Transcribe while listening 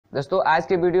दोस्तों आज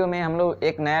के वीडियो में हम लोग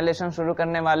एक नया लेसन शुरू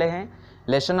करने वाले हैं,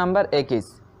 लेसन नंबर 21।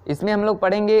 इसमें हम लोग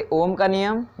पढ़ेंगे ओम का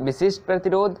नियम, विशिष्ट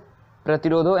प्रतिरोध,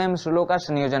 प्रतिरोधों एवं श्लोक का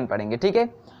संयोजन पढ़ेंगे। ठीक है,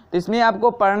 तो इसमें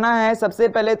आपको पढ़ना है सबसे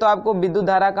पहले तो आपको विद्युत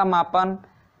धारा का मापन,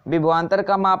 विभवांतर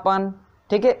का मापन,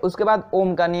 ठीक है, उसके बाद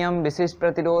ओम का नियम, विशिष्ट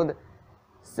प्रतिरोध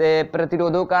से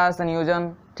प्रतिरोधों का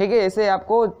संयोजन। ठीक है, ऐसे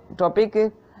आपको टॉपिक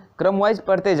क्रम वाइज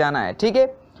पढ़ते जाना है। ठीक है,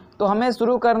 तो हमें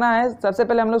शुरू करना है, सबसे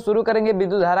पहले हम लोग शुरू करेंगे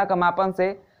विद्युत धारा का मापन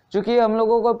से। चूंकि हम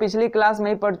लोगों को पिछली क्लास में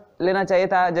ही पढ़ लेना चाहिए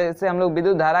था, जैसे हम लोग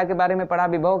विद्युत धारा के बारे में पढ़ा,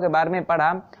 विभव के बारे में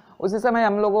पढ़ा, उसी समय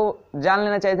हम लोगों को जान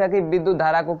लेना चाहिए था कि विद्युत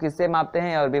धारा को किससे मापते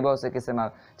हैं और विभव से किससे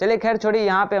मापते। चलिए खैर छोड़िए,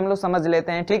 यहाँ पे हम लोग समझ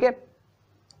लेते हैं। ठीक है,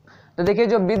 तो देखिए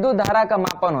जो विद्युत धारा का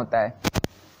मापन होता है,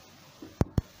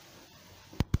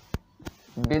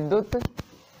 विद्युत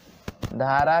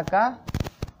धारा का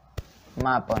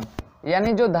मापन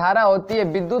यानी जो धारा होती है,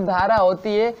 विद्युत धारा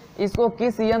होती है, इसको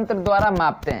किस यंत्र द्वारा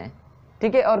मापते हैं।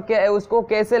 ठीक है, और उसको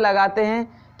कैसे लगाते हैं,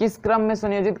 किस क्रम में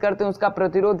संयोजित करते हैं, उसका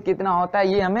प्रतिरोध कितना होता है,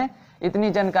 ये हमें इतनी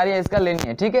जानकारी इसका लेनी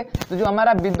है। ठीक है, तो जो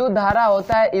हमारा विद्युत धारा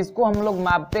होता है इसको हम लोग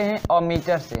मापते हैं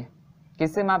अमीटर से।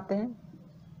 किससे मापते हैं?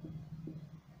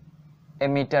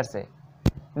 एमीटर से।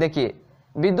 देखिए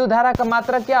विद्युत धारा का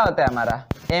मात्रक क्या होता है हमारा?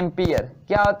 एम्पियर।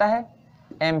 क्या होता है?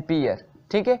 एम्पियर।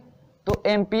 ठीक है, तो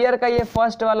एम्पियर का ये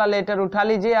फर्स्ट वाला लेटर उठा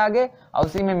लीजिए आगे और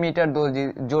उसी में मीटर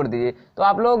जोड़ दीजिए। तो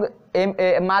आप लोग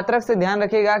मात्रक से ध्यान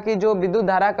रखिएगा कि जो विद्युत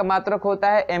धारा का मात्रक होता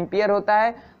है एम्पियर होता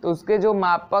है, तो उसके जो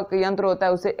मापक यंत्र होता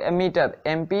है उसे मीटर,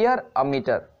 एम्पियर और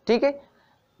मीटर। ठीक है,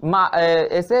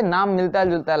 ऐसे नाम मिलता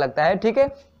जुलता लगता है। ठीक है,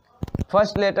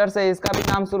 फर्स्ट लेटर से इसका भी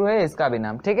नाम शुरू है, इसका भी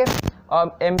नाम। ठीक है,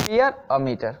 और एम्पियर और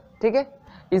मीटर। ठीक है,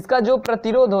 इसका जो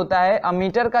प्रतिरोध होता है,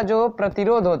 अमीटर का जो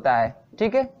प्रतिरोध होता है,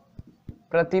 ठीक है,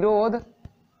 प्रतिरोध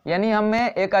यानी हमें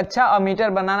एक अच्छा अमीटर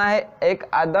बनाना है, एक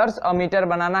आदर्श अमीटर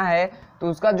बनाना है, तो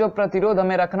उसका जो प्रतिरोध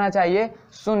हमें रखना चाहिए,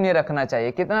 शून्य रखना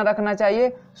चाहिए। कितना रखना चाहिए?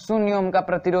 0 ओम का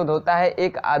प्रतिरोध होता है।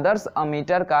 एक आदर्श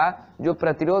अमीटर का जो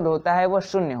प्रतिरोध होता है वो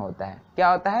 0 होता है। क्या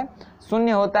होता है?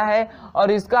 0 होता है।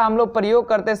 और इसका हम लोग प्रयोग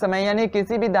करते समय यानी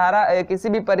किसी भी धारा, किसी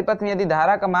भी परिपथ में यदि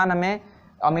धारा का मान हमें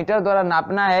अमीटर द्वारा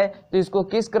नापना है तो इसको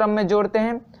किस क्रम में जोड़ते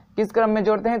हैं? किस क्रम में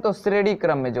जोड़ते हैं? तो श्रेणी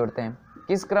क्रम में जोड़ते हैं।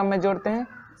 किस क्रम में जोड़ते हैं?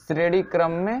 श्रेणी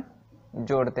क्रम में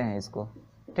जोड़ते हैं इसको।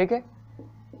 ठीक है,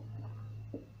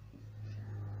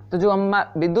 तो जो हम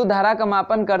विद्युत धारा का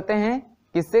मापन करते हैं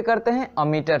किससे करते हैं?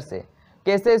 अमीटर से।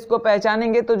 कैसे इसको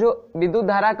पहचानेंगे? तो जो विद्युत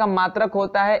धारा का मात्रक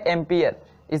होता है एम्पियर,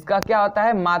 इसका क्या होता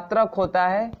है? मात्रक होता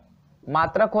है,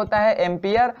 मात्रक होता है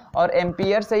एम्पियर, और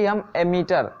एम्पियर से ही हम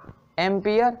एमीटर,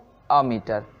 एम्पियर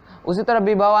अमीटर। उसी तरह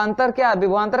विभवांतर, क्या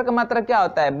विभवांतर का मात्रक क्या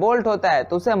होता है? वोल्ट होता है,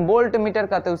 तो उसे हम वोल्ट मीटर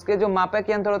कहते हैं। उसके जो मापक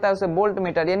यंत्र होता है उसे वोल्ट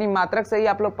मीटर, यानी मात्रक से ही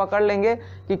आप लोग पकड़ लेंगे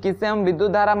कि किससे हम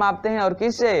विद्युत धारा मापते हैं और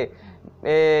किससे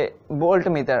वोल्ट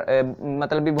मीटर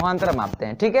मतलब विभवांतर मापते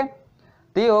हैं। ठीक है,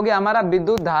 तो ये हो गया हमारा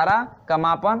विद्युत धारा का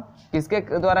मापन किसके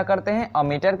द्वारा करते हैं?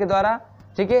 अमीटर के द्वारा।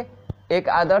 ठीक है, एक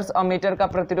आदर्श अमीटर का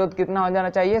प्रतिरोध कितना हो जाना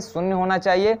चाहिए? 0 होना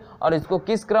चाहिए। और इसको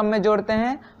किस क्रम में जोड़ते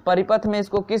हैं? परिपथ में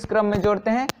इसको किस क्रम में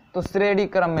जोड़ते हैं? तो श्रेणी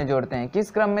क्रम में जोड़ते हैं। किस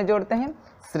क्रम में जोड़ते हैं?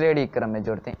 श्रेणी क्रम में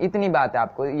जोड़ते हैं। इतनी बात है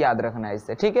आपको याद रखना है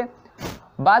इससे। ठीक है,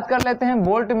 बात कर लेते हैं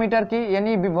वोल्ट मीटर की,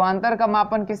 यानी विभवांतर का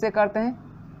मापन किससे करते हैं?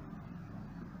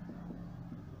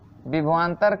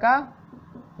 विभवांतर का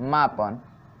मापन।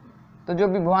 तो जो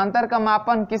विभवांतर का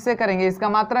मापन किससे करेंगे? इसका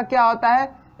मात्रक क्या होता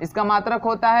है? इसका मात्रक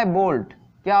होता है वोल्ट।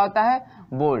 क्या होता है?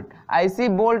 वोल्ट। ऐसी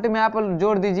वोल्ट में आप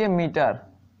जोड़ दीजिए मीटर,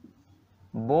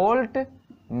 वोल्ट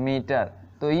मीटर।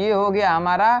 तो ये हो गया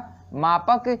हमारा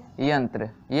मापक यंत्र।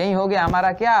 यही हो गया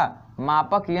हमारा क्या?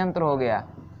 मापक यंत्र हो गया।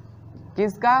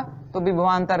 किसका? तो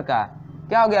विभवांतर का।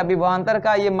 क्या हो गया? विभवांतर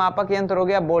का ये मापक यंत्र हो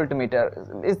गया वोल्ट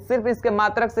मीटर। सिर्फ इसके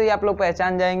मात्रक से ही आप लोग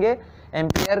पहचान जाएंगे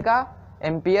एम्पियर का,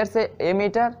 एम्पियर से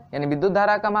एमीटर यानी विद्युत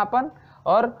धारा का मापन,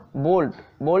 और वोल्ट,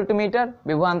 वोल्ट मीटर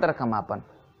विभवांतर का मापन।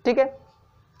 ठीक है,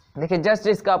 देखिए जस्ट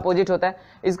इसका अपोजिट होता है।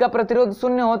 इसका प्रतिरोध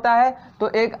 0 होता है, तो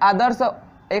एक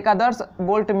आदर्श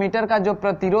वोल्ट मीटर का जो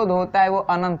प्रतिरोध होता है वो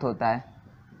अनंत होता है।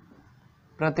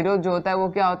 प्रतिरोध जो होता है वो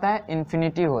क्या होता है?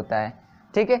 इन्फिनिटी होता है।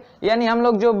 ठीक है, यानी हम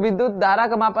लोग जो विद्युत धारा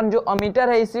का मापन, जो अमीटर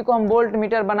है, इसी को हम वोल्ट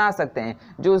मीटर बना सकते हैं।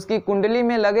 जो उसकी कुंडली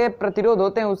में लगे प्रतिरोध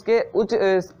होते हैं उसके उच्च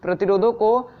प्रतिरोधों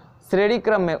को श्रेणी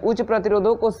क्रम में, उच्च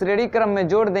प्रतिरोधों को श्रेणी क्रम में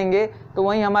जोड़ देंगे तो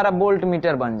वही हमारा वोल्ट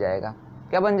मीटर बन जाएगा।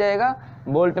 क्या बन जाएगा?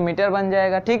 वोल्ट मीटर बन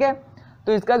जाएगा। ठीक है,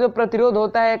 तो इसका जो प्रतिरोध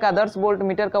होता है एक आदर्श वोल्ट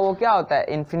मीटर का वो क्या होता है?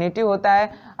 इन्फिनिटी होता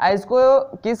है। इसको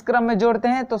किस क्रम में जोड़ते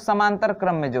हैं? तो समांतर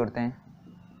क्रम में जोड़ते हैं,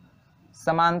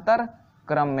 समांतर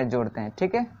क्रम में जोड़ते हैं।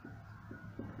 ठीक है,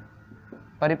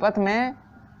 परिपथ में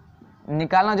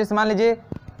निकालना, जैसे मान लीजिए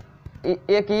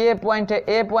एक ये पॉइंट है,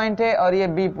 ए पॉइंट है और ये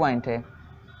बी पॉइंट है।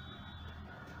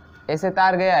 ऐसे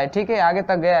तार गया है, ठीक है, आगे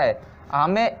तक गया है।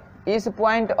 हमें इस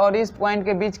पॉइंट और इस पॉइंट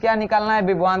के बीच क्या निकालना है,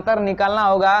 विभवांतर निकालना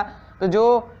होगा। तो जो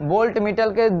वोल्ट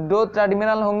मीटर के 2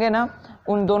 टर्मिनल होंगे ना,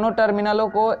 उन दोनों टर्मिनलों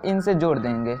को इनसे जोड़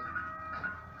देंगे,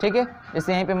 ठीक है।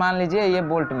 जैसे यहीं पे मान लीजिए ये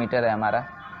वोल्ट मीटर है हमारा,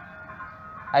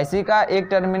 IC का एक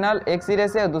टर्मिनल एक सिरे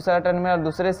से और दूसरा टर्मिनल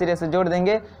दूसरे सिरे से जोड़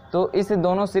देंगे, तो इस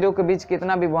दोनों सिरों के बीच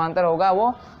कितना विभवांतर होगा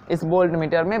वो इस वोल्ट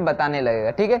मीटर में बताने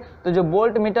लगेगा, ठीक है। तो जो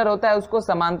वोल्ट मीटर होता है उसको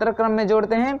समांतर क्रम में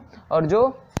जोड़ते हैं, और जो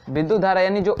विद्युत धारा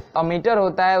यानी जो अमीटर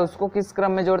होता है उसको किस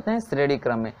क्रम में जोड़ते हैं, श्रेणी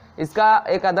क्रम में। इसका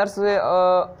एक आदर्श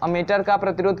अमीटर का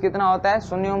प्रतिरोध कितना होता है,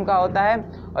 0 ओम का होता है,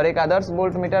 और एक आदर्श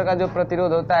वोल्ट मीटर का जो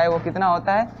प्रतिरोध होता है वो कितना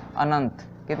होता है, अनंत।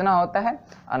 कितना होता है,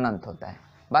 अनंत होता है।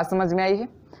 बात समझ में आई है?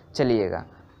 चलिएगा,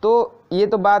 तो ये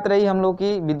तो बात रही हम लोग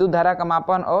की विद्युत धारा का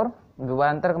मापन और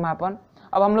विभवांतर का मापन।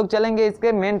 अब हम लोग चलेंगे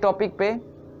इसके मेन टॉपिक पे,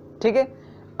 ठीक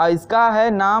है। इसका है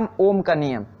नाम ओम का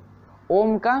नियम।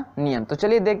 ओम का नियम, तो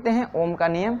चलिए देखते हैं ओम का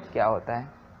नियम क्या होता है।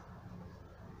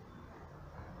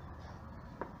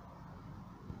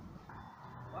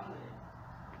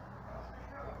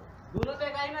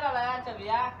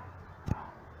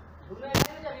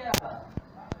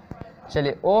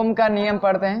 चलिए ओम का नियम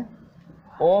पढ़ते हैं।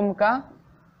 ओम का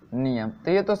नियम,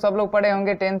 तो ये तो सब लोग पढ़े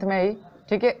होंगे 10th में ही,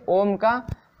 ठीक है। ओम का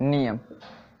नियम,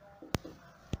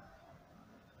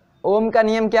 ओम का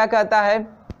नियम क्या कहता है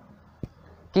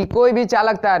कि कोई भी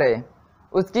चालक तार है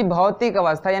उसकी भौतिक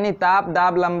अवस्था यानी ताप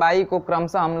दाब लंबाई को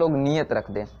क्रमशः हम लोग नियत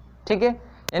रख दें, ठीक है।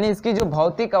 यानी इसकी जो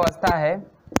भौतिक अवस्था है,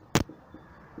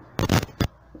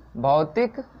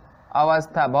 भौतिक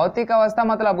अवस्था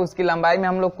मतलब उसकी लंबाई में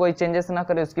हम लोग कोई चेंजेस ना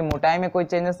करें, उसकी मोटाई में कोई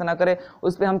चेंजेस ना करें,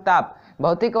 उस पर हम ताप,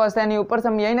 भौतिक अवस्था यानी ऊपर से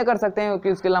हम यही ना कर सकते हैं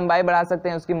कि उसकी लंबाई बढ़ा सकते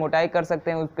हैं, उसकी मोटाई कर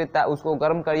सकते हैं, उस पर उसको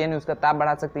गर्म कर यानी उसका ताप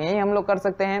बढ़ा सकते हैं, यही हम लोग कर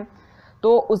सकते हैं।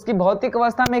 तो उसकी भौतिक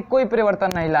अवस्था में कोई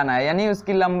परिवर्तन नहीं लाना है, यानी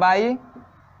उसकी लंबाई,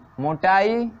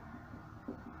 मोटाई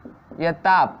या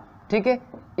ताप, ठीक है,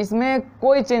 इसमें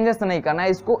कोई चेंजेस नहीं करना है,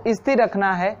 इसको स्थिर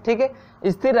रखना है, ठीक है,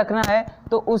 स्थिर रखना है।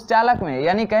 तो उस चालक में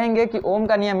यानी कहेंगे कि ओम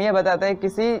का नियम यह बताता है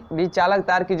किसी भी चालक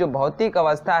तार की जो भौतिक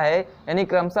अवस्था है यानी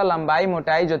क्रमशः लंबाई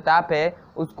मोटाई जो ताप है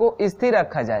उसको स्थिर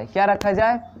रखा जाए। क्या रखा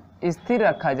जाए? स्थिर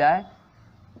रखा जाए।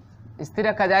 स्थिर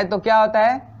रखा जाए तो क्या होता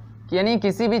है कि यानी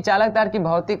किसी भी चालक तार की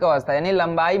भौतिक अवस्था यानी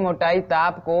लंबाई मोटाई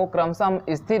ताप को क्रमशः हम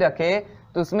स्थिर रखें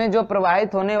तो उसमें जो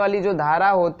प्रवाहित होने वाली जो धारा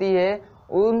होती है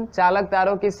उन चालक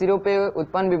तारों के सिरों पे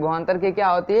उत्पन्न विभवांतर के क्या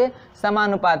होती है?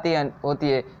 समानुपाती होती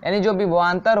है। यानी जो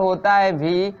विभवांतर होता है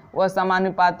भी वह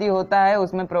समानुपाती होता है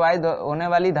उसमें प्रवाहित होने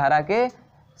वाली धारा के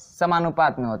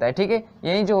समानुपात में होता है, ठीक है।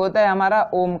 यही जो होता है हमारा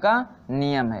ओम का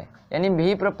नियम है, यानी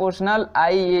भी प्रोपोर्शनल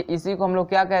आई, इसी को हम लोग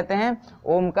क्या कहते हैं?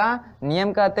 ओम का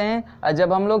नियम कहते हैं। और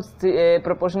जब हम लोग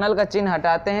प्रोपोर्शनल का चिन्ह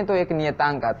हटाते हैं तो एक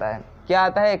नियतांक आता है। क्या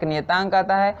आता है? एक नियतांक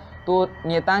आता है। तो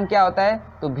नियतांक क्या होता है?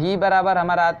 तो भी बराबर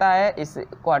हमारा आता है,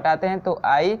 इसको हटाते हैं तो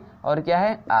आई और क्या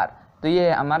है? आर। तो ये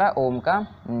है हमारा ओम का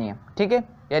नियम, ठीक है।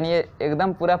 यानी ये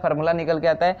एकदम पूरा फार्मूला निकल के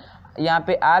आता है। यहाँ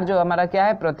पे आर जो हमारा क्या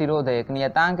है? प्रतिरोध है, एक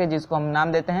नियतांक है जिसको हम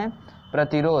नाम देते हैं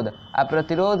प्रतिरोध। अब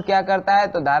प्रतिरोध क्या करता है?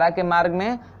 तो धारा के मार्ग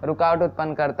में रुकावट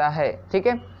उत्पन्न करता है, ठीक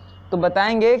है। तो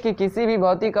बताएंगे कि किसी भी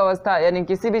भौतिक अवस्था यानी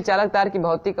किसी भी चालक तार की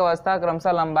भौतिक अवस्था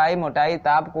क्रमशः लंबाई मोटाई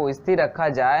ताप को स्थिर रखा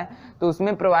जाए तो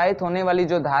उसमें प्रवाहित होने वाली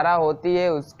जो धारा होती है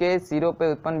उसके सिरों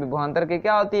पे उत्पन्न विभवांतर की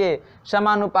क्या होती है?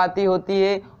 समानुपाती होती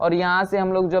है। और यहाँ से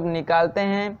हम लोग जब निकालते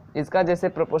हैं इसका जैसे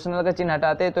प्रोपोर्शनल का चिन्ह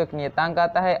हटाते हैं तो एक नियतांक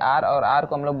आता है आर, और आर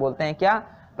को हम लोग बोलते हैं क्या?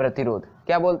 प्रतिरोध।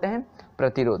 क्या बोलते हैं?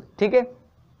 प्रतिरोध, ठीक है।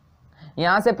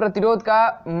 यहाँ से प्रतिरोध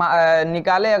का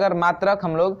निकाले अगर मात्रक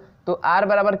हम लोग तो R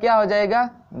बराबर क्या हो जाएगा?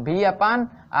 V अपान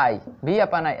आई, V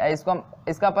अपान आई।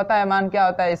 इसका पता है मान क्या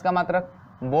होता है? इसका मात्रक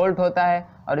वोल्ट होता है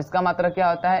और इसका मात्रक क्या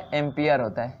होता है? एम्पियर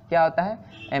होता है। क्या होता है?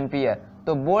 एम्पियर।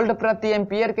 तो वोल्ट प्रति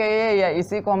एम्पियर कहिए या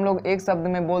इसी को हम लोग एक शब्द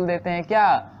में बोल देते हैं क्या?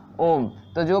 ओम।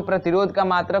 तो जो प्रतिरोध का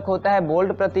मात्रक होता है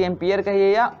वोल्ट प्रति एम्पियर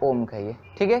कहिए या ओम कहिए,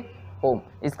 ठीक है, ओम।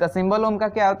 इसका सिंबल ओम का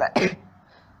क्या होता है?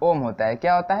 ओम होता है।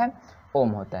 क्या होता है? ओम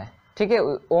होता है, ठीक है।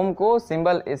 ओम को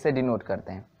सिंबल इससे डिनोट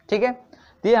करते हैं, ठीक है।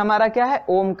 तो ये हमारा क्या है?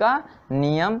 ओम का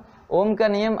नियम। ओम का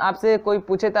नियम आपसे कोई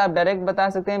पूछे तो आप डायरेक्ट बता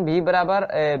सकते हैं V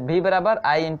बराबर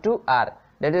I into are,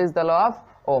 that is the law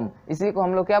of ओम। इसी को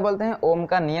हम लोग क्या बोलते हैं? ओम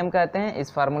का नियम कहते हैं।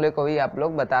 इस फार्मूले को भी आप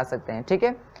लोग बता सकते हैं, ठीक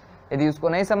है। यदि उसको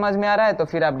नहीं समझ में आ रहा है तो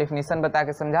फिर आप डेफिनेशन बता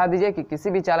के समझा दीजिए कि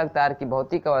किसी भी चालक तार की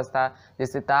भौतिक अवस्था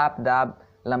जैसे ताप दाब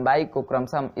लंबाई को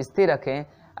क्रमशः हम स्थिर रखें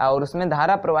और उसमें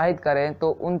धारा प्रवाहित करें तो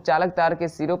उन चालक तार के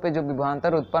सिरों पे जो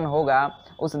विभवांतर उत्पन्न होगा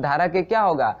उस धारा के क्या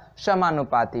होगा?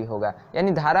 समानुपाती होगा।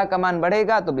 यानी धारा का मान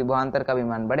बढ़ेगा तो विभवांतर का भी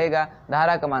मान बढ़ेगा,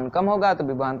 धारा का मान कम होगा तो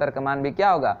विभवांतर का मान भी क्या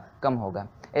होगा? कम होगा।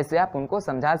 ऐसे आप उनको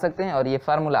समझा सकते हैं और ये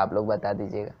फार्मूला आप लोग बता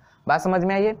दीजिएगा। बात समझ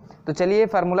में आई है? तो चलिए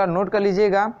फार्मूला नोट कर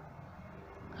लीजिएगा।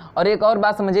 और एक और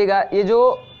बात समझिएगा, ये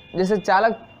जो जैसे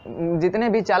चालक, जितने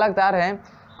भी चालक तार हैं,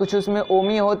 कुछ उसमें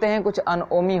ओमी होते हैं, कुछ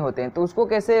अनओमी होते हैं, तो उसको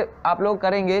कैसे आप लोग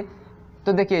करेंगे,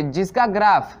 तो देखिए जिसका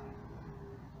ग्राफ,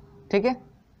 ठीक है,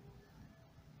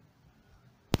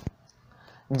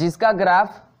 जिसका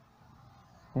ग्राफ,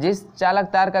 जिस चालक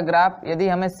तार का ग्राफ यदि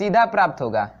हमें सीधा प्राप्त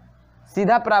होगा,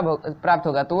 सीधा प्राप्त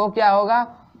होगा, तो वो क्या होगा,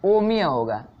 ओमीय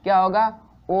होगा। क्या होगा,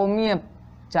 ओमीय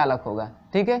चालक होगा,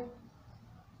 ठीक है।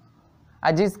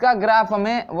 और जिसका ग्राफ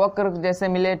हमें वक्र जैसे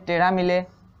मिले, टेढ़ा मिले,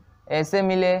 ऐसे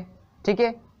मिले, ठीक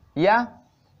है, या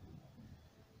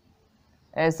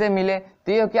ऐसे मिले,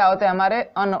 तो ये क्या होते हैं, हमारे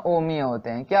अनओमीय होते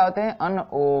हैं। क्या होते हैं,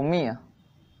 अनओमीय,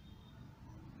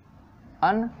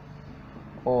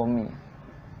 अनओमीय,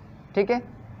 ठीक है।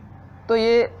 तो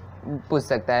ये पूछ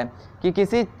सकता है कि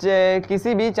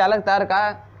किसी भी चालक तार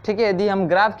का, ठीक है, यदि हम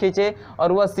ग्राफ खींचे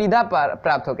और वह सीधा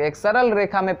प्राप्त होके, एक सरल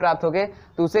रेखा में प्राप्त होके,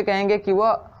 तो उसे कहेंगे कि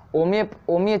वह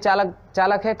ओमीय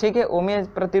चालक है, ठीक है, ओमीय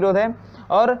प्रतिरोध है।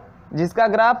 और जिसका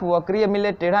ग्राफ वक्रीय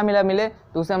मिले, टेढ़ा मिले,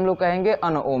 तो उसे हम लोग कहेंगे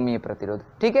अनओमीय प्रतिरोध,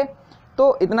 ठीक है।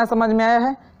 तो इतना समझ में आया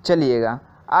है। चलिएगा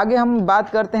आगे हम बात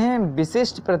करते हैं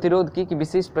विशिष्ट प्रतिरोध की, कि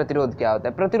विशिष्ट प्रतिरोध क्या होता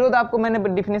है। प्रतिरोध आपको मैंने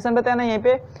डिफिनेशन बताया ना यहीं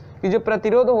पे, कि जो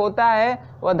प्रतिरोध होता है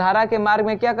वह धारा के मार्ग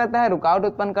में क्या करता है, रुकावट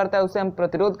उत्पन्न करता है, उसे हम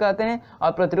प्रतिरोध कहते हैं,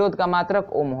 और प्रतिरोध का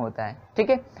मात्रक ओम होता है, ठीक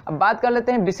है। अब बात कर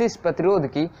लेते हैं विशिष्ट प्रतिरोध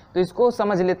की, तो इसको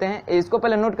समझ लेते हैं, इसको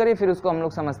पहले नोट करिए, फिर उसको हम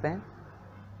लोग समझते हैं।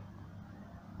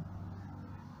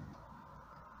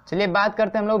 चलिए बात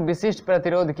करते हैं हम लोग विशिष्ट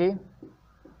प्रतिरोध की।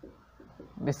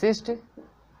 विशिष्ट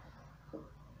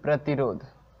प्रतिरोध,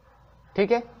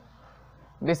 ठीक है,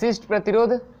 विशिष्ट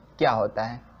प्रतिरोध क्या होता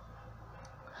है।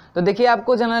 तो देखिए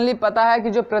आपको जनरली पता है कि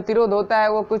जो प्रतिरोध होता है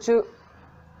वो कुछ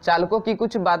चालकों की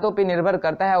कुछ बातों पे निर्भर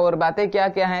करता है, और बातें क्या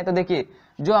क्या हैं। तो देखिए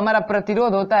जो हमारा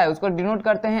प्रतिरोध होता है उसको डिनोट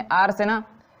करते हैं आर से ना।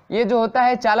 ये जो होता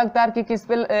है चालक तार की किस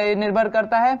पे निर्भर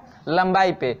करता है,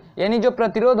 लंबाई पे। यानी जो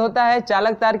प्रतिरोध होता है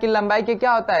चालक तार की लंबाई के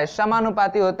क्या होता है,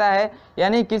 समानुपाती होता है।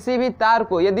 यानी किसी भी तार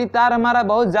को, यदि तार हमारा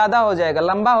बहुत ज़्यादा हो जाएगा,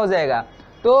 लंबा हो जाएगा,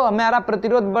 तो हमारा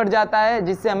प्रतिरोध बढ़ जाता है,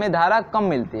 जिससे हमें धारा कम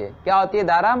मिलती है। क्या होती है,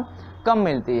 धारा कम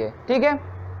मिलती है, ठीक है।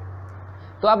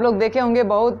 तो आप लोग देखे होंगे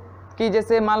बहुत कि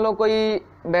जैसे मान लो कोई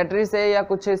बैटरी से या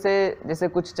कुछ से जैसे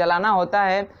कुछ चलाना होता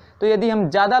है, तो यदि हम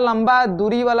ज़्यादा लंबा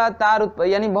दूरी वाला तार,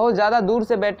 यानी बहुत ज़्यादा दूर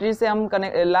से बैटरी से हम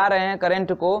ला रहे हैं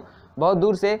करंट को बहुत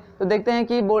दूर से, तो देखते हैं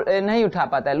कि नहीं उठा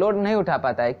पाता है, लोड नहीं उठा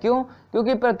पाता है। क्यों,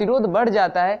 क्योंकि प्रतिरोध बढ़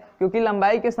जाता है, क्योंकि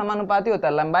लंबाई के समानुपाती होता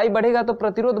है। लंबाई बढ़ेगा तो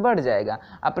प्रतिरोध बढ़ जाएगा।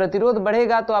 अब प्रतिरोध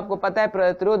बढ़ेगा तो आपको पता है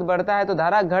प्रतिरोध बढ़ता है तो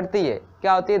धारा घटती है।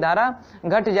 क्या होती है, धारा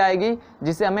घट जाएगी,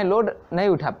 जिससे हमें लोड नहीं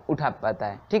उठा पाता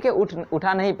है, ठीक है,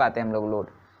 उठा नहीं पाते हम लोग लोड,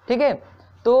 ठीक है।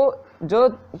 तो जो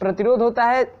प्रतिरोध होता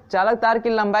है चालक तार की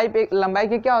लंबाई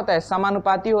के क्या होता है,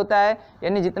 समानुपाती होता है।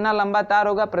 यानी जितना लंबा तार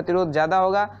होगा प्रतिरोध ज़्यादा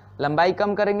होगा, लंबाई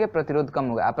कम करेंगे प्रतिरोध कम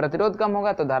होगा। अब प्रतिरोध कम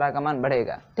होगा तो धारा का मान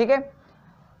बढ़ेगा, ठीक है।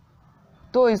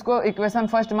 तो इसको इक्वेशन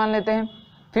फर्स्ट मान लेते हैं।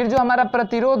 फिर जो हमारा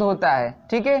प्रतिरोध होता है,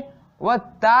 ठीक है, वह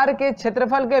तार के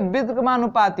क्षेत्रफल के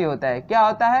व्युत्क्रमानुपाती होता है। क्या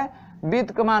होता है,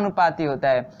 व्युत्क्रमानुपाती होता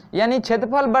है। यानी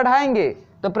क्षेत्रफल बढ़ाएंगे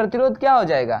तो प्रतिरोध क्या हो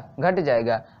जाएगा, घट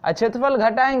जाएगा, और क्षेत्रफल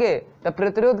घटाएंगे तो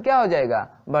प्रतिरोध क्या हो जाएगा,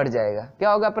 बढ़ जाएगा।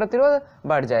 क्या होगा, प्रतिरोध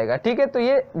बढ़ जाएगा, ठीक है। तो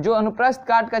ये जो अनुप्रस्थ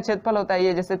काट का क्षेत्रफल होता है,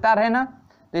 ये जैसे तार है ना,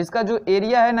 तो इसका जो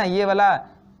एरिया है ना, ये वाला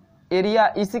एरिया,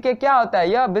 इसी के क्या होता है,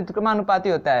 यह व्युत्क्रमानुपाती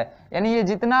होता है। यानी ये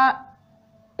जितना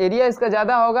एरिया इसका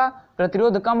ज़्यादा होगा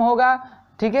प्रतिरोध कम होगा,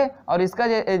 ठीक है। और इसका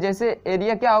जैसे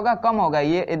एरिया क्या होगा, कम होगा।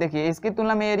 ये देखिए इसकी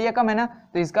तुलना में एरिया कम है ना,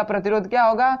 तो इसका प्रतिरोध क्या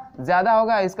होगा, ज़्यादा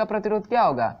होगा, इसका प्रतिरोध क्या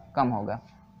होगा, कम होगा।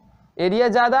 एरिया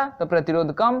ज़्यादा तो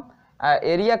प्रतिरोध कम,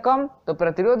 एरिया कम तो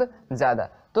प्रतिरोध ज़्यादा।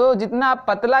 तो जितना आप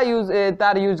पतला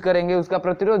तार यूज करेंगे उसका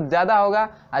प्रतिरोध ज़्यादा होगा,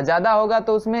 और ज़्यादा होगा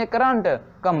तो उसमें करंट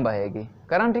कम बहेगी,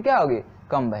 करंट क्या होगी,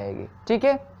 कम बहेगी, ठीक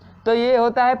है। तो ये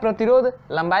होता है प्रतिरोध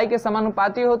लंबाई के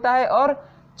समानुपाती होता है, और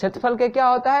क्षेत्रफल के क्या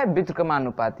होता है,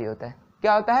 व्युत्क्रमानुपाती होता है।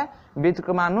 क्या होता है,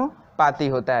 व्युत्क्रमानुपाती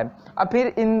होता है। अब फिर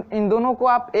इन दोनों को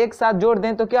आप एक साथ जोड़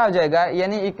दें तो क्या हो जाएगा,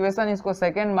 यानी इक्वेशन इसको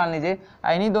सेकेंड मान लीजिए,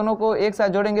 इन्हीं दोनों को एक साथ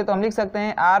जोड़ेंगे तो हम लिख सकते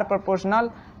हैं are proportional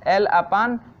L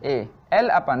upon A. L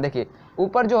अपान, देखिए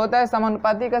ऊपर जो होता है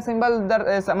समानुपाती का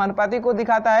सिंबल समानुपाती को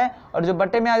दिखाता है, और जो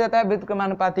बट्टे में आ जाता है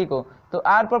व्युत्क्रमानुपाती को, तो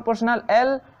आर प्रोपोर्शनल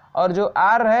एल, और जो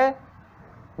आर है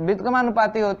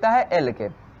व्युत्क्रमानुपाती होता है एल के।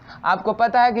 आपको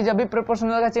पता है कि जब भी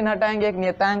प्रोपोर्शनल का चिन्ह हटाएंगे एक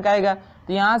नियतांक आएगा,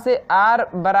 तो यहाँ से आर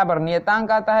बराबर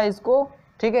नियतांक आता है इसको,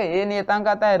 ठीक है, ये नियतांक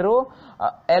आता है रो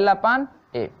एल अपान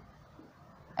ए,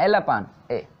 एल अपान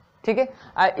ए, ठीक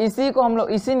है। इसी को हम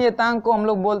लोग, इसी नियतांक को हम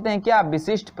लोग बोलते हैं क्या,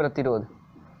 विशिष्ट प्रतिरोध।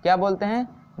 क्या बोलते हैं,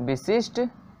 विशिष्ट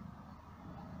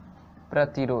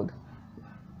प्रतिरोध,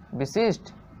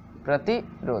 विशिष्ट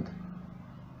प्रतिरोध।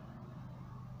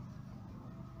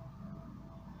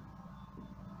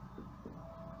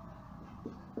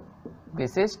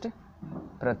 विशिष्ट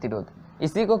प्रतिरोध,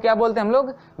 इसी को क्या बोलते हैं हम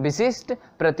लोग, विशिष्ट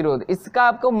प्रतिरोध। इसका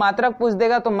आपको मात्रक पूछ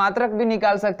देगा तो मात्रक भी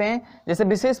निकाल सकते हैं। जैसे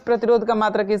विशिष्ट प्रतिरोध का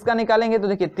मात्रक इसका निकालेंगे तो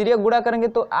देखिए तिर्यक गुणा करेंगे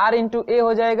तो R इंटू ए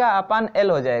हो जाएगा अपान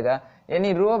L हो जाएगा,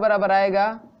 यानी रो बराबर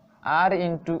आएगा R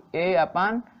इंटू ए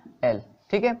अपान L।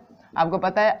 ठीक है, आपको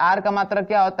पता है R का मात्रक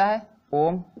क्या होता है,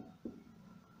 ओम।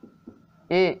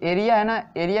 एरिया है ना,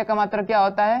 एरिया का मात्रक क्या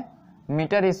होता है,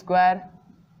 मीटर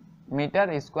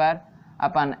स्क्वायर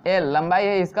अपन L लंबाई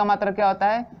है, इसका मात्रक क्या होता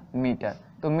है, मीटर।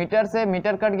 तो मीटर से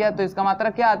मीटर कट गया तो इसका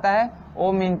मात्रक क्या आता है,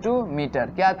 ओम इंटू मीटर।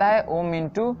 क्या आता है, ओम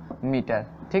इंटू मीटर।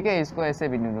 ठीक है, इसको ऐसे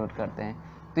भी नोट करते हैं।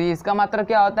 तो इसका मात्रक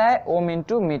क्या होता है, ओम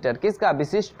इंटू मीटर। किसका,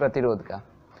 विशिष्ट प्रतिरोध का।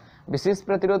 विशिष्ट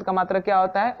प्रतिरोध का मात्रक क्या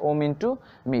होता है, ओम इंटू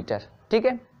मीटर। ठीक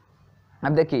है,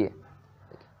 अब देखिए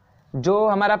जो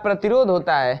हमारा प्रतिरोध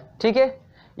होता है, ठीक है,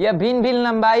 यह भिन्न भिन्न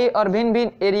लंबाई और भिन्न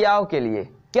भिन्न एरियाओं के लिए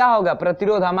क्या होगा,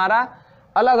 प्रतिरोध हमारा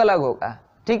अलग अलग होगा।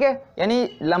 ठीक है,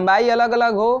 यानी लंबाई अलग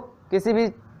अलग हो किसी भी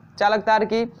चालक तार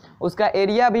की, उसका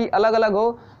एरिया भी अलग अलग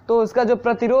हो, तो उसका जो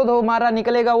प्रतिरोध हो हमारा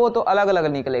निकलेगा वो तो अलग अलग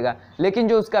निकलेगा, लेकिन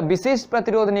जो उसका विशिष्ट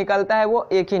प्रतिरोध निकलता है वो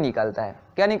एक ही निकलता है।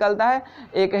 क्या निकलता है,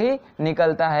 एक ही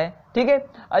निकलता है। ठीक है,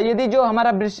 और यदि जो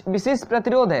हमारा विशिष्ट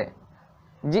प्रतिरोध है,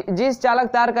 जिस चालक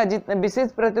तार का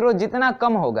विशिष्ट प्रतिरोध जितना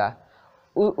कम होगा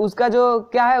उसका जो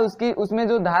क्या है, उसमें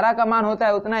जो धारा का मान होता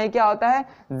है उतना ही क्या होता है,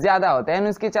 ज्यादा होता है, यानी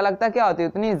उसकी चालकता क्या होती है,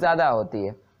 उतनी ज्यादा होती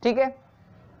है। ठीक है,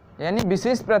 यानी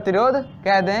विशिष्ट प्रतिरोध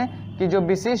कह दें कि जो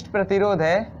विशिष्ट प्रतिरोध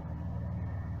है,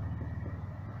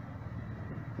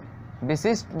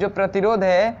 विशिष्ट जो प्रतिरोध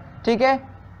है, ठीक है,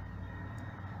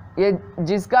 ये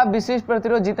जिसका विशिष्ट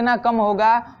प्रतिरोध जितना कम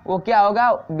होगा वो क्या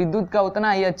होगा, विद्युत का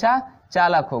उतना ही अच्छा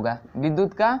चालक होगा,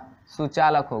 विद्युत का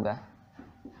सुचालक होगा,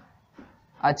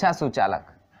 अच्छा सुचालक।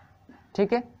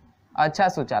 ठीक है, अच्छा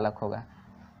सुचालक होगा,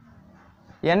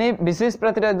 यानी विशिष्ट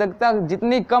प्रतिरोधकता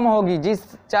जितनी कम होगी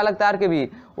जिस चालक तार के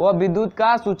भी, वह विद्युत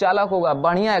का सुचालक होगा,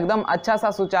 बढ़िया एकदम अच्छा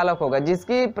सा सुचालक होगा।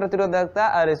 जिसकी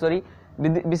प्रतिरोधकता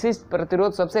विशिष्ट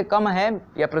प्रतिरोध सबसे कम है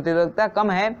या प्रतिरोधकता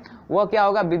कम है, वह क्या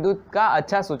होगा, विद्युत का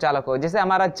अच्छा सुचालक होगा। जैसे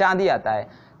हमारा चांदी आता है,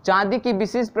 चांदी की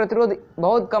विशिष्ट प्रतिरोध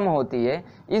बहुत कम होती है,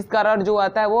 इस कारण जो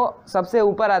आता है वो सबसे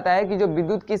ऊपर आता है कि जो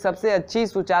विद्युत की सबसे अच्छी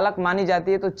सुचालक मानी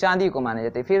जाती है तो चांदी को मानी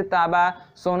जाती है, फिर तांबा,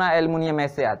 सोना, एल्युमिनियम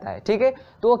ऐसे आता है। ठीक है,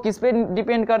 तो वो किस पे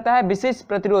डिपेंड करता है, विशिष्ट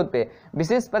प्रतिरोध पे।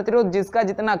 विशिष्ट प्रतिरोध जिसका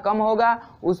जितना कम होगा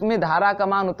उसमें धारा का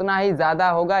मान उतना ही ज्यादा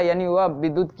होगा, यानी वह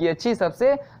विद्युत की अच्छी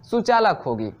सबसे सुचालक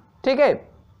होगी। ठीक है,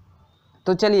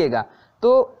 तो चलिएगा,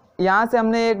 तो यहाँ से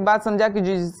हमने एक बात समझा कि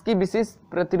जिसकी विशिष्ट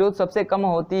प्रतिरोध सबसे कम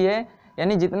होती है,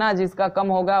 यानी जितना जिसका कम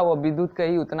होगा वो विद्युत का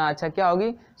ही उतना अच्छा क्या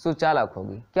होगी, सुचालक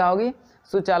होगी। क्या होगी,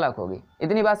 सुचालक होगी।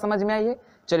 इतनी बात समझ में आई है।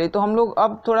 चलिए, तो हम लोग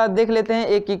अब थोड़ा देख लेते हैं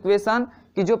एक इक्वेशन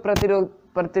कि जो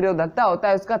प्रतिरोधकता होता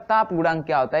है उसका ताप गुणांक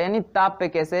क्या होता है, यानी ताप पे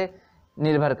कैसे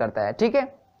निर्भर करता है। ठीक है,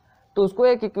 तो उसको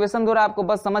एक इक्वेशन द्वारा आपको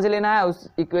बस समझ लेना है, उस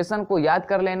इक्वेशन को याद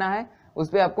कर लेना है, उस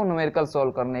पर आपको न्यूमेरिकल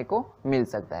सॉल्व करने को मिल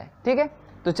सकता है। ठीक है,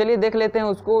 तो चलिए देख लेते हैं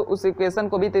उसको, उस इक्वेशन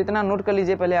को भी। तो इतना नोट कर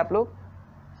लीजिए पहले आप लोग।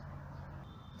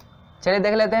 चलिए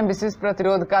देख लेते हैं विशिष्ट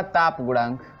प्रतिरोध का ताप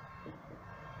गुणांक,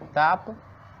 ताप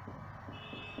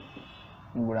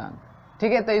गुणांक।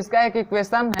 ठीक है, तो इसका एक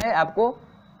इक्वेशन है आपको,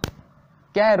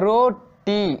 क्या है, रो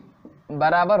टी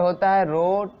बराबर होता है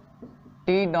रो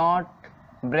टी नॉट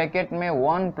ब्रैकेट में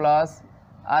 1 प्लस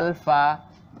अल्फा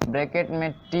ब्रैकेट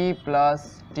में टी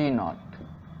प्लस टी नॉट।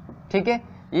 ठीक है,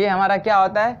 ये हमारा क्या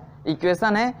होता है,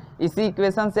 इक्वेशन है। इसी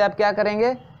इक्वेशन से आप क्या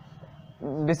करेंगे,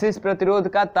 विशिष्ट प्रतिरोध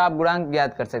का ताप गुणांक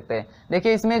ज्ञात कर सकते हैं।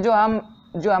 देखिए इसमें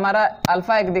जो हमारा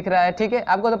अल्फा एक दिख रहा है, ठीक है,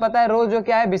 आपको तो पता है रो जो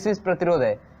क्या है, विशिष्ट प्रतिरोध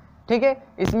है। ठीक है,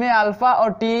 इसमें अल्फा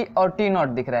और टी नॉट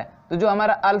दिख रहा है, तो जो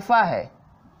हमारा अल्फा है,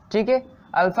 ठीक है,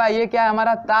 अल्फा ये क्या है,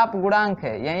 हमारा ताप गुणांक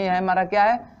है, यही है हमारा क्या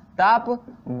है, ताप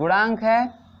गुणांक है।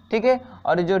 ठीक है,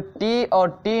 और जो टी और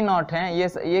टी नॉट है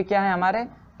ये क्या है, हमारे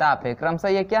ताप है, क्रमशः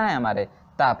ये क्या है, हमारे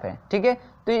ताप है। ठीक है,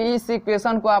 तो इस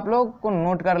इक्वेशन को आप लोग को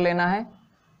नोट कर लेना है।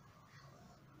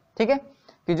 ठीक है,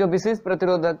 कि जो विशिष्ट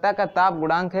प्रतिरोधकता का ताप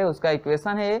गुणांक है उसका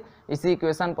इक्वेशन है, इसी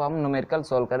इक्वेशन को हम न्यूमेरिकल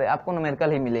सॉल्व करें, आपको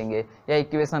न्यूमेरिकल ही मिलेंगे या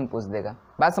इक्वेशन पूछ देगा।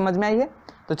 बात समझ में आई है,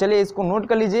 तो चलिए इसको नोट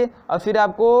कर लीजिए, और फिर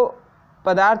आपको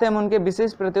पदार्थ एवं उनके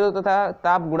विशिष्ट प्रतिरोध तथा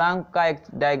ताप गुणांक का एक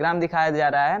डायग्राम दिखाया जा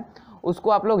रहा है, उसको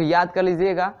आप लोग याद कर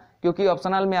लीजिएगा, क्योंकि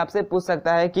ऑप्शनल में आपसे पूछ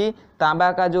सकता है कि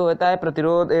तांबा का जो होता है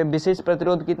प्रतिरोध, विशिष्ट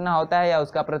प्रतिरोध कितना होता है, या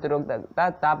उसका प्रतिरोधकता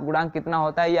ताप गुणांक कितना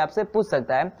होता है, ये आपसे पूछ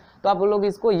सकता है। तो आप लोग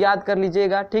इसको याद कर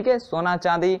लीजिएगा। ठीक है, सोना,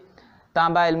 चांदी,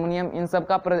 तांबा, एल्युमिनियम, इन सब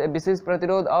का विशिष्ट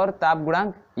प्रतिरोध और ताप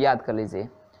गुणांक याद कर लीजिए।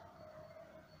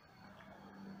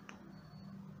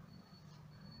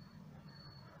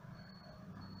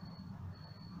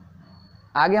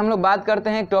 आगे हम लोग बात करते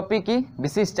हैं एक टॉपिक की,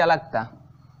 विशिष्ट चालकता।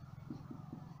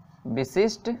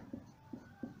 विशिष्ट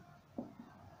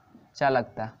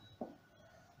चालकता,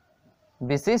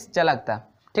 विशिष्ट चालकता।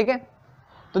 ठीक है,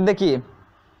 तो देखिए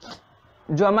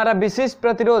जो हमारा विशिष्ट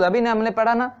प्रतिरोध अभी ना हमने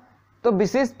पढ़ा ना, तो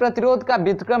विशिष्ट प्रतिरोध का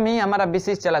व्युत्क्रम ही हमारा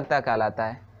विशिष्ट चालकता कहलाता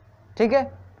है। ठीक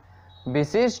है,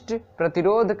 विशिष्ट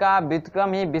प्रतिरोध का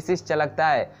व्युत्क्रम ही विशिष्ट चालकता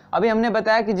है। अभी हमने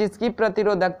बताया कि जिसकी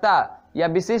प्रतिरोधकता या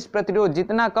विशिष्ट प्रतिरोध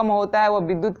जितना कम होता है वो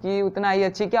विद्युत की उतना ही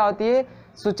अच्छी क्या होती है,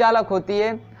 सुचालक होती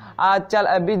है।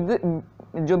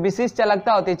 जो विशिष्ट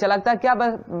चालकता होती है, चालकता क्या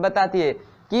बताती है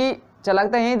कि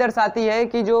चालकता यही दर्शाती है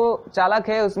कि जो चालक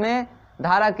है उसमें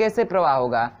धारा कैसे प्रवाह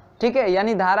होगा। ठीक है,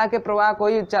 यानी धारा के प्रवाह को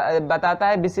ही बताता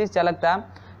है विशिष्ट चालकता।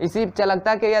 इसी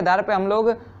चालकता के आधार पर हम लोग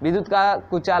विद्युत का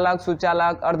कुचालक,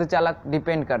 सुचालक, अर्धचालक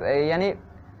डिपेंड कर यानी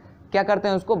क्या करते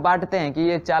हैं, उसको बांटते हैं कि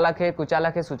ये चालक है,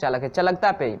 कुचालक है, सुचालक है,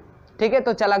 चालकता पे ही। ठीक है,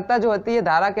 तो चालकता जो होती है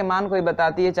धारा के मान को ही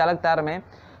बताती है चालक तार में।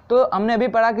 तो हमने अभी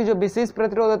पढ़ा कि जो विशिष्ट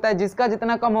प्रतिरोध होता है जिसका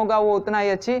जितना कम होगा वो उतना ही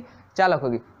अच्छी चालक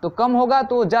होगी। तो कम होगा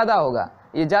तो वो ज़्यादा होगा,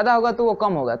 ये ज़्यादा होगा तो वो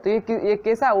कम होगा। तो ये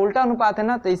कैसा उल्टा अनुपात है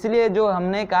ना। तो इसलिए जो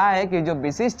हमने कहा है कि जो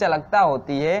विशिष्ट चालकता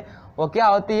होती है वो क्या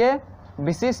होती है,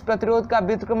 विशिष्ट प्रतिरोध का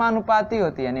व्युत्क्रमानुपाती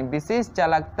होती है। यानी विशिष्ट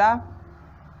चालकता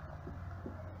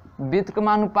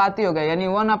व्युत्क्रमानुपाती हो गया, यानी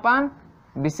 1/,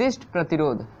 विशिष्ट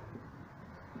प्रतिरोध,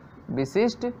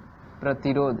 विशिष्ट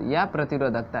प्रतिरोध या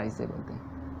प्रतिरोधकता इसे बोलते हैं।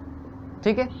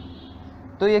 ठीक है,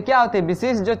 तो ये क्या होती है,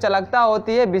 विशिष्ट जो चालकता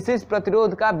होती है विशिष्ट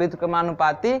प्रतिरोध का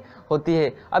व्युत्क्रमानुपाती होती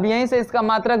है। अब यहीं से इसका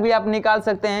मात्रक भी आप निकाल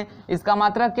सकते हैं। इसका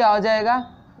मात्रक क्या हो जाएगा,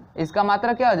 इसका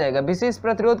मात्रक क्या हो जाएगा, विशिष्ट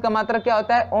प्रतिरोध का मात्रक क्या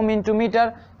होता है, ओम इंटू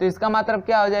मीटर। तो इसका मात्रक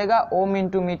क्या हो जाएगा, ओम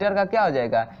इंटू मीटर का क्या हो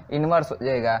जाएगा, इनवर्स हो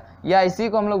जाएगा। या इसी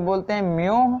को हम लोग बोलते हैं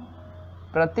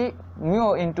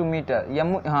म्यो इंटू मीटर, या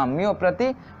हाँ म्यो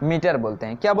प्रति मीटर बोलते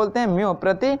हैं। क्या बोलते हैं, म्यो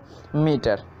प्रति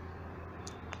मीटर।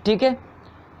 ठीक है,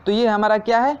 तो ये हमारा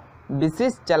क्या है,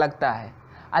 विशिष्ट चालकता है।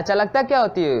 चालकता क्या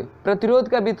होती है, प्रतिरोध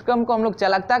का व्युत्क्रम को हम लोग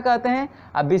चालकता कहते हैं।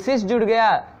 अब विशिष्ट जुड़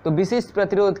गया तो विशिष्ट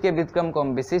प्रतिरोध के व्युत्क्रम को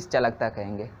हम विशिष्ट चालकता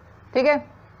कहेंगे। ठीक है,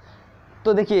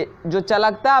 तो देखिए जो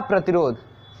चालकता प्रतिरोध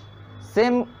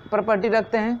सेम प्रॉपर्टी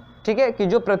रखते हैं। ठीक है, कि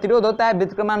जो प्रतिरोध होता है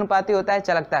व्युत्क्रमानुपाती होता है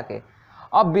चालकता के।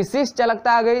 अब विशिष्ट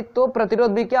चालकता आ गई तो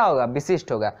प्रतिरोध भी क्या होगा,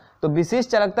 विशिष्ट होगा। तो विशिष्ट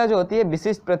चालकता जो होती है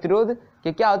विशिष्ट प्रतिरोध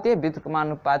की क्या होती है,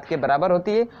 व्युत्क्रमानुपात के बराबर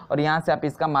होती है। और यहाँ से आप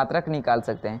इसका मात्रक निकाल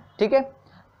सकते हैं। ठीक है,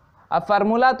 अब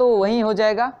फार्मूला तो वही हो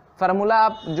जाएगा। फार्मूला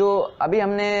आप जो अभी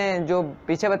हमने जो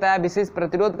पीछे बताया विशिष्ट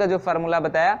प्रतिरोध का जो फार्मूला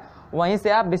बताया वहीं से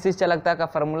आप विशिष्ट चालकता का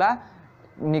फार्मूला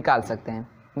निकाल सकते हैं।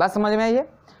 बात समझ में आई है,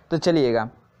 तो चलिएगा।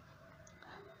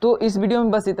 तो इस वीडियो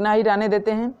में बस इतना ही रहने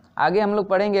देते हैं। आगे हम लोग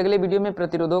पढ़ेंगे, अगले वीडियो में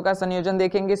प्रतिरोधों का संयोजन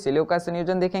देखेंगे, सेलों का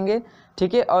संयोजन देखेंगे।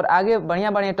 ठीक है, और आगे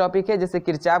बढ़िया बढ़िया टॉपिक है जैसे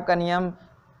किरचॉफ का नियम,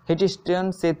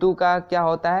 हिटिस्टन सेतु का क्या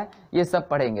होता है, ये सब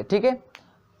पढ़ेंगे। ठीक है,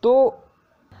 तो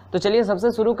चलिए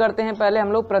सबसे शुरू करते हैं। पहले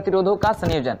हम लोग प्रतिरोधों का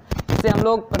संयोजन, जिसे हम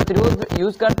लोग प्रतिरोध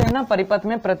यूज करते हैं ना, परिपथ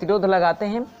में प्रतिरोध लगाते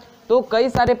हैं। तो कई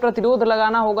सारे प्रतिरोध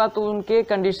लगाना होगा तो उनके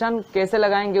कंडीशन कैसे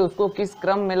लगाएंगे, उसको किस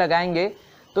क्रम में लगाएंगे।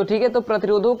 तो ठीक है, तो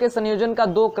प्रतिरोधों के संयोजन का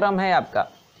 2 क्रम है आपका,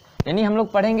 यानी हम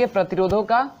लोग पढ़ेंगे प्रतिरोधों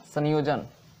का संयोजन,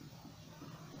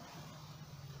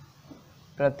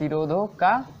 प्रतिरोधों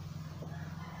का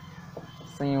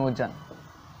संयोजन।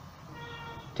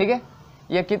 ठीक है,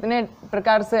 ये कितने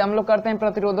प्रकार से हम लोग करते हैं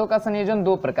प्रतिरोधों का संयोजन,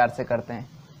 2 प्रकार से करते हैं।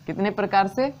 कितने प्रकार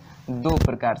से, 2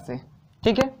 प्रकार से।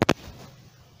 ठीक है,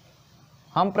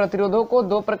 हम प्रतिरोधों को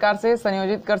 2 प्रकार से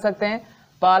संयोजित कर सकते हैं।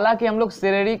 पहला कि हम लोग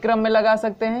श्रेणी क्रम में लगा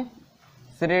सकते हैं,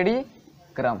 श्रेणी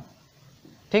क्रम।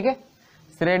 ठीक है,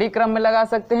 श्रेणी क्रम में लगा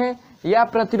सकते हैं, या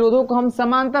प्रतिरोधों को हम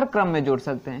समांतर क्रम में जोड़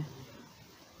सकते हैं,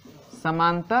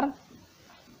 समांतर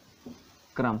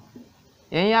क्रम।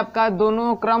 यही आपका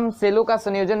दोनों क्रम सेलों का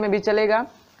संयोजन में भी चलेगा।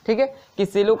 ठीक है, कि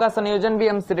सेलों का संयोजन भी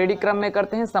हम श्रेणी क्रम में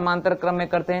करते हैं, समांतर क्रम में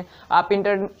करते हैं। आप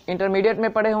इंटरमीडिएट में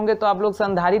पढ़े होंगे तो आप लोग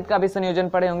संधारित्र का भी संयोजन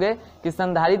पढ़े होंगे कि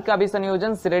संधारित्र का भी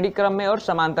संयोजन श्रेणी क्रम में और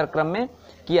समांतर क्रम में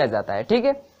किया जाता है। ठीक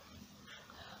है,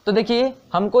 तो देखिए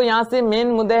हमको यहाँ से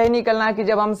मेन मुद्दा ही निकलना है कि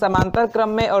जब हम समांतर क्रम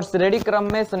में और श्रेणी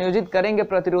क्रम में संयोजित करेंगे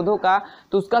प्रतिरोधों का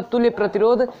तो उसका तुल्य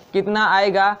प्रतिरोध कितना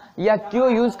आएगा, या क्यों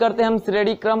यूज करते हैं हम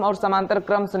श्रेणी क्रम और समांतर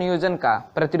क्रम संयोजन का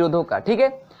प्रतिरोधों का। ठीक है,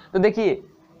 तो देखिए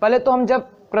पहले तो हम जब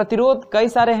प्रतिरोध कई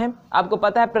सारे हैं, आपको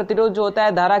पता है प्रतिरोध जो होता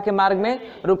है धारा के मार्ग में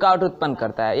रुकावट उत्पन्न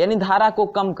करता है, यानी धारा को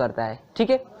कम करता है। ठीक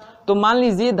है, तो मान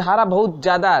लीजिए धारा बहुत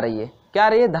ज़्यादा आ रही है, क्या आ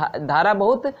रही है, धारा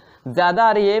बहुत ज़्यादा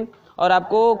आ रही है और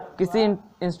आपको किसी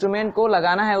इंस्ट्रूमेंट को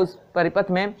लगाना है उस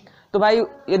परिपथ में, तो भाई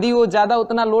यदि वो ज़्यादा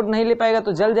उतना लोड नहीं ले पाएगा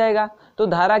तो जल जाएगा, तो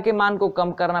धारा के मान को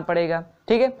कम करना पड़ेगा।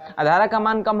 ठीक है, धारा का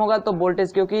मान कम होगा तो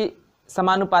वोल्टेज, क्योंकि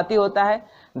समानुपाती होता है,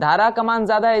 धारा का मान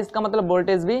ज़्यादा है इसका मतलब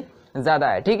वोल्टेज भी ज़्यादा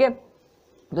है। ठीक है,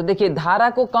 तो देखिए धारा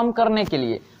को कम करने के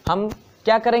लिए हम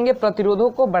क्या करेंगे, प्रतिरोधों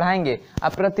को बढ़ाएंगे।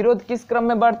 अब प्रतिरोध किस क्रम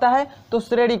में बढ़ता है, तो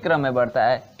श्रेणी क्रम में बढ़ता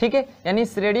है, ठीक है। यानी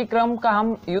श्रेणी क्रम का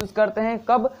हम यूज करते हैं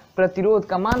कब, प्रतिरोध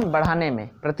का मान बढ़ाने में,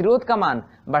 प्रतिरोध का मान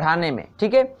बढ़ाने में,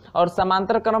 ठीक है। और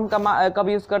समांतर क्रम का कब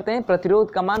यूज करते हैं,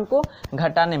 प्रतिरोध का मान को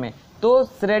घटाने में। तो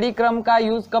श्रेणी क्रम का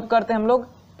यूज कब करते हैं हम लोग,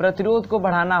 प्रतिरोध को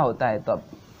बढ़ाना होता है तब,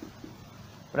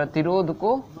 प्रतिरोध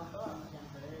को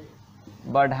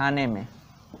बढ़ाने में,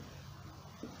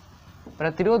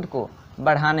 प्रतिरोध को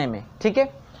बढ़ाने में, ठीक है।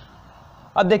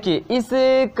 अब देखिए इस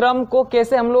क्रम को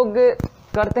कैसे हम लोग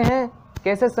करते हैं,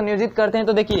 कैसे संयोजित करते हैं।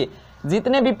 तो देखिए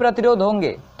जितने भी प्रतिरोध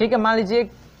होंगे, ठीक है, मान लीजिए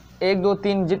 1 2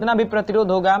 3 जितना भी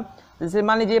प्रतिरोध होगा, जैसे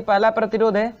मान लीजिए पहला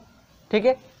प्रतिरोध है, ठीक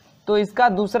है, तो इसका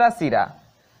दूसरा सिरा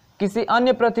किसी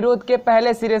अन्य प्रतिरोध के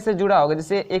पहले सिरे से जुड़ा होगा।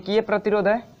 जैसे एक ये प्रतिरोध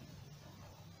है,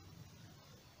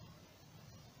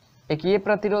 एक ये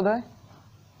प्रतिरोध है,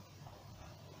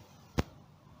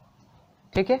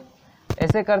 ठीक है,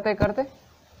 ऐसे करते करते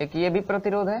एक ये भी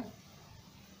प्रतिरोध है।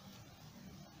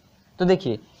 तो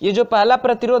देखिए ये जो पहला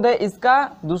प्रतिरोध है इसका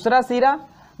दूसरा सिरा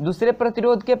दूसरे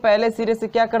प्रतिरोध के पहले सिरे से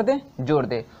क्या कर दें, जोड़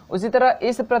दे। उसी तरह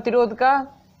इस प्रतिरोध का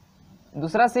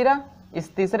दूसरा सिरा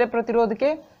इस तीसरे प्रतिरोध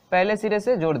के पहले सिरे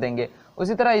से जोड़ देंगे।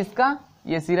 उसी तरह इसका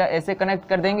ये सिरा ऐसे कनेक्ट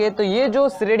कर देंगे। तो ये जो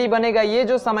श्रेणी बनेगा, ये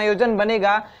जो समायोजन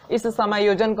बनेगा, इस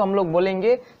समायोजन को हम लोग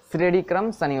बोलेंगे श्रेणी क्रम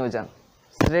संयोजन,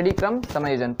 श्रेणी क्रम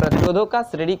संयोजन। प्रतिरोधों का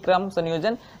श्रेणी क्रम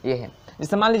संयोजन ये है।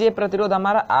 जैसे मान लीजिए प्रतिरोध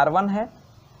हमारा R1 है,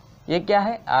 ये क्या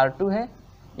है R2 है,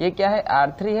 ये क्या है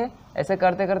R3 है, ऐसे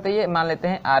करते करते ये मान लेते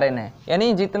हैं Rn है।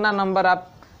 यानी जितना नंबर आप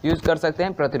यूज कर सकते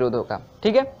हैं प्रतिरोधों का,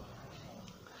 ठीक है।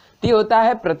 ये होता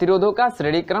है प्रतिरोधों का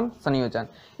श्रेणी क्रम संयोजन।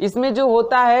 इसमें जो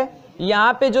होता है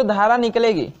यहाँ पे जो धारा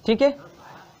निकलेगी, ठीक है,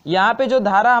 यहाँ पे जो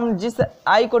धारा हम जिस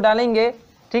I को डालेंगे,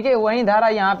 ठीक है, वही धारा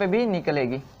यहाँ पे भी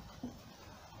निकलेगी,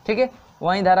 ठीक है,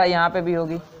 वही धारा यहाँ पे भी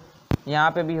होगी,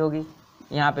 यहाँ पे भी होगी,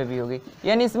 यहाँ पे भी होगी।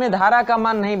 यानी इसमें धारा का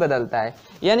मान नहीं बदलता है।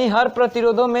 यानी हर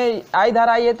प्रतिरोधों में I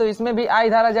धारा आई है तो इसमें भी I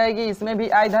धारा जाएगी, इसमें भी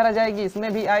I धारा जाएगी,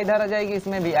 इसमें भी I धारा जाएगी,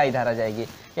 इसमें भी I धारा जाएगी।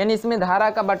 यानी इसमें धारा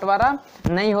का बंटवारा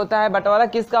नहीं होता है। बंटवारा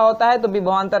किसका होता है, तो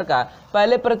विभवांतर का।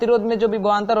 पहले प्रतिरोध में जो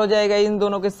विभवांतर हो जाएगा इन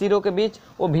दोनों के सिरों के बीच,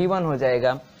 वो V1 हो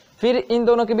जाएगा। फिर इन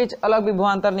दोनों के बीच अलग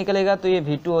विभवांतर निकलेगा तो ये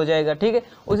V2 हो जाएगा, ठीक है।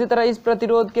 उसी तरह इस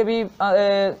प्रतिरोध के भी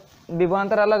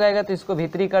विभवांतर अलग आएगा तो इसको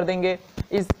V3 कर देंगे।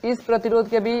 इस प्रतिरोध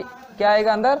के भी क्या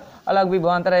आएगा, अंदर अलग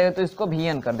विभवांतर आएगा तो इसको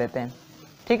Vn कर देते हैं,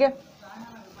 ठीक है।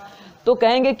 तो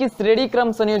कहेंगे कि श्रेणी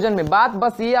क्रम संयोजन में बात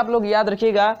बस ये आप लोग याद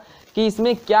रखिएगा कि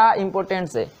इसमें क्या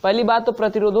इंपॉर्टेंस है। पहली बात तो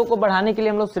प्रतिरोधों को बढ़ाने के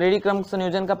लिए हम लोग श्रेणी क्रम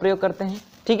संयोजन का प्रयोग करते हैं,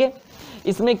 ठीक है।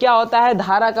 इसमें क्या होता है,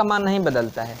 धारा का मान नहीं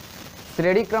बदलता है।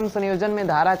 श्रेणी क्रम संयोजन में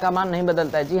धारा का मान नहीं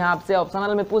बदलता है। जी हाँ, आपसे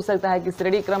ऑप्शनल में पूछ सकता है कि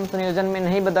श्रेणी क्रम संयोजन में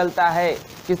नहीं बदलता है,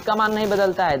 किसका मान नहीं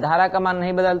बदलता है, धारा का मान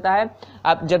नहीं बदलता है।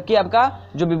 आप जबकि आपका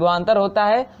जो विभवांतर होता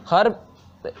है हर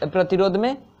प्रतिरोध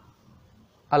में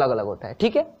अलग अलग होता है,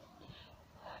 ठीक है।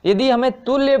 यदि हमें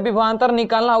तुल्य विभवांतर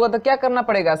निकालना होगा तो क्या करना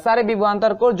पड़ेगा, सारे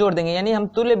विभवांतर को जोड़ देंगे। यानी हम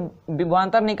तुल्य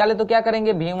विभवांतर निकाले तो क्या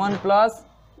करेंगे, V1 plus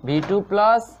V2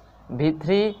 plus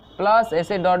V3 plus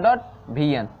ऐसे डॉट डॉट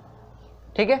Vn,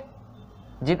 ठीक है।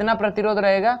 जितना प्रतिरोध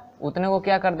रहेगा उतने को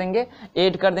क्या कर देंगे,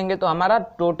 ऐड कर देंगे तो हमारा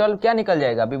टोटल क्या निकल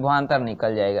जाएगा, विभवांतर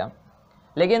निकल जाएगा।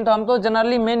 लेकिन तो हम तो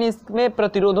जनरली मेन इसमें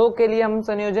प्रतिरोधों के लिए हम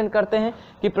संयोजन करते हैं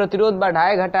कि प्रतिरोध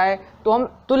बढ़ाए घटाए तो हम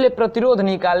तुल्य प्रतिरोध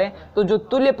निकालें। तो जो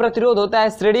तुल्य प्रतिरोध होता है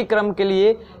श्रेणी क्रम के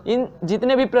लिए, इन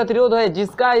जितने भी प्रतिरोध है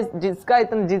जिसका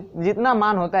जितना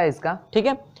मान होता है इसका, ठीक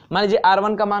है। मान लीजिए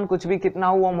R1 का मान कुछ भी कितना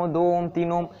हो, ओम हो, 2 ओम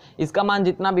 3 ओम, इसका मान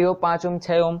जितना भी हो 5 ओम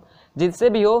 6 ओम जिससे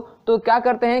भी हो, तो क्या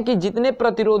करते हैं कि जितने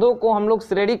प्रतिरोधों को हम लोग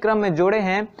श्रेणी क्रम में जोड़े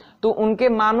हैं तो उनके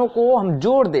मानों को हम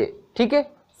जोड़ दें, ठीक है,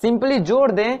 सिंपली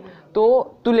जोड़ दें तो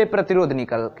तुल्य प्रतिरोध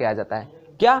निकल के आ जाता है।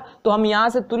 क्या, तो हम यहाँ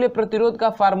से तुल्य प्रतिरोध का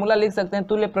फार्मूला लिख सकते हैं।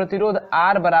 तुल्य प्रतिरोध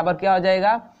R बराबर क्या हो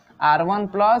जाएगा, R1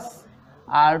 plus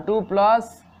R2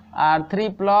 plus R3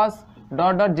 plus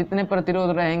dot dot जितने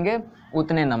प्रतिरोध रहेंगे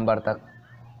उतने नंबर तक,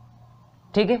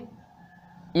 ठीक है।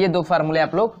 ये दो फार्मूले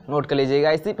आप लोग नोट कर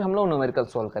लीजिएगा, इसी पे हम लोग न्यूमेरिकल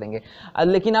सॉल्व करेंगे।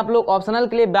 लेकिन आप लोग ऑप्शनल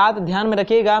के लिए बात ध्यान में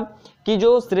रखिएगा कि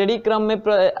जो श्रेणी क्रम में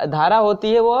धारा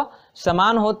होती है वो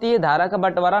समान होती है, धारा का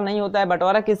बंटवारा नहीं होता है।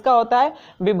 बंटवारा किसका होता है,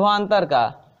 विभवांतर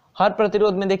का। हर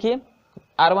प्रतिरोध में देखिए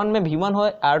R1 में V1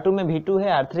 है, R2 में V2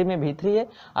 है, R3 में V3 है,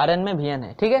 Rn में Vn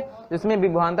है, ठीक है। इसमें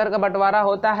विभवांतर का बंटवारा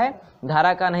होता है,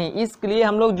 धारा का नहीं। इसलिए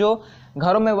हम लोग जो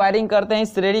घरों में वायरिंग करते हैं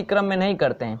श्रेणी क्रम में नहीं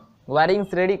करते हैं, वायरिंग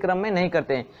श्रेणी क्रम में नहीं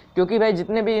करते हैं, क्योंकि भाई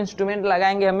जितने भी इंस्ट्रूमेंट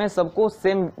लगाएंगे हमें सबको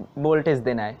सेम वोल्टेज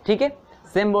देना है, ठीक है,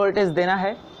 सेम वोल्टेज देना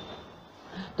है।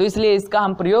 तो इसलिए इसका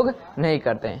हम प्रयोग नहीं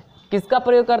करते हैं। किसका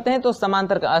प्रयोग करते हैं, तो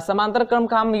समांतर का। समांतर क्रम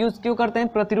का हम यूज क्यों करते हैं,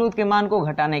 प्रतिरोध के मान को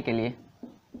घटाने के लिए,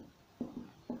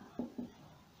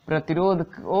 प्रतिरोध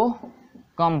को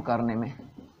कम करने में।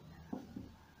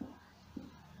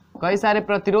 कई सारे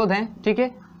प्रतिरोध हैं, ठीक है,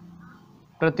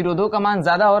 प्रतिरोधों का मान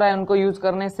ज़्यादा हो रहा है उनको यूज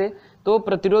करने से, तो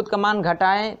प्रतिरोध का मान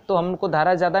घटाएं तो हमको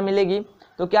धारा ज़्यादा मिलेगी।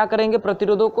 तो क्या करेंगे,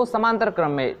 प्रतिरोधों को समांतर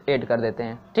क्रम में ऐड कर देते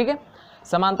हैं, ठीक है,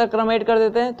 समांतर क्रम ऐड कर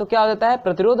देते हैं तो क्या हो जाता है,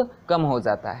 प्रतिरोध कम हो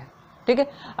जाता है, ठीक है।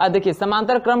 अब देखिए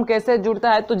समांतर क्रम कैसे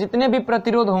जुड़ता है, तो जितने भी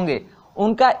प्रतिरोध होंगे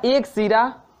उनका एक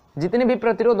सिरा, जितने भी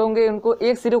प्रतिरोध होंगे उनको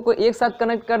एक सिरे को एक साथ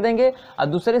कनेक्ट कर देंगे और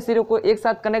दूसरे सिरे को एक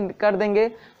साथ कनेक्ट कर देंगे,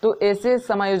 तो ऐसे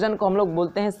समायोजन को हम लोग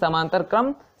बोलते हैं समांतर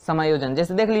क्रम समायोजन।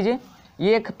 जैसे देख लीजिए,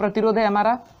 ये एक प्रतिरोध है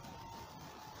हमारा,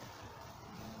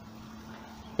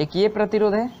 एक ये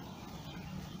प्रतिरोध है,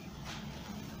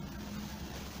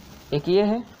 एक ये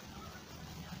है,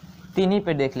 तीन ही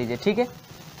पे देख लीजिए, ठीक है।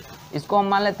 इसको हम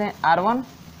मान लेते हैं R1,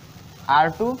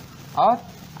 R2 और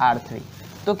R3।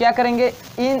 तो क्या करेंगे,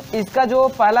 इसका जो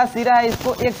पहला सिरा है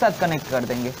इसको एक साथ कनेक्ट कर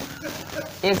देंगे,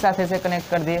 एक साथ ऐसे कनेक्ट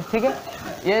कर दिए, ठीक है।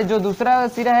 ये जो दूसरा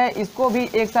सिरा है इसको भी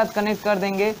एक साथ कनेक्ट कर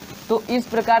देंगे। तो इस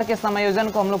प्रकार के समायोजन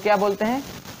को हम लोग क्या बोलते हैं,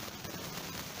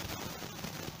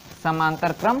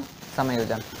 समांतर क्रम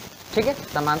संयोजन, ठीक है,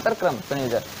 समांतर क्रम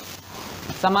संयोजन।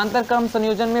 समांतर क्रम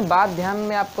संयोजन में बात ध्यान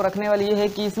में आपको रखने वाली ये है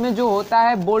कि इसमें जो होता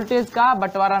है वोल्टेज का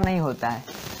बंटवारा नहीं होता है,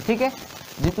 ठीक है,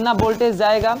 जितना वोल्टेज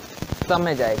जाएगा कम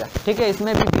में जाएगा, ठीक है,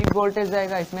 इसमें भी वोल्टेज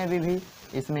जाएगा, इसमें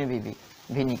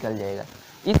भी निकल जाएगा।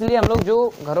 इसलिए हम लोग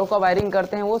जो घरों का वायरिंग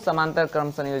करते हैं वो समांतर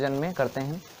क्रम संयोजन में करते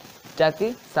हैं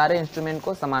ताकि सारे इंस्ट्रूमेंट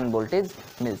को समान वोल्टेज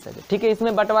मिल सके, ठीक है।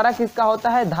 इसमें बंटवारा किसका होता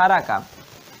है, धारा का।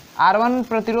 R1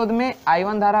 प्रतिरोध में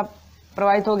I1 धारा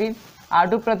प्रवाहित होगी,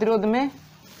 R2 प्रतिरोध में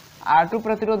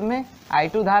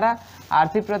I2 धारा,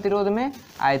 R3 प्रतिरोध में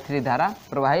I3 धारा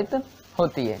प्रवाहित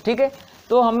होती है, ठीक है।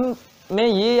 तो हमें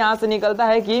ये यहाँ से निकलता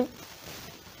है कि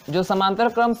जो समांतर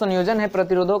क्रम संयोजन है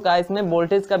प्रतिरोधों का, इसमें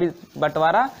वोल्टेज का भी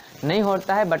बंटवारा नहीं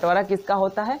होता है, बंटवारा किसका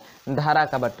होता है, धारा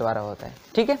का बंटवारा होता है,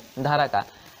 ठीक है, धारा का।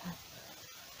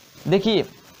 देखिए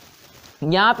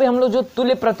यहाँ पे हम लोग जो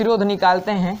तुल्य प्रतिरोध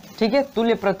निकालते हैं, ठीक है,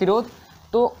 तुल्य प्रतिरोध,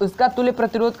 तो इसका तुल्य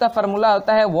प्रतिरोध का फॉर्मूला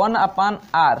होता है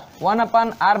 1/R।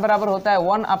 1/R बराबर होता है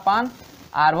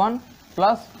 1/R1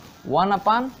 plus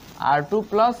 1/R2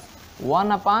 plus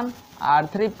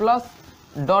 1/R3 plus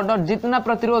dot dot जितना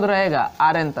प्रतिरोध रहेगा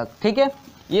Rn तक, ठीक है,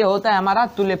 ये होता है हमारा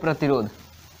तुल्य प्रतिरोध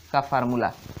का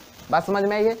फार्मूला। बात समझ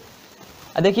में आई है।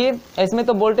 देखिए इसमें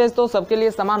तो वोल्टेज तो सबके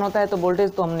लिए समान होता है, तो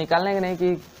वोल्टेज तो हम निकालने नहीं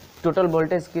कि टोटल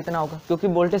वोल्टेज कितना होगा, क्योंकि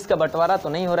वोल्टेज का बंटवारा तो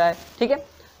नहीं हो रहा है, ठीक है,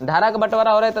 धारा का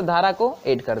बंटवारा हो रहा है तो धारा को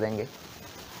ऐड कर देंगे।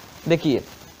 देखिए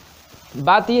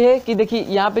बात यह है कि देखिए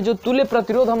यहाँ पे जो तुल्य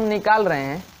प्रतिरोध हम निकाल रहे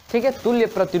हैं, ठीक है, तुल्य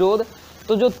प्रतिरोध,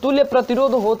 तो जो तुल्य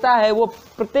प्रतिरोध होता है वो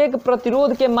प्रत्येक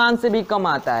प्रतिरोध के मान से भी कम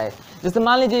आता है। जैसे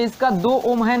मान लीजिए इसका 2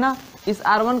 ओम है ना, इस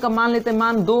R1 का मान लेते हैं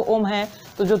मान 2 ओम है,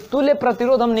 तो जो तुल्य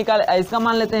प्रतिरोध हम निकाले, इसका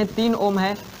मान लेते हैं 3 ओम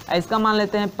है, इसका मान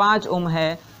लेते हैं 5 ओम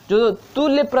है। जो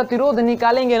तुल्य प्रतिरोध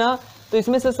निकालेंगे ना, तो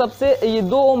इसमें से सबसे ये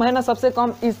 2 ओम है ना सबसे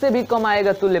कम, इससे भी कम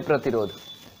आएगा तुल्य प्रतिरोध।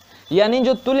 यानी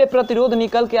जो तुल्य प्रतिरोध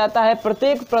निकल के आता है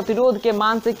प्रत्येक प्रतिरोध के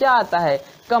मान से क्या आता है,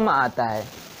 कम आता है,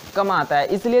 कम आता है।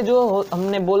 इसलिए जो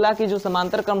हमने बोला कि जो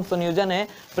समांतर क्रम संयोजन है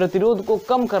प्रतिरोध को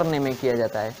कम करने में किया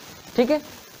जाता है, ठीक है।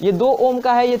 ये 2 ओम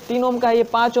का है, ये 3 ओम का है, ये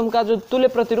 5 ओम का जो तुल्य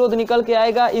प्रतिरोध निकल के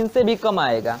आएगा इनसे भी कम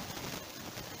आएगा,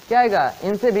 क्या आएगा,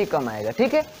 इनसे भी कम आएगा,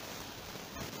 ठीक है।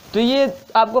 तो ये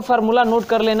आपको फार्मूला नोट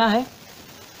कर लेना है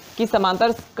कि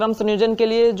समांतर क्रम संयोजन के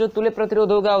लिए जो तुल्य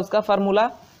प्रतिरोध होगा उसका फार्मूला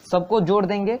सबको जोड़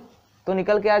देंगे तो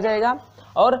निकल के आ जाएगा,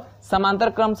 और समांतर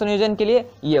क्रम संयोजन के लिए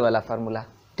ये वाला फार्मूला,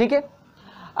 ठीक है।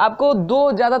 आपको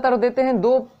दो ज़्यादातर देते हैं,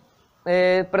 2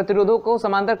 प्रतिरोधों को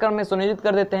समांतर क्रम में संयोजित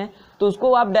कर देते हैं, तो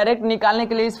उसको आप डायरेक्ट निकालने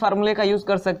के लिए इस फार्मूले का यूज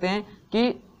कर सकते हैं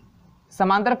कि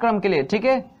समांतर क्रम के लिए, ठीक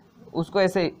है, उसको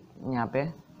ऐसे यहाँ पे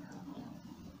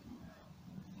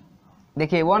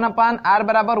देखिए 1/R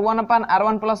बराबर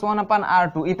 1/R1 प्लस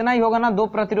 1/R2 इतना ही होगा ना 2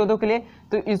 प्रतिरोधों के लिए।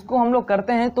 तो इसको हम लोग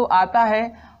करते हैं तो आता है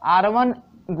R1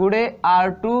 गुणे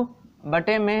R2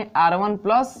 बटे में R1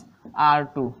 प्लस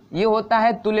R2, ये होता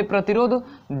है तुल्य प्रतिरोध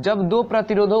जब 2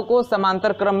 प्रतिरोधों को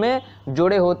समांतर क्रम में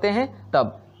जोड़े होते हैं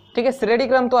तब, ठीक है। श्रेणी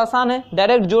क्रम तो आसान है,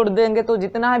 डायरेक्ट जोड़ देंगे तो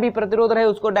जितना भी प्रतिरोध रहे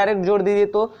उसको डायरेक्ट जोड़ दीजिए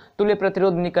तो तुल्य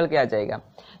प्रतिरोध निकल के आ जाएगा।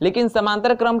 लेकिन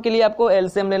समांतर क्रम के लिए आपको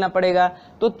एलसीएम लेना पड़ेगा,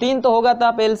 तो 3 तो होगा तो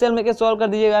आप एलसीएम लेके सॉल्व कर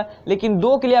दीजिएगा, लेकिन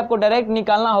 2 के लिए आपको डायरेक्ट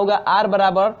निकालना होगा R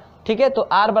बराबर, ठीक है। तो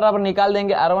R बराबर निकाल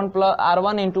देंगे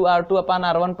R1 इंटू R2 अपान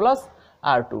R1 प्लस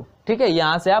R2, ठीक है।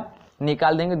 यहाँ से आप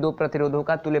निकाल देंगे 2 प्रतिरोधों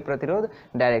का तुल्य प्रतिरोध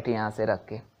डायरेक्ट यहाँ से रख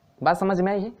के। बात समझ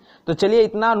में आई है। तो चलिए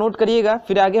इतना नोट करिएगा,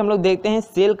 फिर आगे हम लोग देखते हैं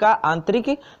सेल का आंतरिक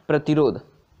प्रतिरोध।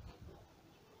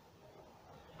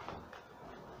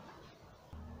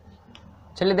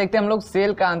 चलिए देखते हैं हम लोग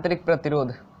सेल का आंतरिक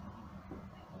प्रतिरोध।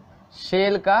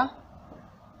 सेल का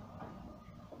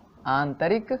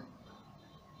आंतरिक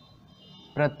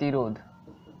प्रतिरोध,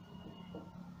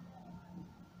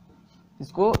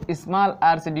 इसको स्मॉल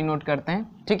आर से डिनोट करते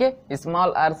हैं, ठीक है।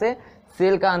 स्मॉल आर से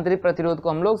सेल का आंतरिक प्रतिरोध को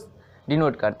हम लोग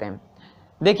डिनोट करते हैं।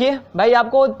 देखिए भाई,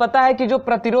 आपको पता है कि जो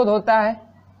प्रतिरोध होता है,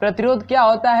 प्रतिरोध क्या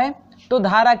होता है, तो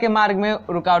धारा के मार्ग में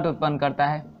रुकावट उत्पन्न करता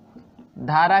है।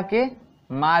 धारा के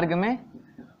मार्ग में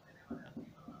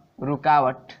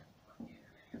रुकावट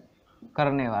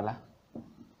करने वाला,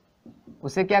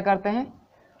 उसे क्या करते हैं,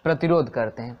 प्रतिरोध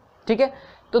करते हैं, ठीक है।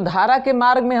 तो धारा के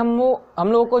मार्ग में हम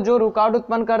लोगों को जो रुकावट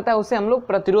उत्पन्न करता है उसे हम लोग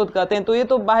प्रतिरोध कहते हैं। तो ये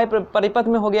तो बाह्य परिपथ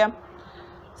में हो गया।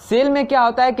 सेल में क्या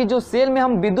होता है कि जो सेल में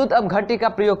हम विद्युत अपघट्य का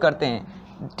प्रयोग करते हैं,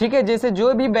 ठीक है। जैसे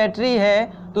जो भी बैटरी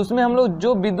है तो उसमें हम लोग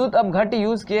जो विद्युत अपघट्य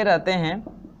यूज किए रहते हैं,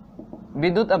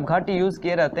 विद्युत अपघट्य यूज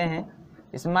किए रहते हैं,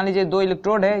 इसमें मान लीजिए 2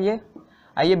 इलेक्ट्रोड है,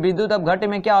 ये विद्युत अपघट्य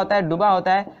में क्या होता है, डूबा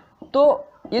होता है। तो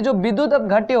ये जो विद्युत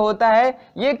अपघट्य होता है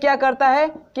ये क्या करता है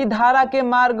कि धारा के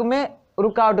मार्ग में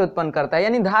रुकावट उत्पन्न करता है,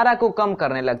 यानी धारा को कम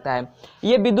करने लगता है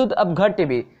ये विद्युत अपघट्य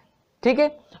भी, ठीक है।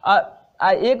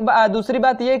 दूसरी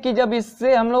बात ये कि जब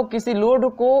इससे हम लोग किसी लोड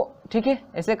को, ठीक है,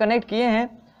 ऐसे कनेक्ट किए हैं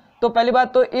तो पहली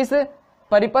बात तो इस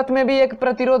परिपथ में भी एक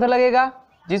प्रतिरोध लगेगा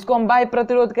जिसको हम बाह्य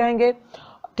प्रतिरोध कहेंगे,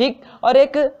 ठीक। और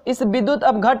एक इस विद्युत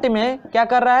अपघट्य में क्या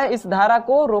कर रहा है, इस धारा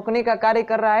को रोकने का कार्य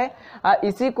कर रहा है,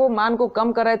 इसी को मान को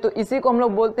कम कर रहा है। तो इसी को हम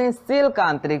लोग बोलते हैं सेल का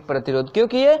आंतरिक प्रतिरोध,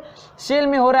 क्योंकि ये सेल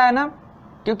में हो रहा है ना,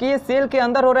 क्योंकि ये सेल के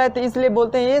अंदर हो रहा है तो इसलिए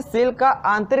बोलते हैं ये सेल का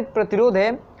आंतरिक प्रतिरोध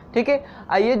है, ठीक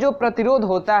है। ये जो प्रतिरोध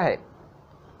होता है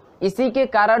इसी के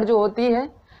कारण जो होती है,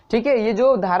 ठीक है, ये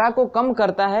जो धारा को कम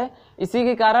करता है, इसी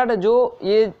के कारण जो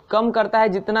ये कम करता है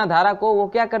जितना धारा को, वो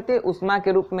क्या करती है, ऊष्मा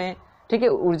के रूप में, ठीक है,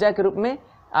 ऊर्जा के रूप में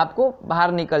आपको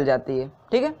बाहर निकल जाती है,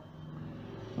 ठीक है।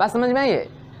 बात समझ में आई है।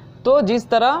 तो जिस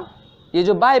तरह ये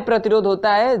जो बाह्य प्रतिरोध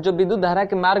होता है जो विद्युत धारा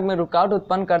के मार्ग में रुकावट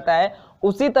उत्पन्न करता है,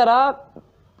 उसी तरह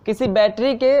किसी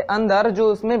बैटरी के अंदर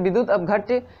जो उसमें विद्युत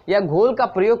अपघट्य या घोल का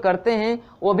प्रयोग करते हैं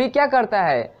वो भी क्या करता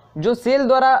है, जो सेल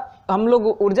द्वारा हम लोग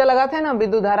ऊर्जा लगाते हैं ना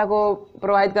विद्युत धारा को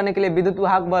प्रवाहित करने के लिए, विद्युत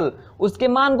वाहक बल, उसके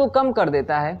मान को कम कर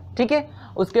देता है, ठीक है।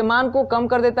 उसके मान को कम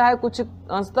कर देता है, कुछ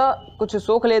अंशतः कुछ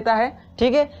सोख लेता है,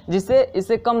 ठीक है, जिससे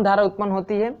इससे कम धारा उत्पन्न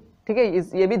होती है, ठीक है।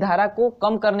 ये भी धारा को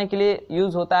कम करने के लिए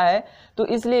यूज होता है, तो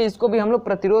इसलिए इसको भी हम लोग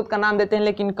प्रतिरोध का नाम देते हैं।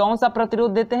 लेकिन कौन सा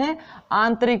प्रतिरोध देते हैं,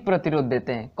 आंतरिक प्रतिरोध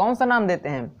देते हैं। कौन सा नाम देते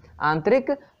हैं,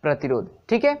 आंतरिक प्रतिरोध,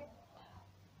 ठीक है।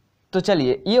 तो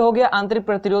चलिए ये हो गया आंतरिक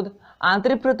प्रतिरोध।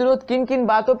 आंतरिक प्रतिरोध किन किन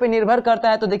बातों पर निर्भर करता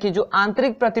है, तो देखिए जो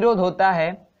आंतरिक प्रतिरोध होता है,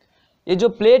 ये जो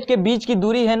प्लेट के बीच की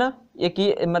दूरी है ना, एक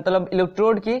ये मतलब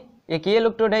इलेक्ट्रोड की, एक ये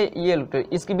इलेक्ट्रोड है, ये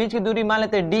इलेक्ट्रोड, इसके बीच की दूरी मान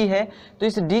लेते हैं d है, तो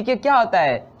इस d के क्या होता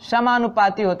है,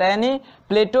 समानुपाती होता है, यानी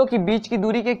प्लेटों की बीच की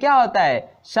दूरी के क्या होता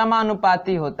है,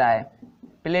 समानुपाती होता है।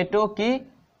 प्लेटों की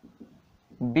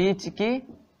बीच की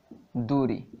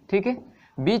दूरी, ठीक है,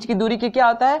 बीच की दूरी के क्या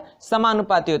होता है,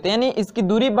 समानुपाती होता है, यानी इसकी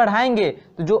दूरी बढ़ाएंगे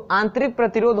तो जो आंतरिक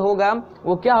प्रतिरोध होगा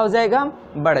वो क्या हो जाएगा,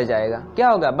 बढ़ जाएगा। क्या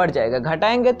होगा, बढ़ जाएगा,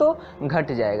 घटाएंगे तो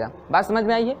घट जाएगा। बात समझ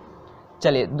में आई है।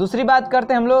 चलिए दूसरी बात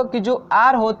करते हैं हम लोग कि जो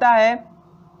R होता है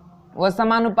वह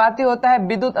समानुपाती होता है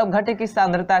विद्युत अपघट्य की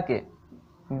सांद्रता के,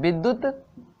 विद्युत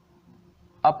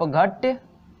अपघट्य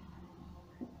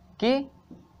की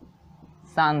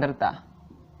सांद्रता,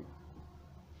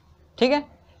 ठीक है।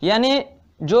 यानी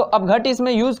जो अपघट्य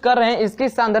इसमें यूज कर रहे हैं इसकी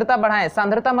सांद्रता बढ़ाएं,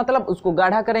 सांद्रता मतलब उसको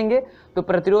गाढ़ा करेंगे तो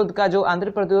प्रतिरोध का जो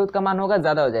आंतरिक प्रतिरोध का मान होगा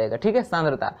ज्यादा हो जाएगा, ठीक है।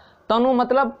 सांद्रता, तनु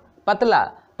मतलब पतला,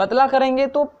 पतला करेंगे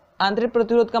तो आंतरिक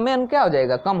प्रतिरोध का मान क्या हो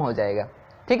जाएगा, कम हो जाएगा,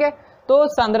 ठीक है। तो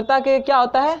सांद्रता के क्या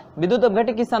होता है, विद्युत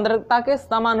अपघट्य की सांद्रता के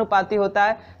समानुपाती होता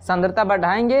है। सांद्रता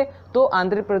बढ़ाएंगे तो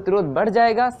आंतरिक प्रतिरोध बढ़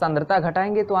जाएगा, सांद्रता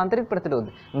घटाएंगे तो आंतरिक प्रतिरोध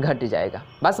घट जाएगा।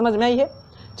 बात समझ में आई है।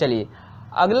 चलिए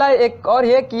अगला एक और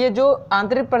है कि ये जो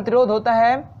आंतरिक प्रतिरोध होता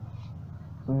है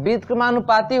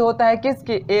व्युत्क्रमानुपाती होता है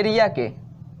किसके, एरिया के,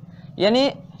 यानी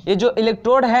ये जो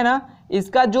इलेक्ट्रोड है ना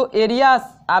इसका जो एरिया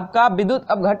आपका विद्युत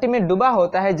अपघट्य में डूबा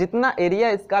होता है, जितना एरिया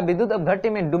इसका विद्युत अपघट्य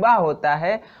में डूबा होता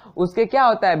है उसके क्या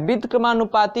होता है,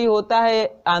 व्युत्क्रमानुपाती होता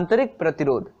है आंतरिक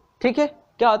प्रतिरोध, ठीक है।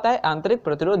 क्या होता है, आंतरिक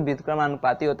प्रतिरोध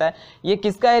व्युत्क्रमानुपाती होता है। ये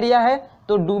किसका एरिया है,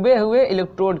 तो डूबे हुए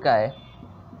इलेक्ट्रोड का है,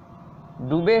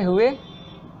 डूबे हुए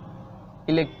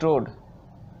इलेक्ट्रोड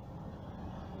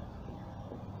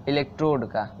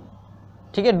का,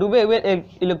 ठीक है। डूबे हुए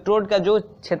इलेक्ट्रोड का जो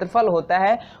क्षेत्रफल होता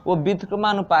है वो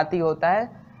व्युत्क्रमानुपाती होता है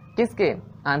किसके,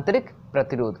 आंतरिक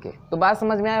प्रतिरोध के। तो बात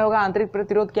समझ में आया होगा आंतरिक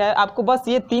प्रतिरोध क्या है। आपको बस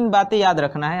ये 3 बातें याद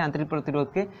रखना है आंतरिक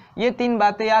प्रतिरोध के, ये 3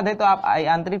 बातें याद है तो आप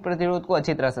आंतरिक प्रतिरोध को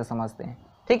अच्छी तरह से समझते हैं,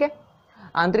 ठीक है।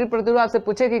 आंतरिक प्रतिरोध आपसे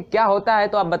पूछे कि क्या होता है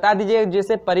तो आप बता दीजिए,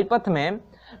 जैसे परिपथ में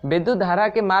विद्युत धारा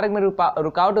के मार्ग में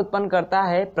रुकावट उत्पन्न करता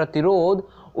है प्रतिरोध,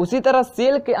 उसी तरह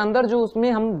सेल के अंदर जो उसमें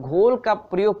हम घोल का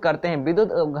प्रयोग करते हैं,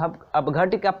 विद्युत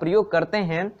अपघट्य का प्रयोग करते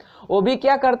हैं, वो भी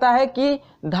क्या करता है कि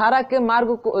धारा के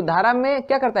मार्ग को, धारा में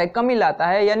क्या करता है, कमी लाता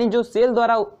है। यानी जो सेल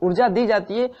द्वारा ऊर्जा दी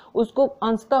जाती है उसको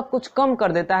अंशतः कुछ कम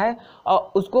कर देता है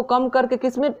और उसको कम करके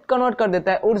किस में कन्वर्ट कर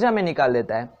देता है, ऊर्जा में निकाल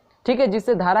देता है। ठीक है,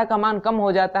 जिससे धारा का मान कम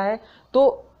हो जाता है।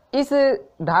 तो इस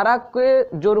धारा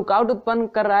के जो रुकावट उत्पन्न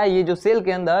कर रहा है ये जो सेल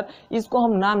के अंदर, इसको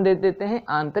हम नाम दे देते हैं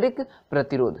आंतरिक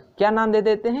प्रतिरोध। क्या नाम दे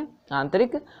देते हैं?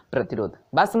 आंतरिक प्रतिरोध।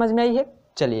 बात समझ में आई है?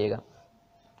 चलिएगा,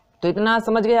 तो इतना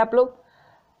समझ गए आप लोग।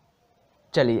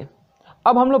 चलिए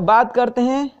अब हम लोग बात करते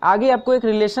हैं आगे। आपको एक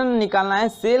रिलेशन निकालना है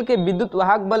सेल के विद्युत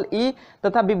वाहक बल E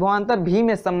तथा विभवांतर V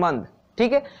में संबंध।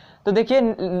 ठीक है, तो देखिए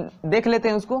देख लेते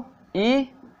हैं उसको। E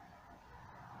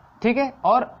ठीक है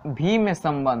और V में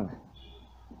संबंध,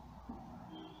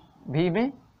 V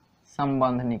में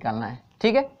संबंध निकालना है।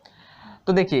 ठीक है,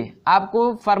 तो देखिए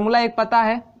आपको फार्मूला एक पता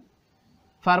है।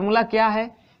 फार्मूला क्या है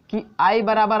कि I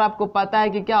बराबर आपको पता है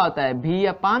कि क्या होता है,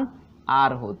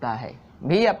 V/R होता है।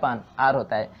 V/R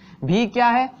होता है। V क्या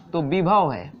है? तो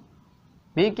विभव है।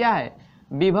 V क्या है?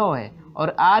 विभव है।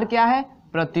 और R क्या है?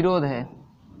 प्रतिरोध है।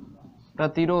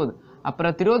 प्रतिरोध, अब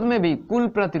प्रतिरोध में भी कुल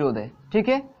प्रतिरोध है। ठीक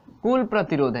है, कुल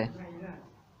प्रतिरोध है।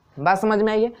 बात समझ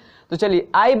में आई है? तो चलिए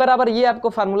I बराबर, ये आपको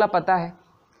फार्मूला पता है,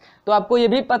 तो आपको ये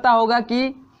भी पता होगा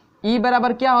कि E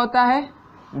बराबर क्या होता है,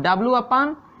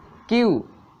 W/Q।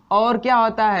 और क्या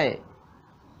होता है,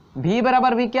 V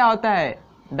बराबर भी क्या होता है,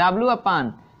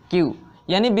 W/Q।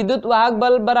 यानी विद्युत वाहक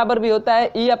बल बराबर भी होता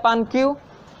है E/Q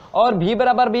और V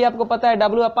बराबर भी आपको पता है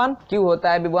W/Q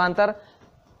होता है। विभवांतर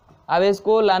आवेश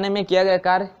को लाने में किया गया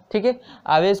कार्य। ठीक है,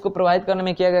 आवेश को प्रवाहित करने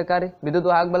में किया गया कार्य विद्युत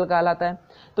वाहक बल कहलाता है।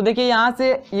 तो देखिए यहाँ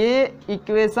से ये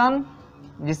इक्वेशन,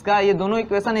 जिसका ये दोनों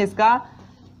इक्वेशन है, इसका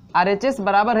RHS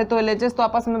बराबर है तो LHS तो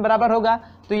आपस में बराबर होगा।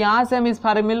 तो यहाँ से हम इस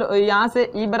फार्मूला, यहाँ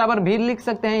से E बराबर भी लिख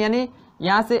सकते हैं। यानी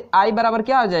यहाँ से I बराबर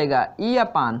क्या हो जाएगा,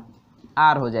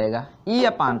 E/R हो जाएगा।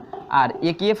 E/R,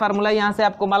 एक ये फार्मूला यहाँ से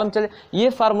आपको मालूम चले। ये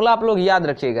फार्मूला आप लोग याद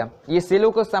रखिएगा, ये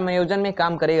सेलों को समायोजन में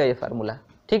काम करेगा ये फार्मूला।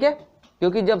 ठीक है,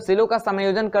 क्योंकि जब सेलों का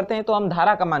समायोजन करते हैं तो हम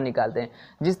धारा का मान निकालते हैं।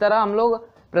 जिस तरह हम लोग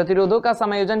प्रतिरोधों का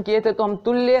समायोजन किए थे तो हम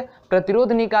तुल्य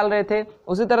प्रतिरोध निकाल रहे थे,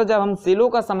 उसी तरह जब हम सेलों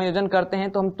का समायोजन करते हैं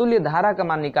तो हम तुल्य धारा का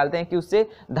मान निकालते हैं कि उससे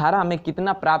धारा हमें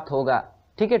कितना प्राप्त होगा।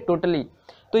 ठीक है, टोटली।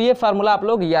 तो ये फार्मूला आप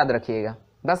लोग याद रखिएगा।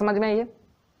 बस समझ में आइए।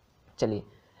 चलिए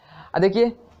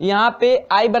देखिए यहाँ पे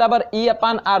I बराबर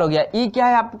E/R हो गया। E क्या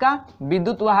है आपका,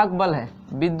 विद्युत वाहक बल है।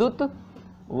 विद्युत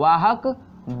वाहक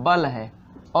बल है।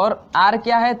 और R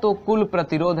क्या है, तो कुल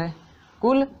प्रतिरोध है।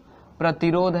 कुल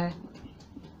प्रतिरोध है।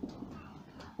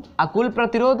 कुल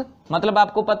प्रतिरोध मतलब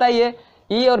आपको पता ही है,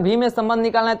 E और V में संबंध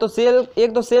निकालना है तो सेल,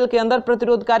 एक तो सेल के अंदर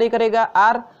प्रतिरोध कार्य करेगा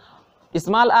R,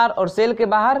 स्मॉल r, और सेल के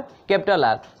बाहर कैपिटल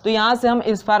R। तो यहाँ से हम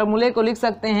इस फार्मूले को लिख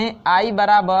सकते हैं I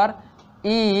बराबर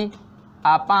E/,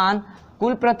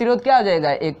 कुल प्रतिरोध क्या हो जाएगा,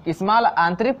 एक स्मॉल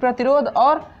आंतरिक प्रतिरोध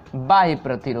और बाह्य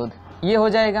प्रतिरोध, ये हो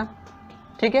जाएगा।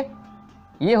 ठीक है,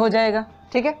 ये हो जाएगा।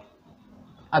 ठीक है,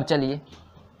 अब चलिए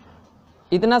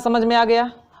इतना समझ में आ गया।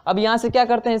 अब यहाँ से क्या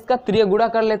करते हैं, इसका त्रियक गुणा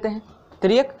कर लेते हैं।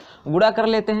 त्रियक गुणा कर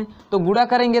लेते हैं, तो गुणा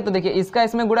करेंगे तो देखिए इसका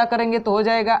इसमें गुणा करेंगे तो हो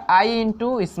जाएगा I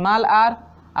into small r,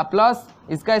 plus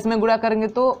इसका इसमें गुणा करेंगे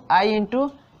तो I इंटू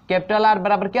कैपिटल R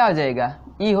बराबर क्या हो जाएगा,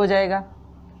 E हो जाएगा।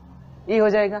 E हो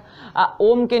जाएगा।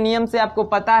 ओम के नियम से आपको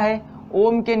पता है,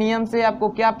 ओम के नियम से आपको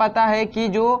क्या पता है कि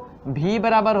जो V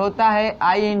बराबर होता है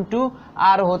I इंटू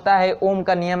R होता है। ओम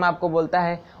का नियम आपको बोलता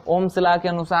है, ओम्स लॉ के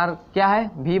अनुसार क्या है,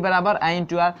 V बराबर I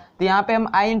इंटू R। तो यहाँ पे हम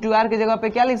I इंटू R की जगह पे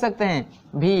क्या लिख सकते हैं,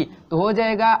 V। तो हो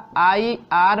जाएगा I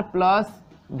R प्लस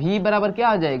V बराबर क्या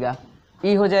हो जाएगा,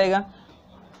 E हो जाएगा।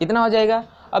 इतना हो जाएगा।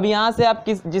 अब यहाँ से आप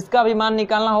जिसका भी मान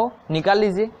निकालना हो निकाल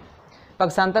लीजिए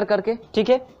पक्षांतर करके। ठीक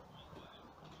है,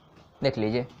 देख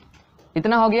लीजिए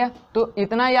इतना हो गया। तो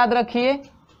इतना याद रखिए,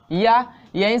 या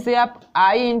यहीं से आप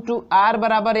I इंटू R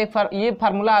बराबर ये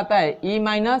फार्मूला आता है E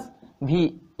माइनस V,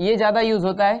 ये ज़्यादा यूज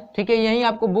होता है। ठीक है, यहीं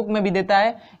आपको बुक में भी देता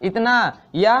है इतना,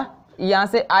 या यहाँ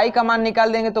से I का मान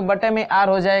निकाल देंगे तो बटे में R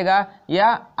हो जाएगा,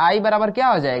 या I बराबर क्या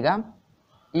हो जाएगा,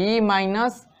 E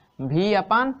माइनस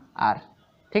V/R।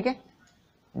 ठीक है,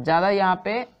 ज़्यादा यहाँ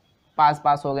पे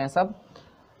पास हो गए सब।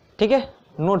 ठीक है,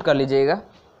 नोट कर लीजिएगा।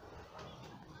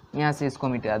 यहाँ से इसको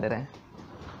मिटा दे रहे हैं,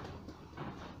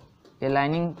 ये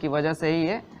लाइनिंग की वजह से ही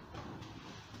ये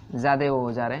ज़्यादा वो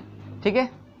हो जा रहे हैं। ठीक है,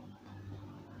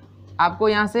 आपको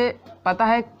यहाँ से पता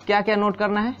है क्या क्या नोट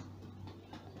करना है।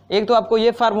 एक तो आपको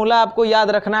ये फार्मूला आपको याद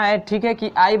रखना है। ठीक है, कि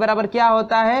I बराबर क्या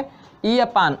होता है,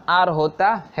 E/R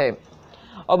होता है।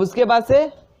 अब उसके बाद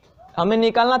से हमें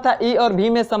निकालना था E और V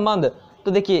में संबंध।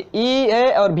 तो देखिए E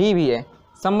है और V भी है,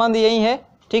 संबंध यही है।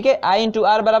 ठीक है, I इंटू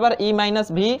R बराबर E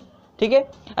माइनस V। ठीक है।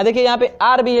 अब देखिए यहाँ पे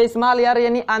आर भी है, स्मॉल आर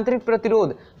यानी आंतरिक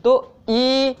प्रतिरोध, तो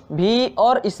ई भी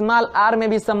और स्मॉल आर में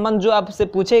भी संबंध जो आपसे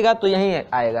पूछेगा तो यही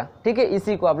आएगा, ठीक है।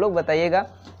 इसी को आप लोग बताइएगा,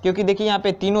 क्योंकि देखिए यहाँ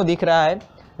पे तीनों दिख रहा है,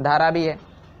 धारा भी है,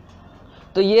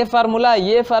 तो ये फार्मूला,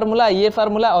 ये फार्मूला, ये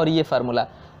फार्मूला और ये फार्मूला,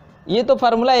 ये तो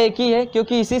फार्मूला एक ही है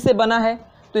क्योंकि इसी से बना है,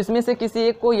 तो इसमें से किसी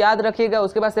एक को याद रखिएगा,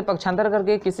 उसके बाद से पक्षांतर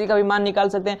करके किसी का भी मान निकाल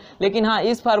सकते हैं। लेकिन हाँ,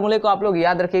 इस फार्मूले को आप लोग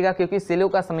याद रखिएगा क्योंकि सेलों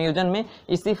का संयोजन में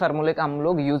इसी फार्मूले का हम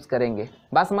लोग यूज करेंगे।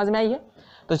 बात समझ में आई है?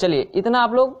 तो चलिए इतना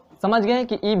आप लोग समझ गए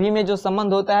कि ई भी में जो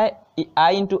संबंध होता है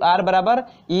आई इंटू आर बराबर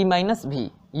ई माइनस भी,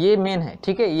 ये मेन है,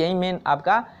 ठीक है। यही मेन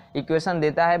आपका इक्वेशन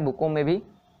देता है बुकों में भी,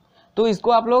 तो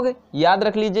इसको आप लोग याद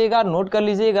रख लीजिएगा, नोट कर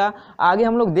लीजिएगा। आगे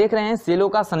हम लोग देख रहे हैं सेलों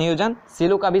का संयोजन,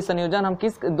 सेलों का भी संयोजन हम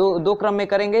किस दो क्रम में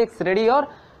करेंगे, एक श्रेणी और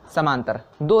समांतर,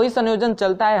 दो ही संयोजन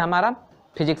चलता है हमारा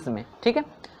फिजिक्स में, ठीक है।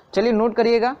 चलिए नोट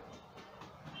करिएगा,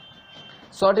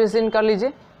 शॉर्ट रिवीजन कर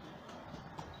लीजिए।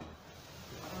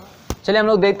 चलिए हम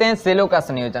लोग देखते हैं सेलों का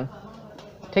संयोजन,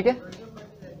 ठीक है,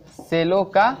 सेलों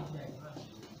का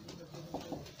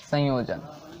संयोजन।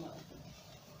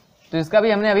 तो इसका भी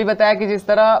हमने अभी बताया कि जिस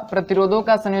तरह प्रतिरोधों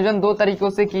का संयोजन दो तरीकों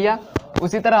से किया,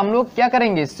 उसी तरह हम लोग क्या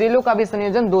करेंगे, सेलों का भी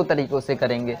संयोजन दो तरीकों से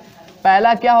करेंगे।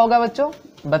 पहला क्या होगा बच्चों,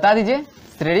 बता दीजिए,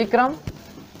 श्रेणी क्रम,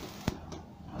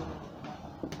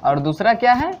 और दूसरा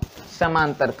क्या है,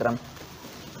 समांतर क्रम।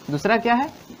 दूसरा क्या है,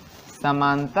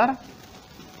 समांतर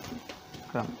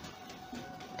क्रम,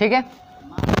 ठीक है,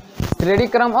 श्रेणी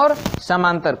क्रम और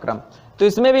समांतर क्रम। तो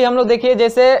इसमें भी हम लोग देखिए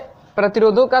जैसे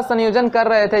प्रतिरोधों का संयोजन कर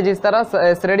रहे थे जिस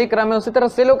तरह श्रेणी क्रम में, उसी तरह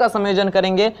सेलों का संयोजन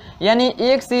करेंगे, यानी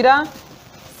एक सिरा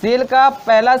सेल का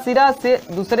पहला सिरा से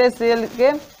दूसरे सेल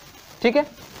के, ठीक है,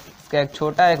 इसका एक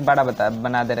छोटा एक बड़ा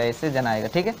बना दे रहा है, इससे जनाएगा,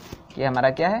 ठीक है। ये हमारा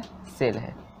क्या है, सेल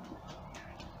है।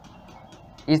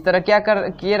 इस तरह क्या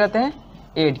किए रहते हैं,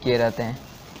 ऐड किए रहते हैं।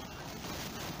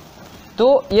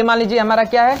 तो ये मान लीजिए हमारा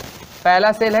क्या है,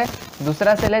 पहला सेल है,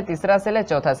 दूसरा सेल है, तीसरा सेल है,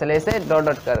 चौथा सेल है, इसे डॉट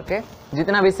डॉट करके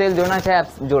जितना भी सेल जोड़ना चाहे आप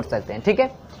जोड़ सकते हैं, ठीक है।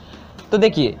 तो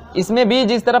देखिए इसमें भी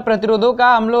जिस तरह प्रतिरोधों का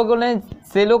हम लोगों ने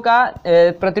सेलों का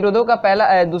प्रतिरोधों का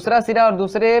पहला दूसरा सिरा और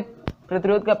दूसरे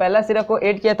प्रतिरोध का पहला सिरा को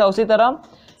ऐड किया था, उसी तरह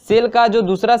सेल का जो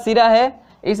दूसरा सिरा है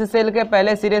इस सेल के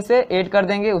पहले सिरे से ऐड कर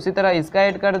देंगे, उसी तरह इसका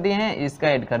ऐड कर दिए हैं, इसका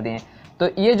ऐड कर दिए हैं। तो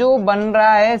ये जो बन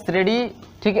रहा है श्रेणी,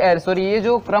 ठीक है, सॉरी, ये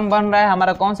जो क्रम बन रहा है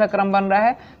हमारा, कौन सा क्रम बन रहा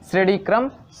है, श्रेणी क्रम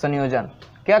संयोजन।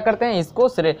 क्या करते हैं इसको,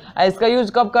 इसका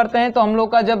यूज कब करते हैं, तो हम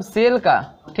लोग का जब सेल का,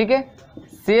 ठीक है,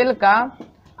 सेल का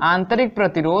आंतरिक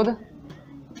प्रतिरोध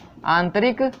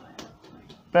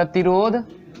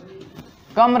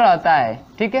कम रहता है,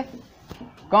 ठीक है,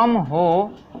 कम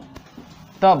हो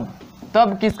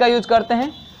तब किसका यूज करते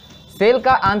हैं, सेल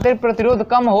का आंतरिक प्रतिरोध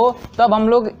कम हो तब हम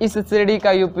लोग इस श्रेणी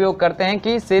का उपयोग करते हैं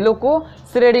कि सेलों को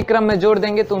श्रेणी क्रम में जोड़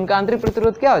देंगे तो उनका आंतरिक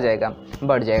प्रतिरोध क्या हो जाएगा,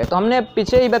 बढ़ जाएगा। तो हमने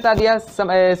पीछे ही बता दिया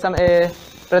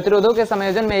प्रतिरोधों के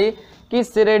संयोजन में ही कि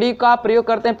श्रेणी का प्रयोग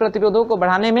करते हैं प्रतिरोधों को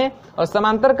बढ़ाने में और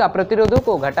समांतर का प्रतिरोधों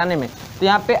को घटाने में। तो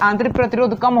यहाँ पे आंतरिक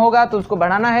प्रतिरोध कम होगा तो उसको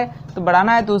बढ़ाना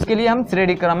है, तो उसके लिए हम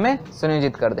श्रेणी क्रम में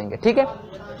संयोजित कर देंगे, ठीक है।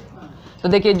 तो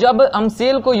देखिए जब हम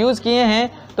सेल को यूज किए हैं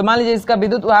तो मान लीजिए इसका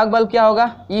विद्युत वाहक बल क्या होगा,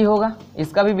 ई होगा,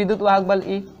 इसका भी विद्युत वाहक बल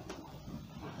ई,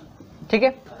 ठीक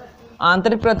है।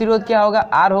 आंतरिक प्रतिरोध क्या होगा,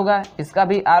 आर होगा, इसका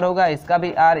भी आर होगा, इसका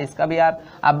भी आर, इसका भी आर।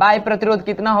 अब बाह्य प्रतिरोध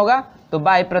कितना होगा, तो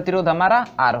बाह्य प्रतिरोध हमारा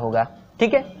आर होगा,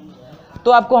 ठीक है।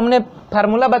 तो आपको हमने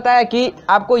फार्मूला बताया कि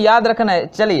आपको याद रखना है।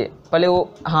 चलिए पहले वो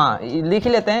हाँ लिख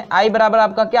लेते हैं, आई बराबर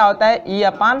आपका क्या होता है, ई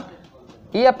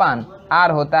अपान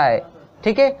आर होता है,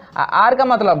 ठीक है। आर का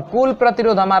मतलब कुल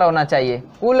प्रतिरोध हमारा होना चाहिए,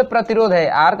 कुल प्रतिरोध है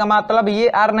आर का मतलब, ये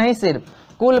आर नहीं सिर्फ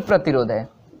कुल प्रतिरोध है,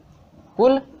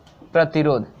 कुल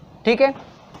प्रतिरोध, ठीक है।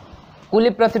 कुल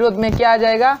प्रतिरोध में क्या आ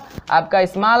जाएगा आपका,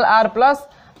 small are plus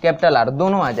capital R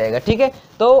दोनों आ जाएगा, ठीक है।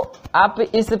 तो आप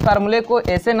इस फार्मूले को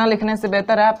ऐसे ना लिखने से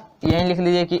बेहतर है आप यहीं लिख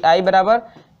लीजिए कि आई बराबर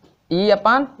ई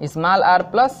अपान small are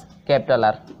plus capital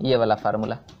R, ये वाला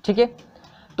फार्मूला, ठीक है।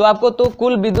 तो आपको तो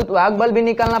कुल विद्युत वाहक बल भी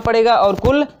निकालना पड़ेगा और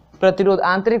कुल प्रतिरोध,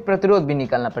 आंतरिक प्रतिरोध भी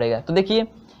निकालना पड़ेगा। तो देखिए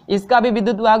इसका भी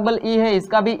विद्युत वाहक बल ई है,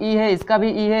 इसका भी ई है, इसका भी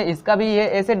ई है, इसका भी ई है,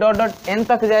 ऐसे डॉट डॉट एन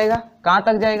तक जाएगा। कहाँ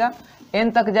तक जाएगा,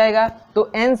 एन तक जाएगा। तो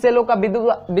एन सेलों का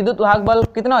विद्युत वाहक बल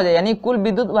कितना हो जाएगा, यानी कुल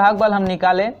विद्युत वाहक बल हम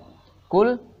निकाले,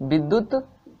 कुल विद्युत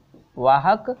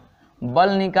वाहक बल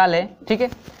निकाले, ठीक है।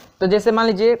 तो जैसे मान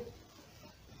लीजिए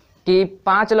कि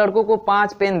 5 लड़कों को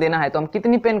 5 पेन देना है तो हम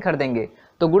कितनी पेन खरीदेंगे,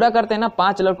 तो गुणा करते हैं ना,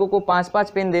 5 लड़कों को 5-5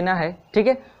 पेन देना है, ठीक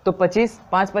है। तो 25,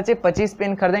 5 बचे 25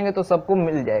 पेन खरीदेंगे तो सबको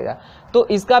मिल जाएगा। तो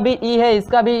इसका भी ई है,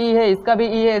 इसका भी ई है, इसका भी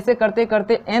ई है, ऐसे करते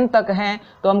करते एन तक हैं।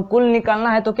 तो हम कुल निकालना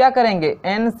है तो क्या करेंगे,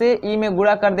 एन से ई में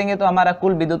गुणा कर देंगे तो हमारा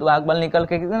कुल विद्युत वाहक बल निकल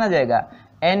के कितना जाएगा,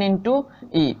 एन इंटू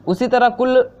ई। उसी तरह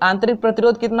कुल आंतरिक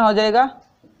प्रतिरोध कितना हो जाएगा,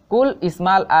 कुल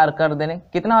स्मॉल आर कर देने,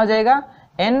 कितना हो जाएगा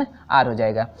एन आर हो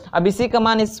जाएगा। अब इसी का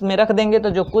मान इसमें रख देंगे तो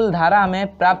जो कुल धारा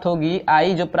हमें प्राप्त होगी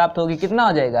आई जो प्राप्त होगी कितना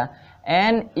हो जाएगा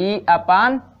एन ई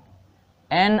अपान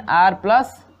N R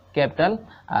plus capital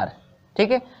R.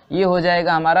 ठीक है, ये हो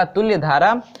जाएगा हमारा तुल्य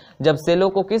धारा जब सेलों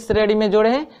को किस श्रेणी में जोड़े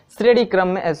हैं, श्रेणी क्रम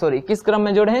में, किस क्रम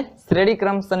में जोड़े हैं, श्रेणी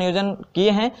क्रम संयोजन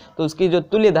किए हैं, तो उसकी जो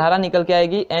तुल्य धारा निकल के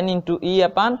आएगी एन इंटू ई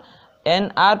अपान N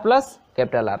R plus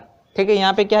capital R. ठीक है,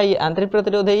 यहाँ पे क्या है, ये आंतरिक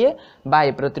प्रतिरोध है, ये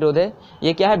बाह्य प्रतिरोध है,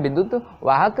 ये क्या है विद्युत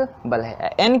वाहक बल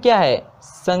है। एन क्या है,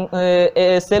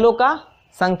 सेलों का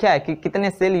संख्या है कि कितने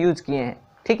सेल यूज किए हैं।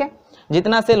 ठीक है,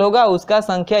 जितना सेल होगा उसका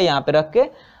संख्या यहाँ पे रख के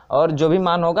और जो भी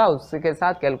मान होगा उसके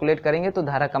साथ कैलकुलेट करेंगे तो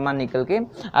धारा का मान निकल के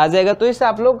आ जाएगा। तो इससे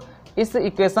आप लोग इस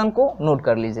इक्वेशन को नोट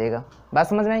कर लीजिएगा। बात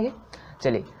समझ में आएगी।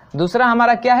 चलिए दूसरा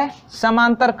हमारा क्या है,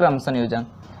 समांतर क्रम संयोजन।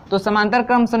 तो समांतर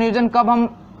क्रम संयोजन कब हम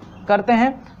करते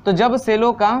हैं, तो जब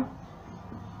सेलों का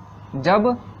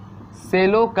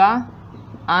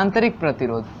आंतरिक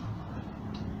प्रतिरोध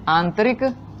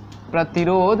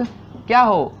क्या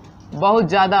हो, बहुत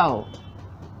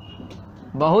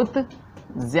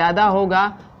ज़्यादा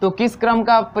होगा तो किस क्रम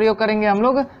का प्रयोग करेंगे हम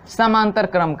लोग, समांतर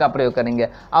क्रम का प्रयोग करेंगे।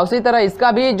 और उसी तरह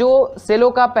इसका भी जो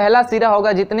सेलों का पहला सिरा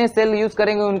होगा, जितने सेल यूज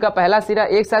करेंगे उनका पहला सिरा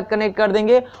एक साथ कनेक्ट कर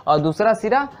देंगे और दूसरा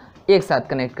सिरा एक साथ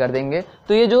कनेक्ट कर देंगे।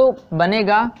 तो ये जो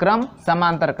बनेगा क्रम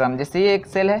समांतर क्रम, जैसे ये एक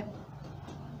सेल है,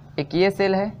 एक ये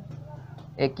सेल है,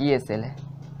 एक ये सेल है।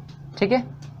 ठीक है,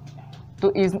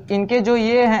 तो इनके जो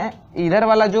ये हैं, इधर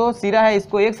वाला जो सिरा है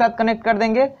इसको एक साथ कनेक्ट कर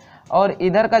देंगे और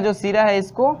इधर का जो सिरा है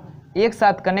इसको एक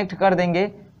साथ कनेक्ट कर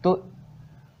देंगे। तो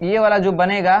ये वाला जो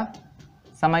बनेगा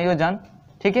समायोजन,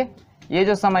 ठीक है, ये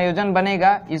जो समायोजन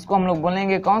बनेगा इसको हम लोग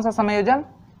बोलेंगे कौन सा समायोजन,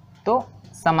 तो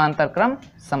समांतर क्रम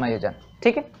संयोजन।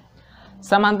 ठीक है,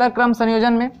 समांतर क्रम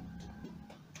संयोजन में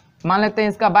मान लेते हैं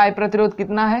इसका बाह्य प्रतिरोध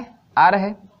कितना है, आर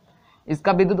है,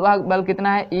 इसका विद्युत वाहक बल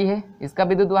कितना है, ई है, इसका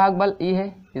विद्युत वाहक बल ई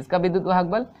है, इसका विद्युत वाहक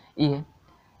बल ई है,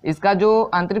 इसका जो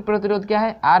आंतरिक प्रतिरोध क्या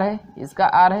है, आर है, इसका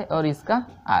आर है और इसका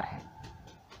आर है।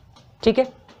 ठीक है,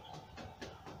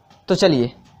 तो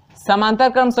चलिए समांतर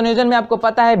क्रम संयोजन में आपको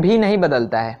पता है भी नहीं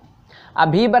बदलता है, अब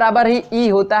भी बराबर ही ई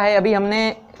होता है। अभी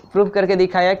हमने प्रूफ करके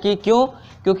दिखाया कि क्यों,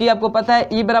 क्योंकि आपको पता है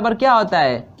ई बराबर क्या होता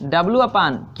है W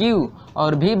अपान Q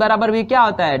और भी बराबर भी क्या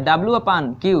होता है W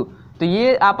अपान Q। तो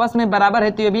ये आपस में बराबर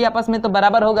है तो ये भी आपस में तो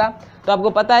बराबर होगा। तो आपको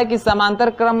पता है कि समांतर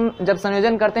क्रम जब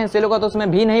संयोजन करते हैं सेलों का तो उसमें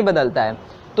भी नहीं बदलता है।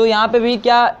 तो यहाँ पे भी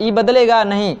क्या ई बदलेगा,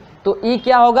 नहीं, तो ई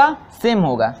क्या होगा, सेम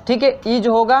होगा। ठीक है, ई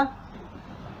जो होगा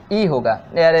ई होगा,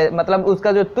 मतलब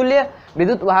उसका जो तुल्य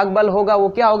विद्युत वाहक बल होगा वो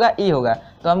क्या होगा, ई होगा।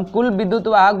 तो हम कुल विद्युत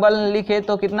वाहक बल लिखे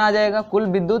तो कितना आ जाएगा, कुल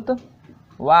विद्युत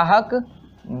वाहक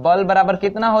बल बराबर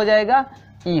कितना हो जाएगा,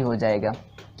 ई हो जाएगा।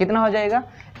 कितना हो जाएगा,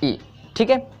 ई। ठीक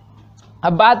है,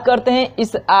 अब बात करते हैं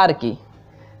इस आर की,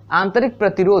 आंतरिक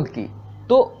प्रतिरोध की।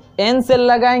 तो एन सेल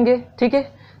लगाएंगे। ठीक है,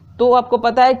 तो आपको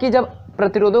पता है कि जब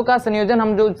प्रतिरोधों का संयोजन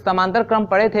हम जो समांतर क्रम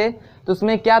पढ़े थे तो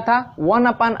उसमें क्या था, 1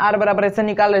 अपान आर बराबर ऐसे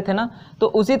निकाल रहे थे ना। तो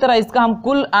उसी तरह इसका हम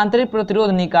कुल आंतरिक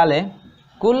प्रतिरोध निकालें,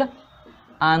 कुल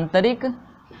आंतरिक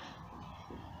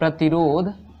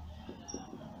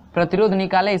प्रतिरोध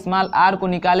निकालें, स्मॉल आर को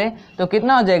निकालें तो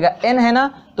कितना हो जाएगा, एन है ना,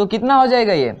 तो कितना हो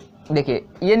जाएगा, ये देखिए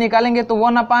ये निकालेंगे तो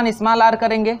 1 अपान स्मॉल आर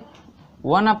करेंगे,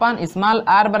 1 अपान स्मॉल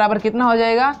आर बराबर कितना हो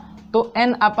जाएगा, तो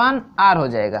एन अपान आर हो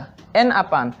जाएगा, एन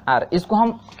अपान आर। इसको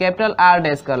हम कैपिटल आर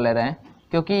डैश कर ले रहे हैं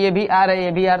क्योंकि ये भी आर है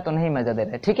ये भी आर, तो नहीं मजा दे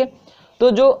रहे। ठीक है,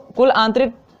 तो जो कुल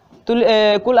आंतरिक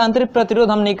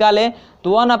प्रतिरोध हम निकाले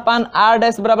तो 1 अपान आर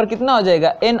डैश बराबर कितना हो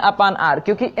जाएगा, एन अपान आर,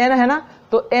 क्योंकि एन है ना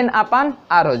तो एन अपान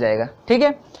आर हो जाएगा। ठीक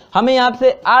है, हमें यहाँ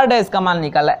से आर डैश का मान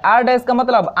निकाला है, आर डैश का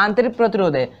मतलब आंतरिक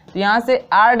प्रतिरोध है, तो यहाँ से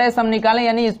आर डैश हम निकालें,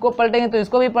 यानी इसको पलटेंगे तो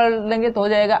इसको भी पलट लेंगे तो हो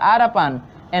जाएगा आर अपान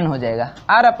एन हो जाएगा,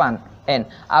 आर अपान एन।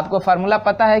 आपको फार्मूला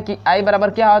पता है कि आई बराबर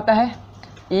क्या होता है,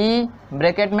 ई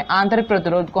ब्रैकेट में आंतरिक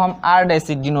प्रतिरोध को हम आर डैश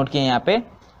से डिनोट किए, यहाँ पे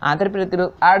आंतरिक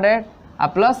प्रतिरोध आर डैश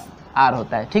प्लस आर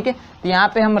होता है। ठीक है, तो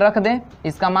यहाँ पे हम रख दें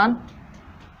इसका मान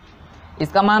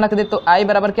रख दे तो आई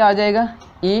बराबर क्या हो जाएगा,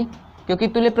 ई, क्योंकि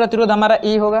तुल्य प्रतिरोध हमारा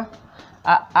ई होगा।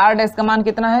 आर डैश का मान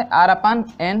कितना है, R upon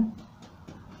N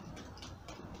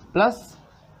plus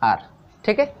are.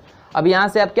 ठीक है, अब यहाँ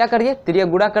से आप क्या करिए, त्रिय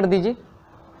गुणा कर दीजिए,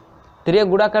 त्रिय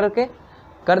गुणा करके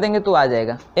कर देंगे तो आ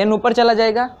जाएगा, एन ऊपर चला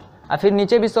जाएगा और फिर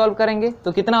नीचे भी सॉल्व करेंगे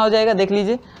तो कितना हो जाएगा, देख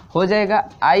लीजिए, हो जाएगा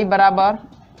आई बराबर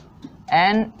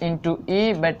एन इंटू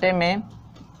ई बटे में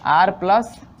are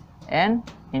plus N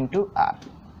into are.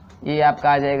 ये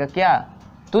आपका आ जाएगा क्या,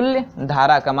 तुल्य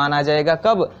धारा का मान आ जाएगा,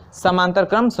 कब, समांतर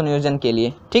क्रम संयोजन के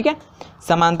लिए। ठीक है,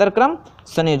 समांतर क्रम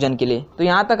संयोजन के लिए। तो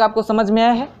यहाँ तक आपको समझ में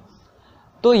आया है।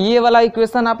 तो ये वाला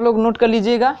इक्वेशन आप लोग नोट कर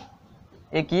लीजिएगा,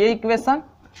 एक ये इक्वेशन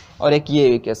और एक ये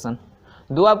इक्वेशन,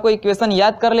 दो आपको इक्वेशन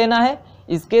याद कर लेना है,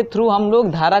 इसके थ्रू हम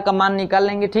लोग धारा का मान निकाल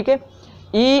लेंगे, ठीक है।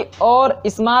 ई और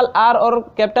स्मॉल आर और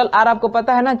कैपिटल आर आपको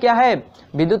पता है ना क्या है,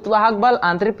 विद्युत वाहक बल,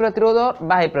 आंतरिक प्रतिरोध और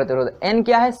बाह्य प्रतिरोध। एन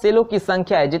क्या है, सेलों की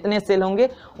संख्या है, जितने सेल होंगे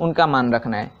उनका मान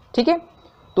रखना है, ठीक है।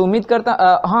 तो उम्मीद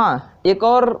करता हाँ, एक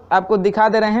और आपको दिखा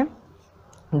दे रहे हैं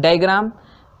डायग्राम।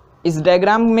 इस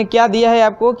डायग्राम में क्या दिया है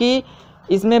आपको कि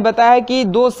इसमें बताया है कि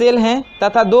दो सेल हैं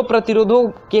तथा दो प्रतिरोधों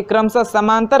के क्रमशः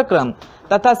समांतर क्रम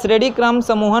तथा श्रेणी क्रम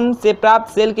समूहन से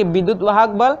प्राप्त सेल के विद्युत वाहक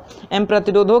बल एवं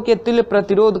प्रतिरोधों के तुल्य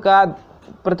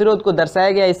प्रतिरोध को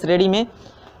दर्शाया गया इस श्रेणी में।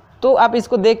 तो आप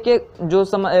इसको देख के जो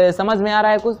समझ में आ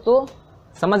रहा है कुछ तो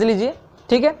समझ लीजिए,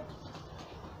 ठीक है।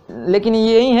 लेकिन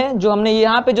यही है जो हमने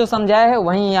यहाँ पे जो समझाया है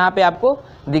वहीं यहाँ पे आपको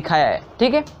दिखाया है,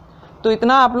 ठीक है। तो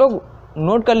इतना आप लोग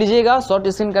नोट कर लीजिएगा, शॉर्ट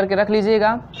स्क्रीन करके रख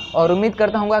लीजिएगा। और उम्मीद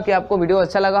करता हूँ कि आपको वीडियो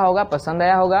अच्छा लगा होगा, पसंद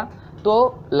आया होगा। तो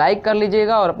लाइक कर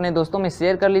लीजिएगा और अपने दोस्तों में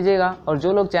शेयर कर लीजिएगा। और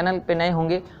जो लोग चैनल पे नए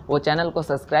होंगे वो चैनल को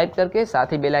सब्सक्राइब करके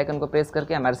साथ ही बेल आइकन को प्रेस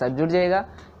करके हमारे साथ जुड़ जाइएगा,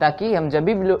 ताकि हम जब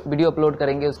भी वीडियो अपलोड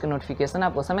करेंगे उसके नोटिफिकेशन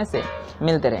आपको समय से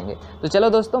मिलते रहेंगे। तो चलो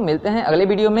दोस्तों, मिलते हैं अगले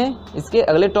वीडियो में इसके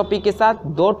अगले टॉपिक के साथ।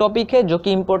 दो टॉपिक है जो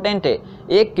कि इम्पोर्टेंट है,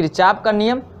 एक किरचॉफ का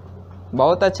नियम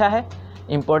बहुत अच्छा है,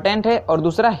 इम्पोर्टेंट है, और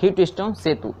दूसरा हीटस्टोन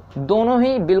सेतु। दोनों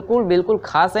ही बिल्कुल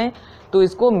खास हैं, तो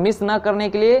इसको मिस ना करने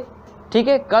के लिए, ठीक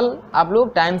है, कल आप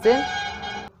लोग टाइम से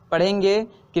पढ़ेंगे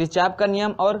किरचॉफ का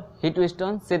नियम और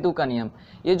हीटस्टोन सेतु का नियम।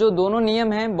 ये जो दोनों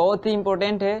नियम हैं बहुत ही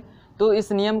इम्पोर्टेंट है। तो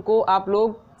इस नियम को आप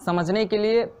लोग समझने के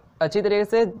लिए, अच्छी तरीके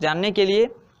से जानने के लिए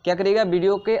क्या करिएगा,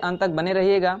 वीडियो के अंत तक बने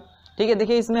रहिएगा, ठीक है।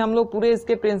 देखिए, इसमें हम लोग पूरे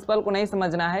इसके प्रिंसिपल को नहीं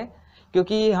समझना है,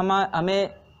 क्योंकि हमें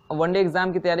वनडे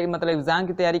एग्जाम की तैयारी, मतलब एग्जाम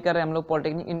की तैयारी कर रहे हैं हम लोग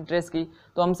पॉलिटेक्निक एंट्रेंस की।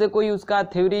 तो हमसे कोई उसका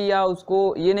थ्योरी या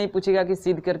उसको ये नहीं पूछेगा कि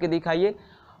सिद्ध करके दिखाइए,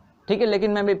 ठीक है।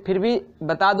 लेकिन मैं फिर भी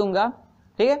बता दूंगा,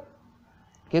 ठीक है,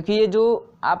 क्योंकि ये जो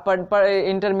आप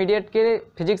इंटरमीडिएट के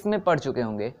फिजिक्स में पढ़ चुके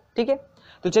होंगे, ठीक है।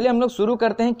 तो चलिए हम लोग शुरू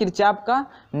करते हैं किरचॉफ का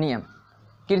नियम।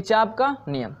 किरचॉफ का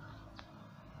नियम,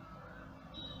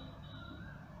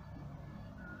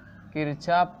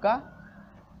 किरचॉफ का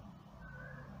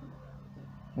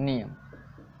नियम,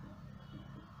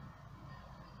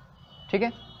 ठीक है।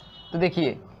 तो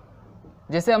देखिए,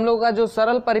 जैसे हम लोग का जो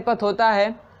सरल परिपथ होता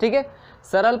है, ठीक है,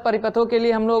 सरल परिपथों के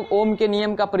लिए हम लोग ओम के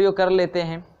नियम का प्रयोग कर लेते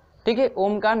हैं, ठीक है।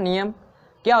 ओम का नियम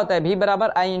क्या होता है, V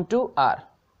बराबर I इंटू R।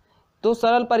 तो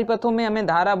सरल परिपथों में हमें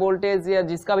धारा, वोल्टेज या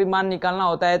जिसका भी मान निकालना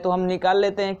होता है तो हम निकाल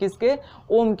लेते हैं किसके,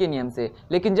 ओम के नियम से।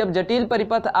 लेकिन जब जटिल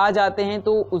परिपथ आ जाते हैं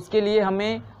तो उसके लिए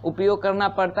हमें उपयोग करना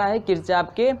पड़ता है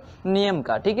किरचॉफ के नियम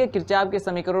का, ठीक है, किरचॉफ के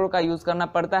समीकरणों का यूज करना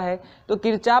पड़ता है। तो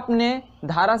किरचॉफ ने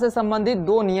धारा से संबंधित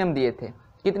दो नियम दिए थे।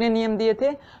 कितने नियम दिए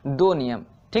थे, दो नियम,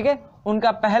 ठीक है।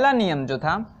 उनका पहला नियम जो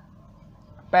था,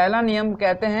 पहला नियम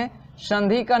कहते हैं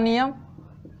संधि का नियम,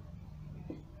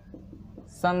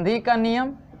 संधि का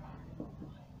नियम,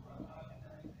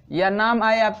 या नाम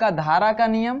आए आपका धारा का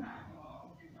नियम,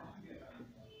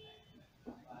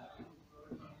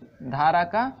 धारा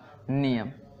का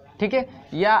नियम, ठीक है,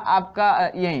 या आपका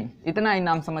यही इतना ही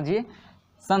नाम समझिए,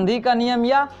 संधि का नियम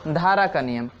या धारा का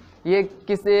नियम। ये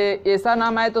किस ऐसा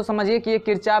नाम आए तो समझिए कि ये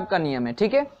किरचॉफ का नियम है,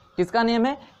 ठीक है। किसका नियम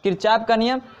है, किरचॉफ का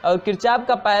नियम। और किरचॉफ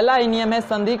का पहला ही नियम है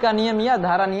संधि का नियम या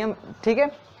धारा नियम, ठीक है।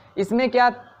 इसमें क्या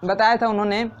बताया था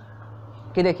उन्होंने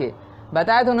कि देखिए,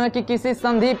 बताया था उन्होंने कि किसी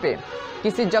संधि पे,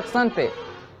 किसी जंक्शन पे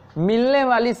मिलने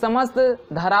वाली समस्त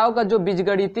धाराओं का जो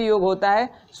बीजगणितीय योग होता है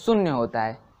शून्य होता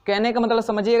है। कहने का मतलब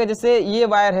समझिएगा, जैसे ये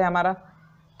वायर है हमारा,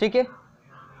 ठीक है,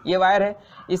 ये वायर है,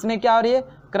 इसमें क्या हो रही है,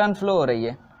 करंट फ्लो हो रही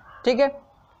है, ठीक है।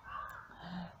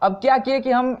 अब क्या किए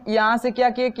कि हम यहाँ से क्या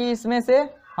किए कि इसमें से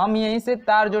हम यहीं से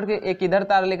तार जोड़ के एक इधर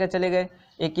तार लेकर चले गए,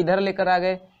 एक इधर लेकर आ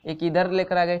गए, एक इधर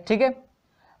लेकर आ गए, ठीक है।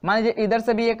 मान लीजिए इधर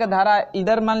से भी एक धारा,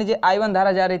 इधर मान लीजिए I1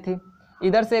 धारा जा रही थी,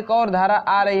 इधर से एक और धारा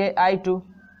आ रही है I2,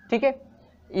 ठीक है।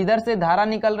 इधर से धारा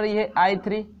निकल रही है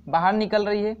I3 बाहर निकल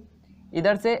रही है,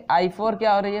 इधर से I4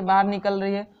 क्या हो रही है, बाहर निकल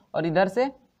रही है, और इधर से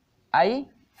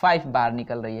I5 बाहर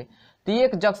निकल रही है। तो ये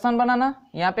एक जंक्शन बना ना,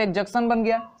 यहाँ पे एक जंक्शन बन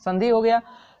गया, संधि हो गया।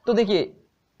 तो देखिए,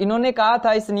 इन्होंने कहा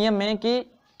था इस नियम में कि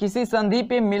किसी संधि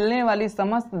पे मिलने वाली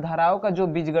समस्त धाराओं का जो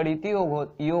बीजगणितीय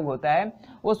योग होता है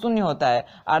वो शून्य होता है।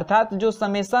 अर्थात जो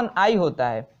समेशन I होता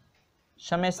है,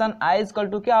 समेशन I इक्वल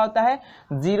टू क्या होता है,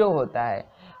 0 होता है।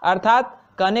 अर्थात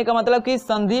कहने का मतलब कि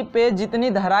संधि पे जितनी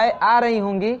धाराएं आ रही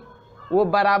होंगी वो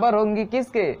बराबर होंगी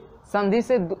किसके, संधि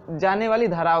से जाने वाली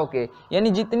धाराओं के।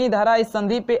 यानी जितनी धारा इस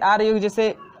संधि पे आ रही होगी,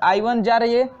 जैसे I1 जा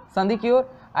रही है संधि की ओर,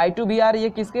 I2 भी आ रही है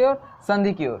किसकी ओर,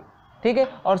 संधि की ओर, ठीक है।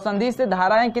 और संधि से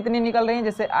धाराएं कितनी निकल रही हैं,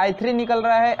 जैसे I3 निकल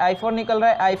रहा है, I4 निकल रहा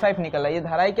है, I5 निकल रहा है, ये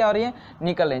धाराएं क्या हो रही है,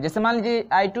 निकल रही है। जैसे मान लीजिए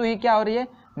I2 ही क्या हो रही है,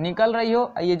 निकल रही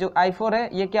हो, ये जो I4 है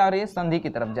ये क्या हो रही है, संधि की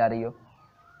तरफ जा रही हो।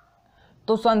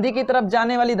 तो संधि की तरफ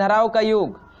जाने वाली धाराओं का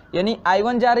योग, यानी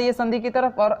I1 जा रही है संधि की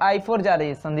तरफ और I4 जा रही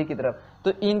है संधि की तरफ,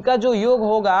 तो इनका जो योग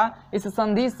होगा इस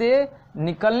संधि से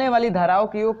निकलने वाली धाराओं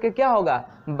के योग के क्या होगा,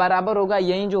 बराबर होगा।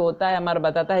 यही जो होता है हमारा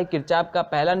बताता है किरचॉफ का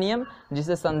पहला नियम,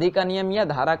 जिसे संधि का नियम या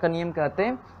धारा का नियम कहते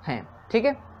हैं। ठीक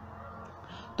है,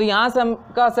 तो यहाँ से हम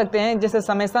कह सकते हैं जैसे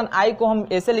समेशन I को हम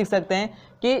ऐसे लिख सकते हैं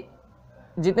कि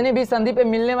जितने भी संधि पे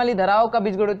मिलने वाली धाराओं का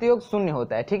बीजगणितीय योग शून्य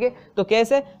होता है। ठीक है, तो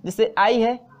कैसे, जैसे I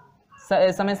है,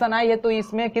 समेशन I है, तो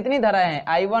इसमें कितनी धाराएं हैं,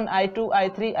 I1 I2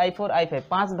 I3 I4 I5,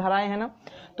 5 धाराएं हैं ना,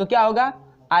 तो क्या होगा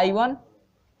I1।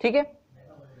 ठीक है,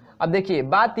 अब देखिए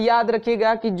बात याद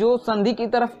रखिएगा कि जो संधि की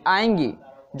तरफ आएंगी,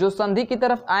 जो संधि की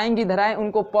तरफ आएंगी धाराएं,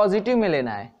 उनको पॉजिटिव में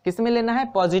लेना है। किस में लेना है,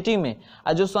 पॉजिटिव में।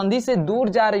 और जो संधि से दूर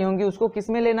जा रही होंगी उसको किस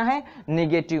में लेना है,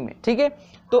 नेगेटिव में। ठीक है,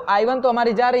 तो I1 तो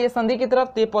हमारी जा रही है संधि की तरफ,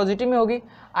 तो ये पॉजिटिव में होगी।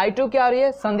 I2 क्या आ रही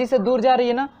है, संधि से दूर जा रही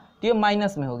है ना, तो ये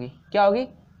माइनस में होगी। क्या होगी,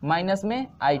 माइनस में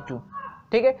I2।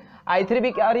 ठीक है, I3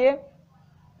 भी क्या आ रही है,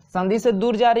 संधि से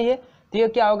दूर जा रही है, तो ये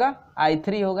क्या होगा,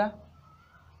 I3 होगा,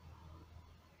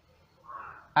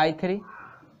 I3।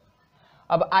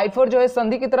 अब I4 जो है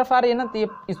संधि की तरफ आ रही है ना, तो ये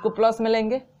इसको प्लस में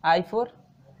लेंगे I4,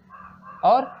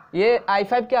 और ये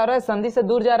I5 क्या हो रहा है, संधि से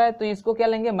दूर जा रहा है, तो इसको क्या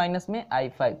लेंगे, माइनस में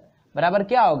I5, बराबर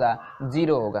क्या होगा, 0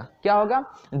 होगा। क्या होगा,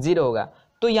 0 होगा।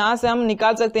 तो यहाँ से हम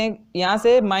निकाल सकते हैं, यहाँ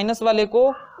से माइनस वाले को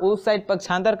उस साइड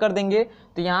पक्षांतर कर देंगे,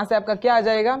 तो यहाँ से आपका क्या आ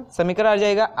जाएगा, समीकरण आ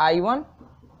जाएगा I1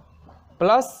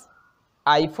 प्लस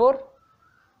I4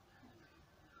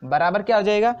 बराबर क्या हो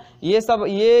जाएगा, ये सब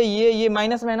ये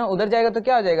माइनस में है ना, उधर जाएगा तो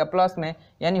क्या हो जाएगा, प्लस में,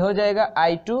 यानी हो जाएगा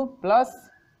I2 plus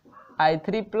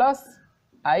I3 plus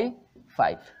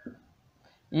I5।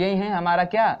 यही है हमारा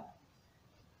क्या,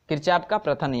 किरचॉफ का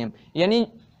प्रथम नियम। यानी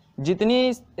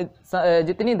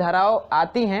जितनी धाराएं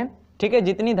आती हैं, ठीक है,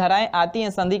 जितनी धाराएं आती हैं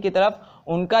संधि की तरफ,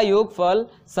 उनका योगफल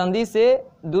संधि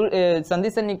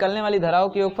से निकलने वाली धाराओं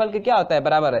के योगफल के क्या होता है,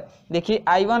 बराबर है। देखिए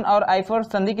I1 और I4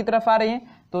 संधि की तरफ आ रही हैं,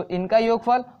 तो इनका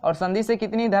योगफल, और संधि से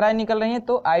कितनी धाराएं निकल रही हैं,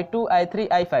 तो I2 I3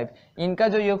 I5, इनका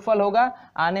जो योगफल होगा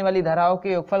आने वाली धाराओं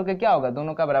के योगफल के क्या होगा,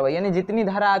 दोनों का बराबर। यानी जितनी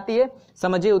धारा आती है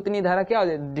समझिए उतनी धारा क्या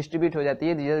डिस्ट्रीब्यूट हो जाती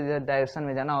है, जिधर डायरेक्शन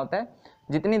में जाना होता है,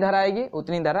 जितनी धारा आएगी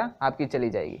उतनी धारा आपकी चली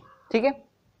जाएगी। ठीक है,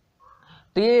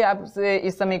 तो ये आपसे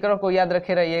इस समीकरण को याद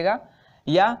रखे रहिएगा,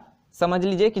 या समझ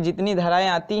लीजिए कि जितनी धाराएं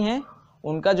आती हैं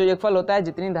उनका जो योगफल होता है,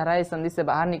 जितनी धाराएं संधि से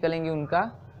बाहर निकलेंगी उनका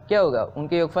क्या होगा,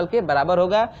 उनके योगफल के बराबर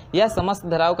होगा, या समस्त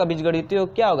धाराओं का बीजगणितीय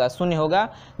योग क्या होगा, शून्य होगा।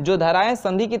 जो धाराएं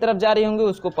संधि की तरफ जा रही होंगी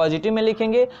उसको पॉजिटिव में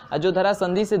लिखेंगे, और जो धारा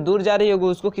संधि से दूर जा रही होगी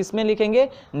उसको किस में लिखेंगे,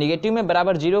 निगेटिव में,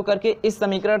 बराबर 0 करके। इस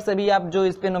समीकरण से भी आप जो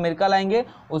इस पे न्यूमेरिकल आएंगे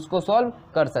उसको सॉल्व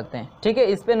कर सकते हैं। ठीक है,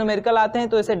 इस पे न्यूमेरिकल आते हैं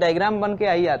तो ऐसे डायग्राम बन के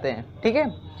आई आते हैं। ठीक है,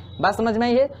 बात समझ में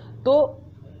आई है। तो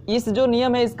इस जो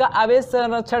नियम है इसका आवेश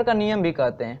संरक्षण का नियम भी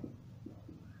कहते हैं,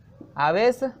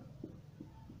 आवेश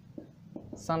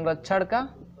संरक्षण का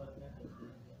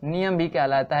नियम भी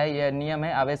कहलाता है। यह नियम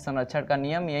है आवेश संरक्षण का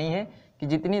नियम, यही है कि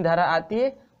जितनी धारा आती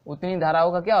है उतनी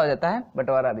धाराओं का क्या हो जाता है,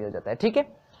 बंटवारा भी हो जाता है। ठीक है,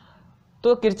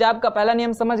 तो किरचॉफ का पहला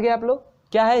नियम समझ गए आप लोग,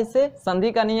 क्या है, इसे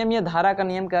संधि का नियम या धारा का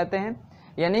नियम कहते हैं।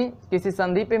 यानी किसी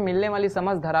संधि पे मिलने वाली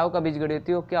समस्त धाराओं का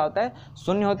बीजगणितीय योग क्या होता है,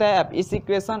 शून्य होता है। आप इस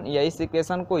इक्वेशन या इस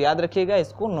इक्वेशन को याद रखिएगा,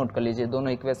 इसको नोट कर लीजिए,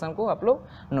 दोनों इक्वेशन को आप लोग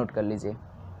नोट कर लीजिए।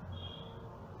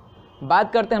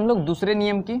 बात करते हैं हम लोग दूसरे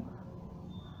नियम की।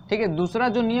 ठीक है, दूसरा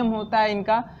जो नियम होता है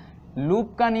इनका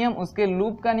लूप का नियम, उसके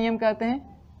लूप का नियम कहते हैं,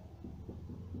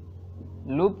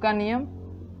 लूप का नियम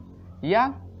या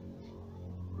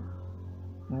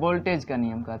वोल्टेज का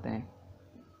नियम कहते हैं।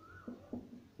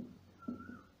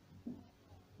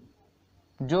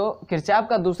 जो किरचॉफ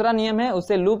का दूसरा नियम है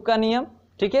उसे लूप का नियम,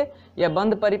 ठीक है, या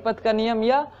बंद परिपथ का नियम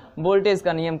या वोल्टेज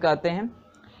का नियम कहते हैं।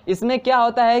 इसमें क्या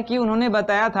होता है कि उन्होंने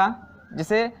बताया था,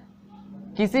 जैसे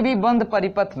किसी भी बंद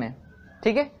परिपथ में,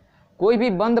 ठीक है, कोई भी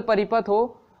बंद परिपथ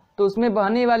हो तो उसमें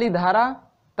बहने वाली धारा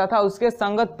तथा उसके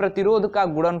संगत प्रतिरोध का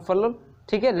गुणनफल,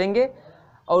 ठीक है, लेंगे,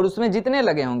 और उसमें जितने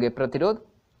लगे होंगे प्रतिरोध,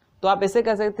 तो आप ऐसे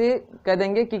कह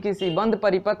देंगे कि किसी बंद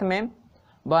परिपथ में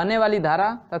बहने वाली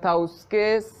धारा तथा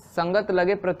उसके संगत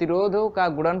लगे प्रतिरोधों का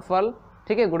गुणनफल,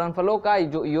 ठीक है, गुणनफलों का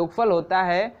जो योगफल होता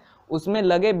है उसमें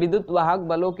लगे विद्युत वाहक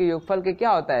बलों के योगफल के क्या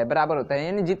होता है, बराबर होता है।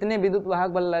 यानी जितने विद्युत वाहक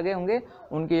बल लगे होंगे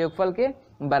उनके योगफल के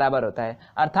बराबर होता है।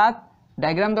 अर्थात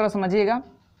डायग्राम द्वारा समझिएगा,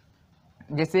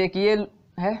 जैसे कि ये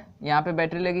है, यहाँ पे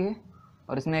बैटरी लगी है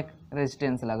और इसमें एक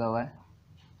रेजिस्टेंस लगा हुआ है,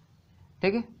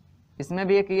 ठीक है, इसमें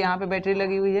भी एक यहाँ पे बैटरी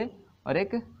लगी हुई है और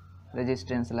एक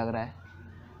रेजिस्टेंस लग रहा है,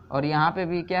 और यहाँ पे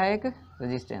भी क्या है, एक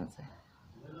रेजिस्टेंस है,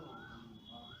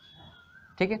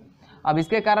 ठीक है। अब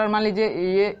इसके कारण मान लीजिए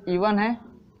ये E1 है,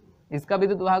 इसका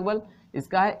विद्युत वाहक बल,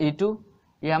 इसका है E2,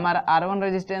 ये हमारा R1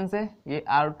 रेजिस्टेंस है, ये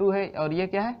R2 है, और ये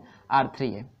क्या है,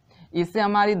 R3 है। इससे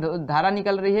हमारी धारा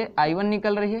निकल रही है I1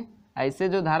 निकल रही है, ऐसे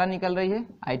जो धारा निकल रही है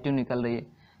I2 निकल रही है।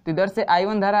 तो इधर से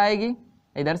I1 धारा आएगी,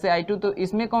 इधर से I2, तो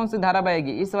इसमें कौन सी धारा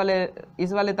बहेगी,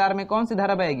 इस वाले तार में कौन सी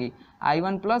धारा बहेगी,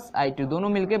 I1 प्लस I2, दोनों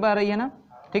मिलके बह रही है ना,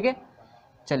 ठीक है।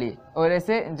 चलिए, और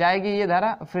ऐसे जाएगी ये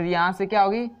धारा, फिर यहाँ से क्या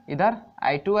होगी, इधर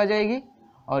I2 आ जाएगी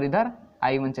और इधर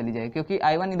I1 चली जाएगी, क्योंकि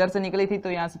I1 इधर से निकली थी तो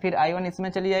यहाँ से फिर I1 इसमें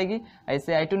चली जाएगी,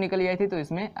 ऐसे I2 निकली आई थी तो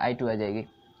इसमें I2 आ जाएगी,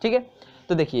 ठीक है।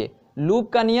 तो देखिए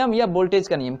लूप का नियम या वोल्टेज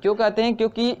का नियम क्यों कहते हैं,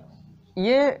 क्योंकि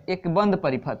ये एक बंद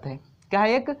परिपथ है। क्या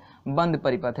है, एक बंद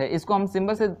परिपथ है। इसको हम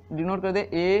सिंबल से डिनोट कर दे,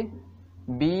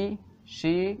 A B C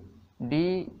D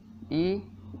E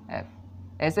F,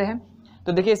 ऐसे है।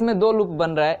 तो देखिए इसमें दो लूप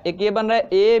बन रहा है, एक ये बन रहा है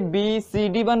A B C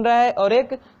D बन रहा है और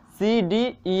एक C D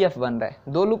E F बन रहा है,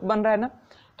 दो लूप बन रहा है ना।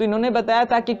 तो इन्होंने बताया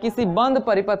था कि किसी बंद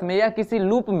परिपथ में या किसी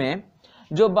लूप में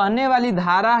जो बहने वाली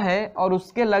धारा है और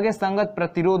उसके लगे संगत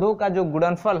प्रतिरोधों का जो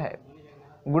गुणनफल है,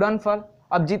 गुणनफल,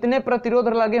 अब जितने प्रतिरोध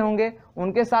लगे होंगे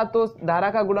उनके साथ तो धारा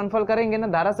का गुणनफल करेंगे ना,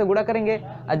 धारा से गुणा करेंगे,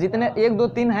 और जितने 1 2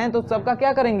 3 हैं तो सबका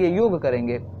क्या करेंगे, योग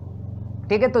करेंगे,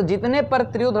 ठीक है। तो जितने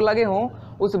प्रतिरोध लगे हों,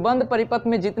 उस बंद परिपथ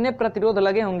में जितने प्रतिरोध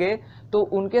लगे होंगे तो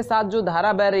उनके साथ जो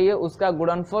धारा बह रही है उसका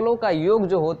गुणनफलों का योग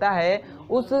जो होता है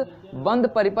उस बंद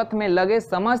परिपथ में लगे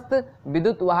समस्त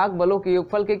विद्युत वाहक बलों के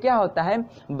योगफल के क्या होता है,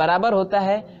 बराबर होता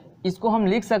है। इसको हम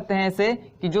लिख सकते हैं ऐसे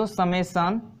कि जो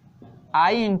समेशन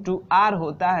I इंटू आर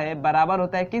होता है बराबर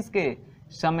होता है किसके,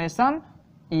 समेशन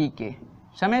E के,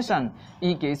 समेशन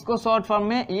E के। इसको शॉर्ट फॉर्म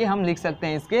में ये हम लिख सकते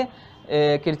हैं इसके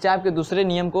किरचॉफ के दूसरे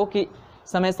नियम को कि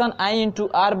समेशन I इंटू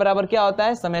आर बराबर क्या होता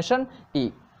है, समेशन E,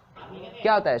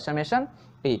 क्या होता है, समेशन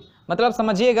E। मतलब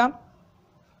समझिएगा,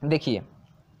 देखिए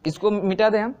इसको मिटा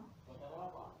दें हम,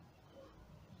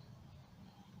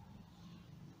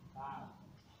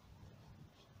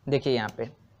 देखिए यहाँ पे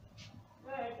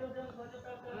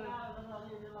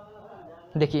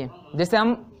देखिए, जैसे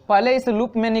हम पहले इस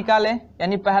लूप में निकालें,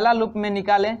 यानी पहला लूप में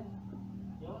निकालें,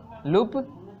 loop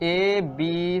A B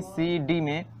C D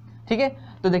में, ठीक है।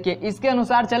 तो देखिए इसके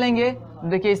अनुसार चलेंगे,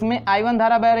 देखिए इसमें I1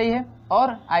 धारा बह रही है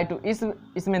और I2,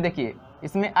 इसमें देखिए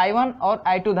इसमें I1 और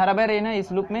I2 धारा बह रही है ना,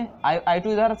 इस लूप में I2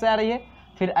 इधर से आ रही है,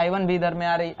 फिर I1 भी इधर में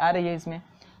आ रही है इसमें।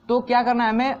 तो क्या करना है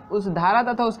हमें, उस धारा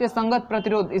तथा उसके संगत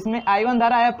प्रतिरोध, इसमें I1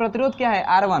 धारा है, प्रतिरोध क्या है,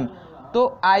 R1,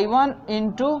 तो I1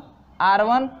 इंटू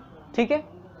R1, ठीक है।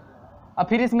 अब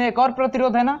फिर इसमें एक और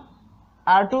प्रतिरोध है ना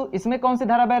R2, इसमें कौन सी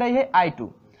धारा बह रही है, I2।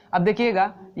 अब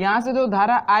देखिएगा यहाँ से जो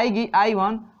धारा आएगी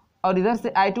I1 और इधर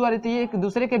से I2 आ रही थी, ये एक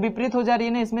दूसरे के विपरीत हो जा रही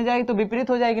है ना, इसमें जाएगी तो विपरीत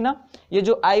हो जाएगी ना। ये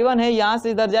जो I1 है यहाँ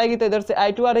से इधर जाएगी तो इधर से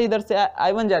I2 आ रही है, इधर से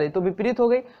I1 जा रही है, तो विपरीत हो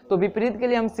गई। तो विपरीत के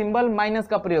लिए हम सिंबल माइनस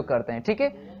का प्रयोग करते हैं, ठीक है।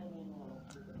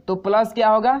 तो प्लस क्या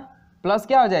होगा, प्लस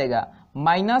क्या हो जाएगा,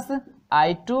 माइनस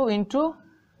I2 इंटू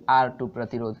R2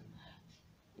 प्रतिरोध,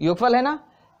 योगफल है ना,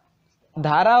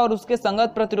 धारा और उसके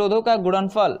संगत प्रतिरोधों का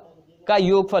गुणनफल का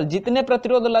योगफल, जितने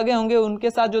प्रतिरोध लगे होंगे उनके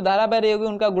साथ जो धारा बह रही होगी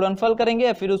उनका गुणनफल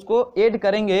करेंगे, फिर उसको ऐड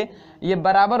करेंगे, ये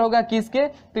बराबर होगा किसके,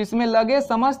 तो इसमें लगे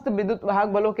समस्त विद्युत वाहक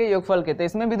बलों के योगफल के। तो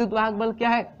इसमें विद्युत वाहक बल क्या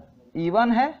है,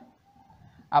 E1 है,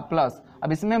 अब प्लस,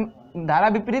 अब इसमें धारा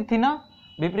विपरीत थी ना,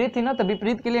 तो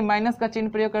विपरीत के लिए माइनस का चिन्ह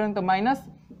प्रयोग करेंगे तो माइनस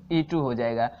E2 हो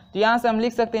जाएगा। तो यहाँ से हम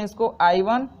लिख सकते हैं इसको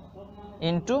I1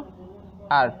 इंटू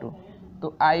R2,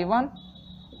 तो I1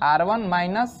 R1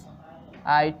 minus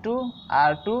I2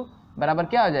 R2 बराबर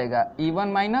क्या हो जाएगा, E1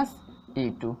 माइनस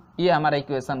E2, ये हमारा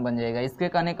इक्वेशन बन जाएगा। इसके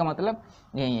कहने का मतलब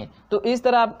यही है। तो इस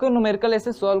तरह आपको न्यूमेरिकल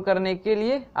ऐसे सॉल्व करने के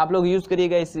लिए आप लोग यूज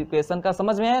करिएगा इस इक्वेशन का,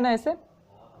 समझ में आया ना ऐसे।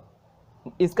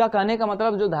 इसका कहने का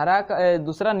मतलब जो धारा का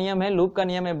दूसरा नियम है, लूप का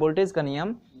नियम है, वोल्टेज का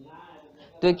नियम,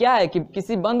 तो क्या है कि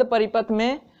किसी बंद परिपथ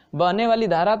में बहने वाली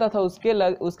धारा तथा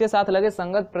उसके साथ लगे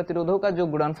संगत प्रतिरोधों का जो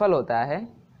गुणनफल होता है,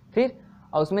 फिर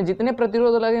और उसमें जितने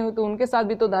प्रतिरोध लगे हुए तो उनके साथ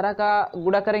भी तो धारा का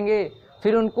गुणा करेंगे,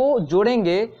 फिर उनको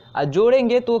जोड़ेंगे, और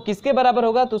जोड़ेंगे तो किसके बराबर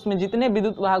होगा, तो उसमें जितने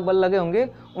विद्युत वाहक बल लगे होंगे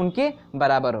उनके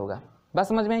बराबर होगा। बस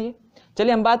समझ में आइए।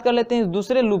 चलिए हम बात कर लेते हैं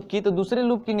दूसरे लूप की। तो दूसरे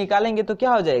लूप की निकालेंगे तो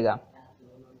क्या हो जाएगा,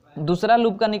 दूसरा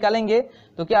लूप का निकालेंगे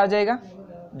तो क्या हो जाएगा,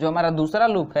 जो हमारा दूसरा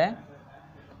लूप है,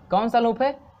 कौन सा लूप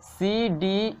है,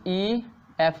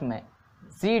 CDEF में,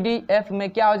 CDF में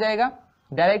क्या हो जाएगा,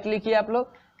 डायरेक्ट लिखिए आप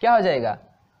लोग, क्या हो जाएगा,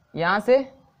 यहाँ से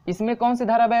इसमें कौन सी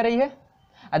धारा बह रही है,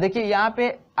 देखिए यहाँ पे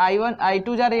I1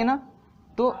 I2 जा रही है ना,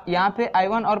 तो यहाँ पे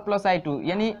I1 और प्लस I2,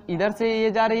 यानी इधर से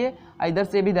ये जा रही है और इधर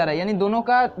से भी जा रहा है, यानी दोनों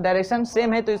का डायरेक्शन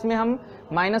सेम है। तो इसमें हम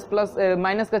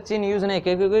माइनस का चिन्ह यूज नहीं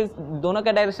करेंगे क्योंकि दोनों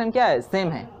का डायरेक्शन क्या है, सेम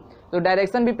है। तो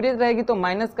डायरेक्शन विपरीत रहेगी तो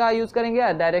माइनस का यूज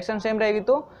करेंगे, डायरेक्शन सेम रहेगी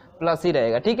तो प्लस ही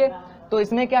रहेगा, ठीक है। तो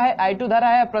इसमें क्या है, I2 धारा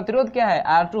है, प्रतिरोध क्या है,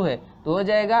 R2 है, तो हो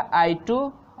जाएगा I2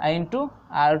 इंटू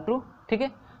R2, ठीक है,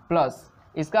 प्लस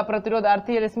इसका प्रतिरोध R3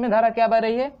 है, इसमें धारा क्या बह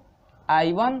रही है,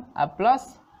 I1 अब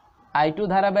प्लस I2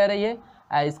 धारा बह रही है,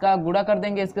 इसका गुणा कर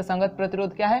देंगे, इसके संगत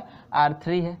प्रतिरोध क्या है,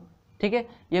 R3 है। ठीक है,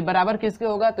 ये बराबर किसके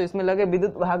होगा, तो इसमें लगे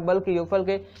विद्युत वाहक बल के योगफल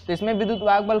के। तो इसमें विद्युत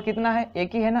वाहक बल कितना है,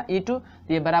 एक ही है ना, E2,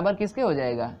 तो ये बराबर किसके हो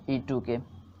जाएगा, E2 के।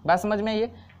 बात समझ में ये,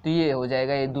 तो ये हो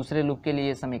जाएगा, ये दूसरे लूप के लिए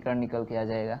ये समीकरण निकल के आ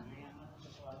जाएगा।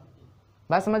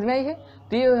 बात समझ में आई है।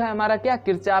 तो ये है हमारा क्या,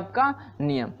 किरचॉफ का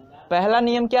नियम। पहला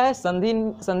नियम क्या है,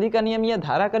 संधि का नियम या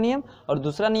धारा का नियम, और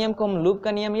दूसरा नियम को हम लूप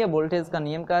का नियम या वोल्टेज का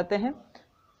नियम कहते हैं।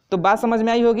 तो बात समझ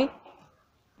में आई होगी।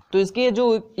 तो इसकी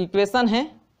जो इक्वेशन है,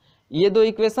 ये दो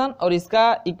इक्वेशन और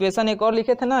इसका इक्वेशन एक और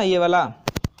लिखे थे ना, ये वाला,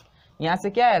 यहाँ से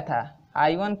क्या आया था,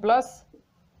 I1 प्लस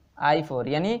I4,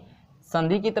 यानी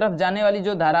संधि की तरफ जाने वाली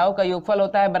जो धाराओं का योगफल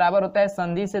होता है बराबर होता है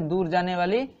संधि से दूर जाने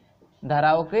वाली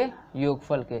धाराओं के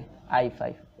योगफल के,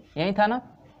 I5, यही था ना।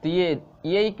 तो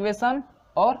ये इक्वेशन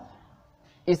और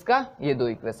इसका ये दो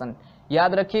इक्वेशन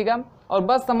याद रखिएगा, और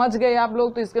बस समझ गए आप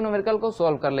लोग तो इसके न्यूमेरिकल को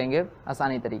सॉल्व कर लेंगे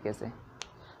आसानी तरीके से।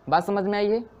 बात समझ में आई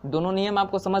है, दोनों नियम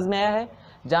आपको समझ में आया है।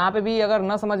 जहाँ पे भी अगर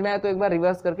न समझ में आए तो एक बार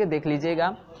रिवर्स करके देख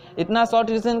लीजिएगा। इतना शॉर्ट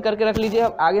रिविजन करके रख लीजिए।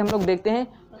 अब आगे हम लोग देखते हैं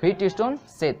व्हीटस्टोन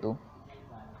सेतु।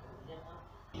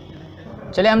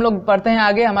 चलिए हम लोग पढ़ते हैं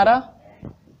आगे हमारा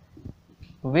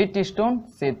व्हीटस्टोन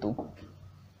सेतु।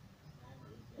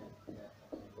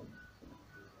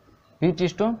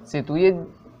 व्हीटस्टोन सेतु ये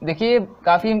देखिए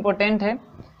काफ़ी इम्पोर्टेंट है।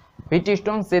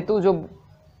 व्हीटस्टोन सेतु जो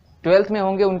 12th में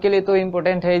होंगे उनके लिए तो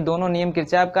इम्पोर्टेंट है। दोनों नियम,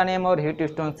 किरचॉफ का नियम और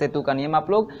व्हीटस्टोन सेतु का नियम, आप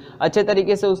लोग अच्छे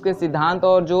तरीके से उसके सिद्धांत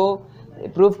और जो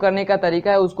प्रूफ करने का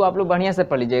तरीका है उसको आप लोग बढ़िया से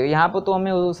पढ़ लीजिएगा। यहाँ पर तो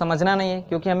हमें समझना नहीं है,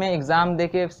 क्योंकि हमें एग्ज़ाम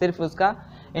देके सिर्फ उसका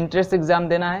इंट्रेंस एग्ज़ाम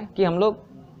देना है कि हम लोग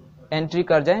एंट्री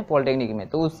कर जाएं पॉलिटेक्निक में।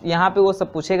 तो उस यहाँ पे वो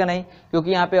सब पूछेगा नहीं,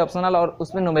 क्योंकि यहाँ पे ऑप्शनल और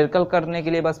उसमें न्यूमेरिकल करने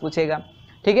के लिए बस पूछेगा।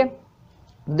 ठीक है,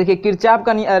 देखिए किरचॉफ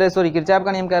का किरचॉफ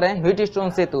का नियम कह रहे हैं व्हीटस्टोन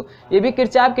सेतु, ये भी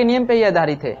किरचॉफ के नियम पे ही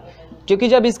आधारित है। क्योंकि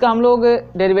जब इसका हम लोग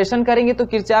डेरिवेशन करेंगे तो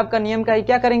किरचॉफ का नियम का ही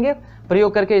क्या करेंगे,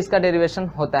 प्रयोग करके इसका डेरिवेशन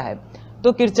होता है।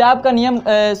 तो किरचॉफ का नियम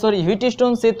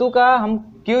व्हीटस्टोन सेतु का हम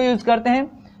क्यों यूज करते हैं,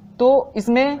 तो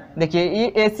इसमें देखिए ये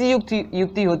ऐसी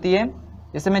युक्ति होती है,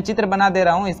 जैसे मैं चित्र बना दे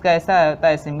रहा हूं, इसका ऐसा होता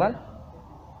है सिंबल।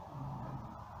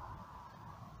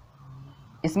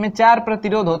 इसमें 4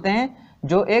 प्रतिरोध होते हैं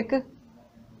जो एक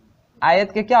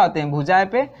आयत के क्या होते हैं, भुजाएं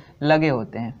पे लगे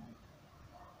होते हैं।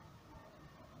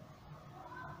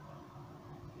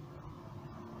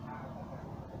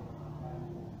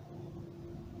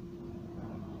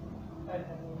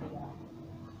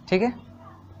 ठीक है,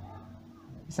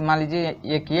 इसे मान लीजिए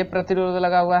एक ये प्रतिरोध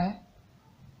लगा हुआ है,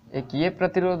 एक ये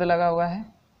प्रतिरोध लगा हुआ है,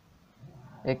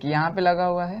 एक यहाँ पे लगा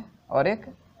हुआ है और एक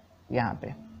यहाँ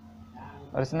पे,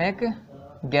 और इसमें एक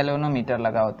गैल्वेनोमीटर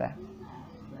लगा होता है।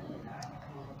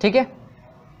 ठीक है,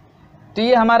 तो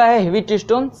ये हमारा है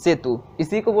व्हीटस्टोन सेतु,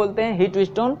 इसी को बोलते हैं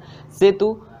व्हीटस्टोन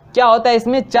सेतु। क्या होता है,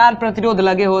 इसमें 4 प्रतिरोध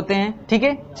लगे होते हैं। ठीक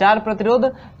है, 4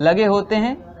 प्रतिरोध लगे होते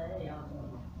हैं,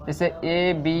 जैसे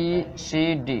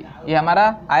ABCD, ये हमारा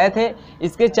आयत है,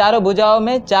 इसके चारों भुजाओं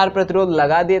में 4 प्रतिरोध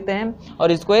लगा देते हैं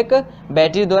और इसको एक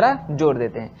बैटरी द्वारा जोड़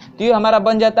देते हैं। तो ये हमारा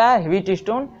बन जाता है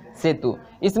व्हीटस्टोन सेतु।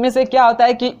 इसमें से क्या होता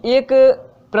है कि एक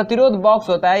प्रतिरोध बॉक्स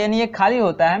होता है, यानी ये खाली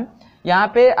होता है। यहाँ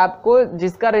पे आपको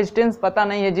जिसका रेजिस्टेंस पता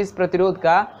नहीं है, जिस प्रतिरोध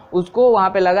का, उसको वहाँ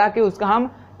पे लगा के उसका हम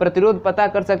प्रतिरोध पता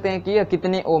कर सकते हैं कि यह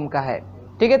कितने ओम का है।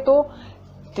 ठीक है, तो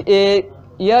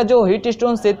यह जो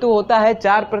व्हीटस्टोन सेतु होता है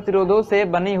 4 प्रतिरोधों से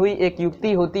बनी हुई एक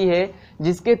युक्ति होती है,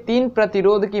 जिसके 3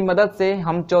 प्रतिरोध की मदद से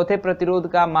हम चौथे प्रतिरोध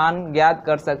का मान ज्ञात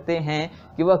कर सकते हैं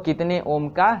कि वह कितने ओम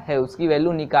का है, उसकी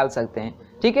वैल्यू निकाल सकते हैं।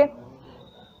 ठीक है,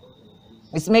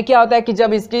 इसमें क्या होता है कि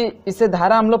जब इससे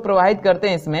धारा हम लोग प्रवाहित करते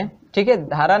हैं इसमें, ठीक है,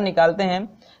 धारा निकालते हैं,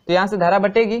 तो यहाँ से धारा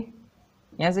बटेगी,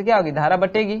 यहाँ से क्या होगी, धारा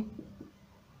बटेगी,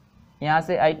 यहाँ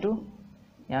से I2,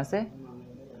 यहाँ से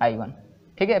I1।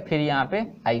 ठीक है, फिर यहाँ पे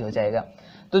I हो जाएगा।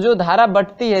 तो जो धारा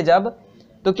बटती है जब,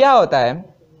 तो क्या होता है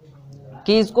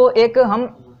कि इसको एक हम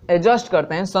एडजस्ट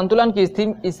करते हैं, संतुलन की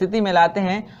स्थिति में लाते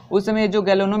हैं। उस समय जो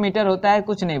गैल्वेनोमीटर होता है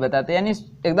कुछ नहीं बताते, यानी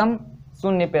एकदम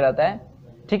शून्य पे रहता है।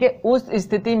 ठीक है, उस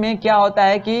स्थिति में क्या होता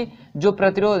है कि जो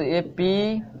प्रतिरोध ये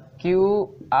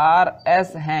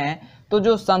PQRS हैं, तो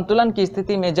जो संतुलन की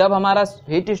स्थिति में, जब हमारा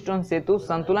व्हीटस्टोन सेतु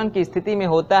संतुलन की स्थिति में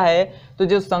होता है, तो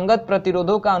जो संगत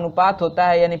प्रतिरोधों का अनुपात होता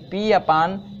है, यानी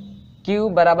P/Q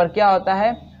बराबर क्या होता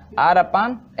है,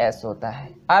 R/S होता है,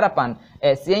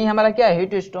 R/S। यही हमारा क्या है,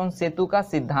 व्हीटस्टोन सेतु का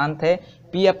सिद्धांत है,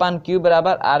 P/Q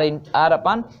बराबर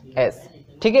R/S।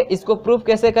 ठीक है, इसको प्रूफ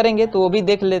कैसे करेंगे तो वो भी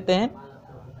देख लेते हैं।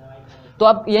 तो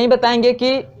आप यही बताएंगे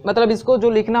कि मतलब इसको जो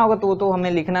लिखना होगा तो वो तो हमें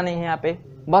लिखना नहीं है यहाँ पे,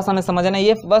 बस हमें समझना है,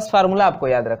 ये बस फार्मूला आपको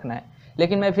याद रखना है।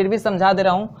 लेकिन मैं फिर भी समझा दे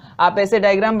रहा हूँ, आप ऐसे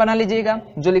डायग्राम बना लीजिएगा,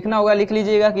 जो लिखना होगा लिख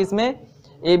लीजिएगा कि इसमें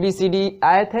ABCD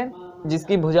आयत है,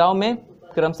 जिसकी भुजाओं में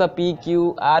क्रमशः P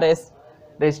Q R S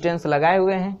resistance लगाए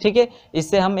हुए हैं, ठीक है।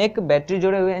 इससे हम एक बैटरी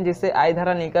जोड़े हुए हैं जिससे I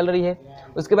धारा निकल रही है।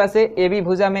 उसके बाद से AB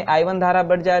भुजा में I1 धारा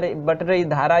बट रही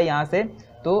धारा यहाँ से,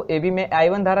 तो AB में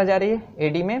I1 धारा जा रही है,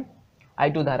 AD में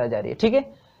I2 धारा जा रही है, ठीक है।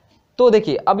 तो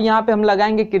देखिए अब यहाँ पे हम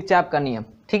लगाएंगे किरचॉफ का नियम,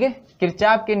 ठीक है।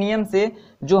 किरचॉफ के नियम से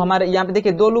जो हमारे यहाँ पे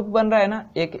देखिए 2 लूप बन रहा है ना,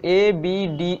 एक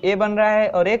ABDA बन रहा है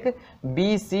और एक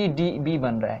BCDB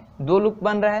बन रहा है, 2 लूप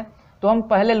बन रहा है। तो हम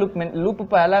पहले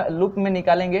पहला लूप में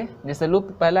निकालेंगे। जैसे लूप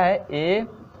पहला है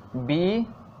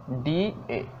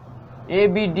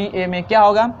ABDA में क्या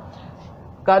होगा,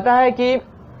 कहता है कि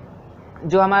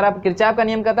जो हमारा किरचॉफ का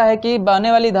नियम कहता है कि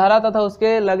बहने वाली धारा तथा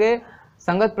उसके लगे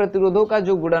संगत प्रतिरोधों का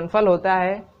जो गुणनफल होता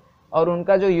है और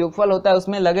उनका जो योगफल होता है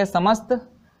उसमें लगे समस्त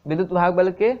विद्युत भाग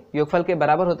बल के योगफल के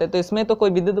बराबर होते हैं। तो इसमें तो कोई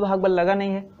विद्युत भाग बल लगा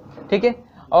नहीं है, ठीक है,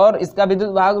 और इसका विद्युत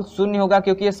भाग शून्य होगा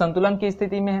क्योंकि ये संतुलन की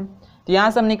स्थिति में है। तो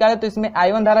यहाँ से हम निकाले तो इसमें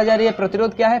I1 धारा जा रही है,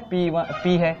 प्रतिरोध क्या है P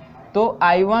है, तो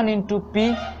I1 इंटू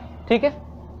P, ठीक है।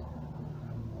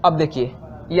 अब देखिए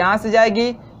यहाँ से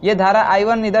जाएगी ये धारा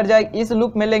I1 इधर जाएगी, इस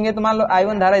लूप में लेंगे तो मान लो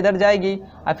I1 धारा इधर जाएगी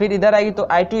और फिर इधर आएगी, तो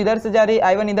I2 इधर से जा रही है,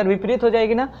 I1 इधर विपरीत हो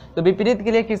जाएगी ना। तो विपरीत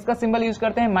के लिए किसका सिंबल यूज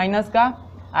करते हैं, माइनस का।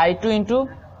 I2 इंटू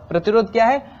प्रतिरोध क्या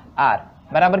है R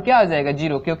बराबर क्या हो जाएगा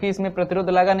 0, क्योंकि इसमें प्रतिरोध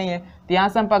लगा नहीं है। तो यहाँ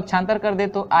से हम पक्षांतर कर दे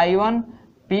तो I1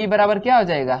 P बराबर क्या हो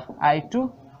जाएगा I2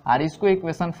 R, इसको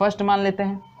इक्वेशन फर्स्ट मान लेते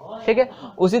हैं, ठीक है।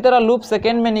 उसी तरह लूप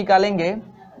सेकेंड में निकालेंगे,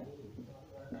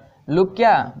 लूप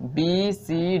क्या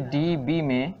BCDB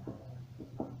में।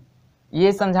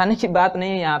 ये समझाने की बात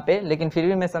नहीं है यहाँ पे, लेकिन फिर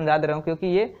भी मैं समझा दे रहा हूँ क्योंकि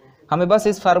ये हमें बस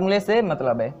इस फार्मूले से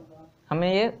मतलब है, हमें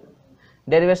ये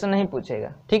डेरिवेशन नहीं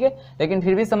पूछेगा, ठीक है, लेकिन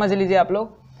फिर भी समझ लीजिए आप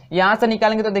लोग। यहाँ से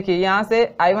निकालेंगे तो देखिए यहाँ से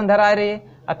I1 धारा आ रही है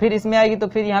और फिर इसमें आएगी तो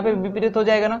फिर यहाँ पे विपरीत हो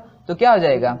जाएगा ना। तो क्या हो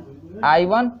जाएगा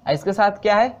I1 इसके साथ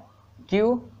क्या है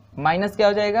Q माइनस क्या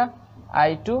हो जाएगा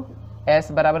I2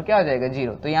 S बराबर क्या हो जाएगा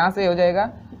 0। तो यहाँ से हो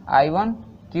जाएगा I1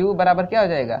 Q बराबर क्या हो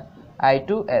जाएगा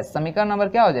I2 S। समीकरण नंबर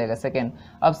क्या हो जाएगा सेकेंड।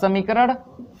 अब समीकरण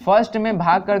फर्स्ट में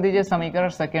भाग कर दीजिए समीकरण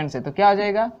सेकेंड से, तो क्या हो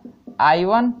जाएगा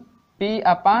I1 P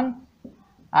अपान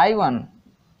I1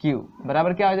 Q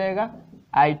बराबर क्या हो जाएगा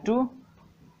I2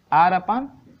 R अपान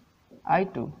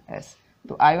I2 S।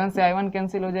 तो I1 से I1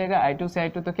 कैंसिल हो जाएगा, I2 से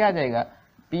I2, तो क्या आ जाएगा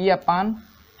P अपान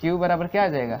Q बराबर क्या आ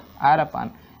जाएगा R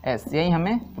अपान S। यही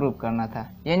हमें प्रूव करना था,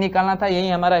 यही निकालना था, यही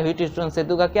हमारा हीट स्टोन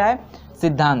सेतु का क्या है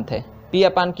सिद्धांत है, P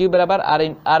अपान Q बराबर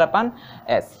R अपान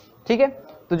S, ठीक है।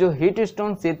 तो जो हीट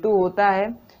स्टोन सेतु होता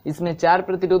है इसमें 4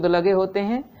 प्रतिरोध लगे होते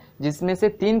हैं, जिसमें से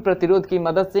 3 प्रतिरोध की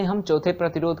मदद से हम चौथे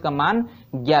प्रतिरोध का मान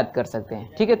ज्ञात कर सकते हैं,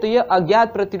 ठीक है। तो ये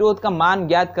अज्ञात प्रतिरोध का मान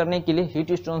ज्ञात करने के लिए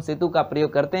हीट स्टोन सेतु का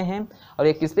प्रयोग करते हैं। और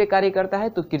ये किस पे कार्य करता है,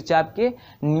 तो किरचॉफ के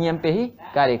नियम पे ही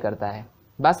कार्य करता है।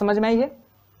 बात समझ में आई है।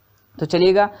 तो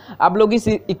चलिएगा आप लोग इस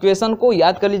इक्वेशन को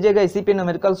याद कर लीजिएगा, इसी पे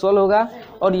न्यूमेरिकल सॉल्व होगा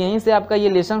और यहीं से आपका ये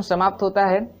लेसन समाप्त होता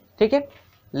है, ठीक है।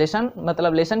 लेसन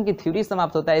मतलब लेसन की थ्योरी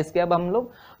समाप्त होता है, इसके अब हम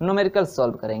लोग न्यूमेरिकल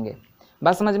सॉल्व करेंगे।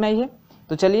 बात समझ में आई है।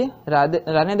 तो चलिए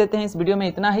रहने देते हैं इस वीडियो में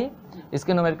इतना ही,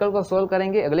 इसके न्यूमेरिकल को सॉल्व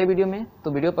करेंगे अगले वीडियो में।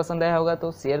 तो वीडियो पसंद आया होगा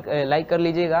तो शेयर लाइक कर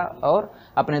लीजिएगा और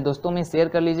अपने दोस्तों में शेयर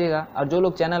कर लीजिएगा। और जो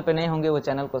लोग चैनल पर नए होंगे वो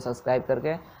चैनल को सब्सक्राइब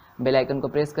करके बेल आइकन को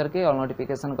प्रेस करके और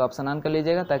नोटिफिकेशन का ऑप्शन ऑन कर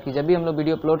लीजिएगा, ताकि जब भी हम लोग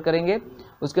वीडियो अपलोड करेंगे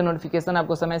उसके नोटिफिकेशन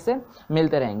आपको समय से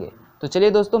मिलते रहेंगे। तो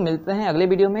चलिए दोस्तों मिलते हैं अगले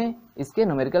वीडियो में इसके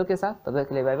न्यूमेरिकल के साथ, तब तक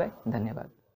के लिए बाय बाय, धन्यवाद।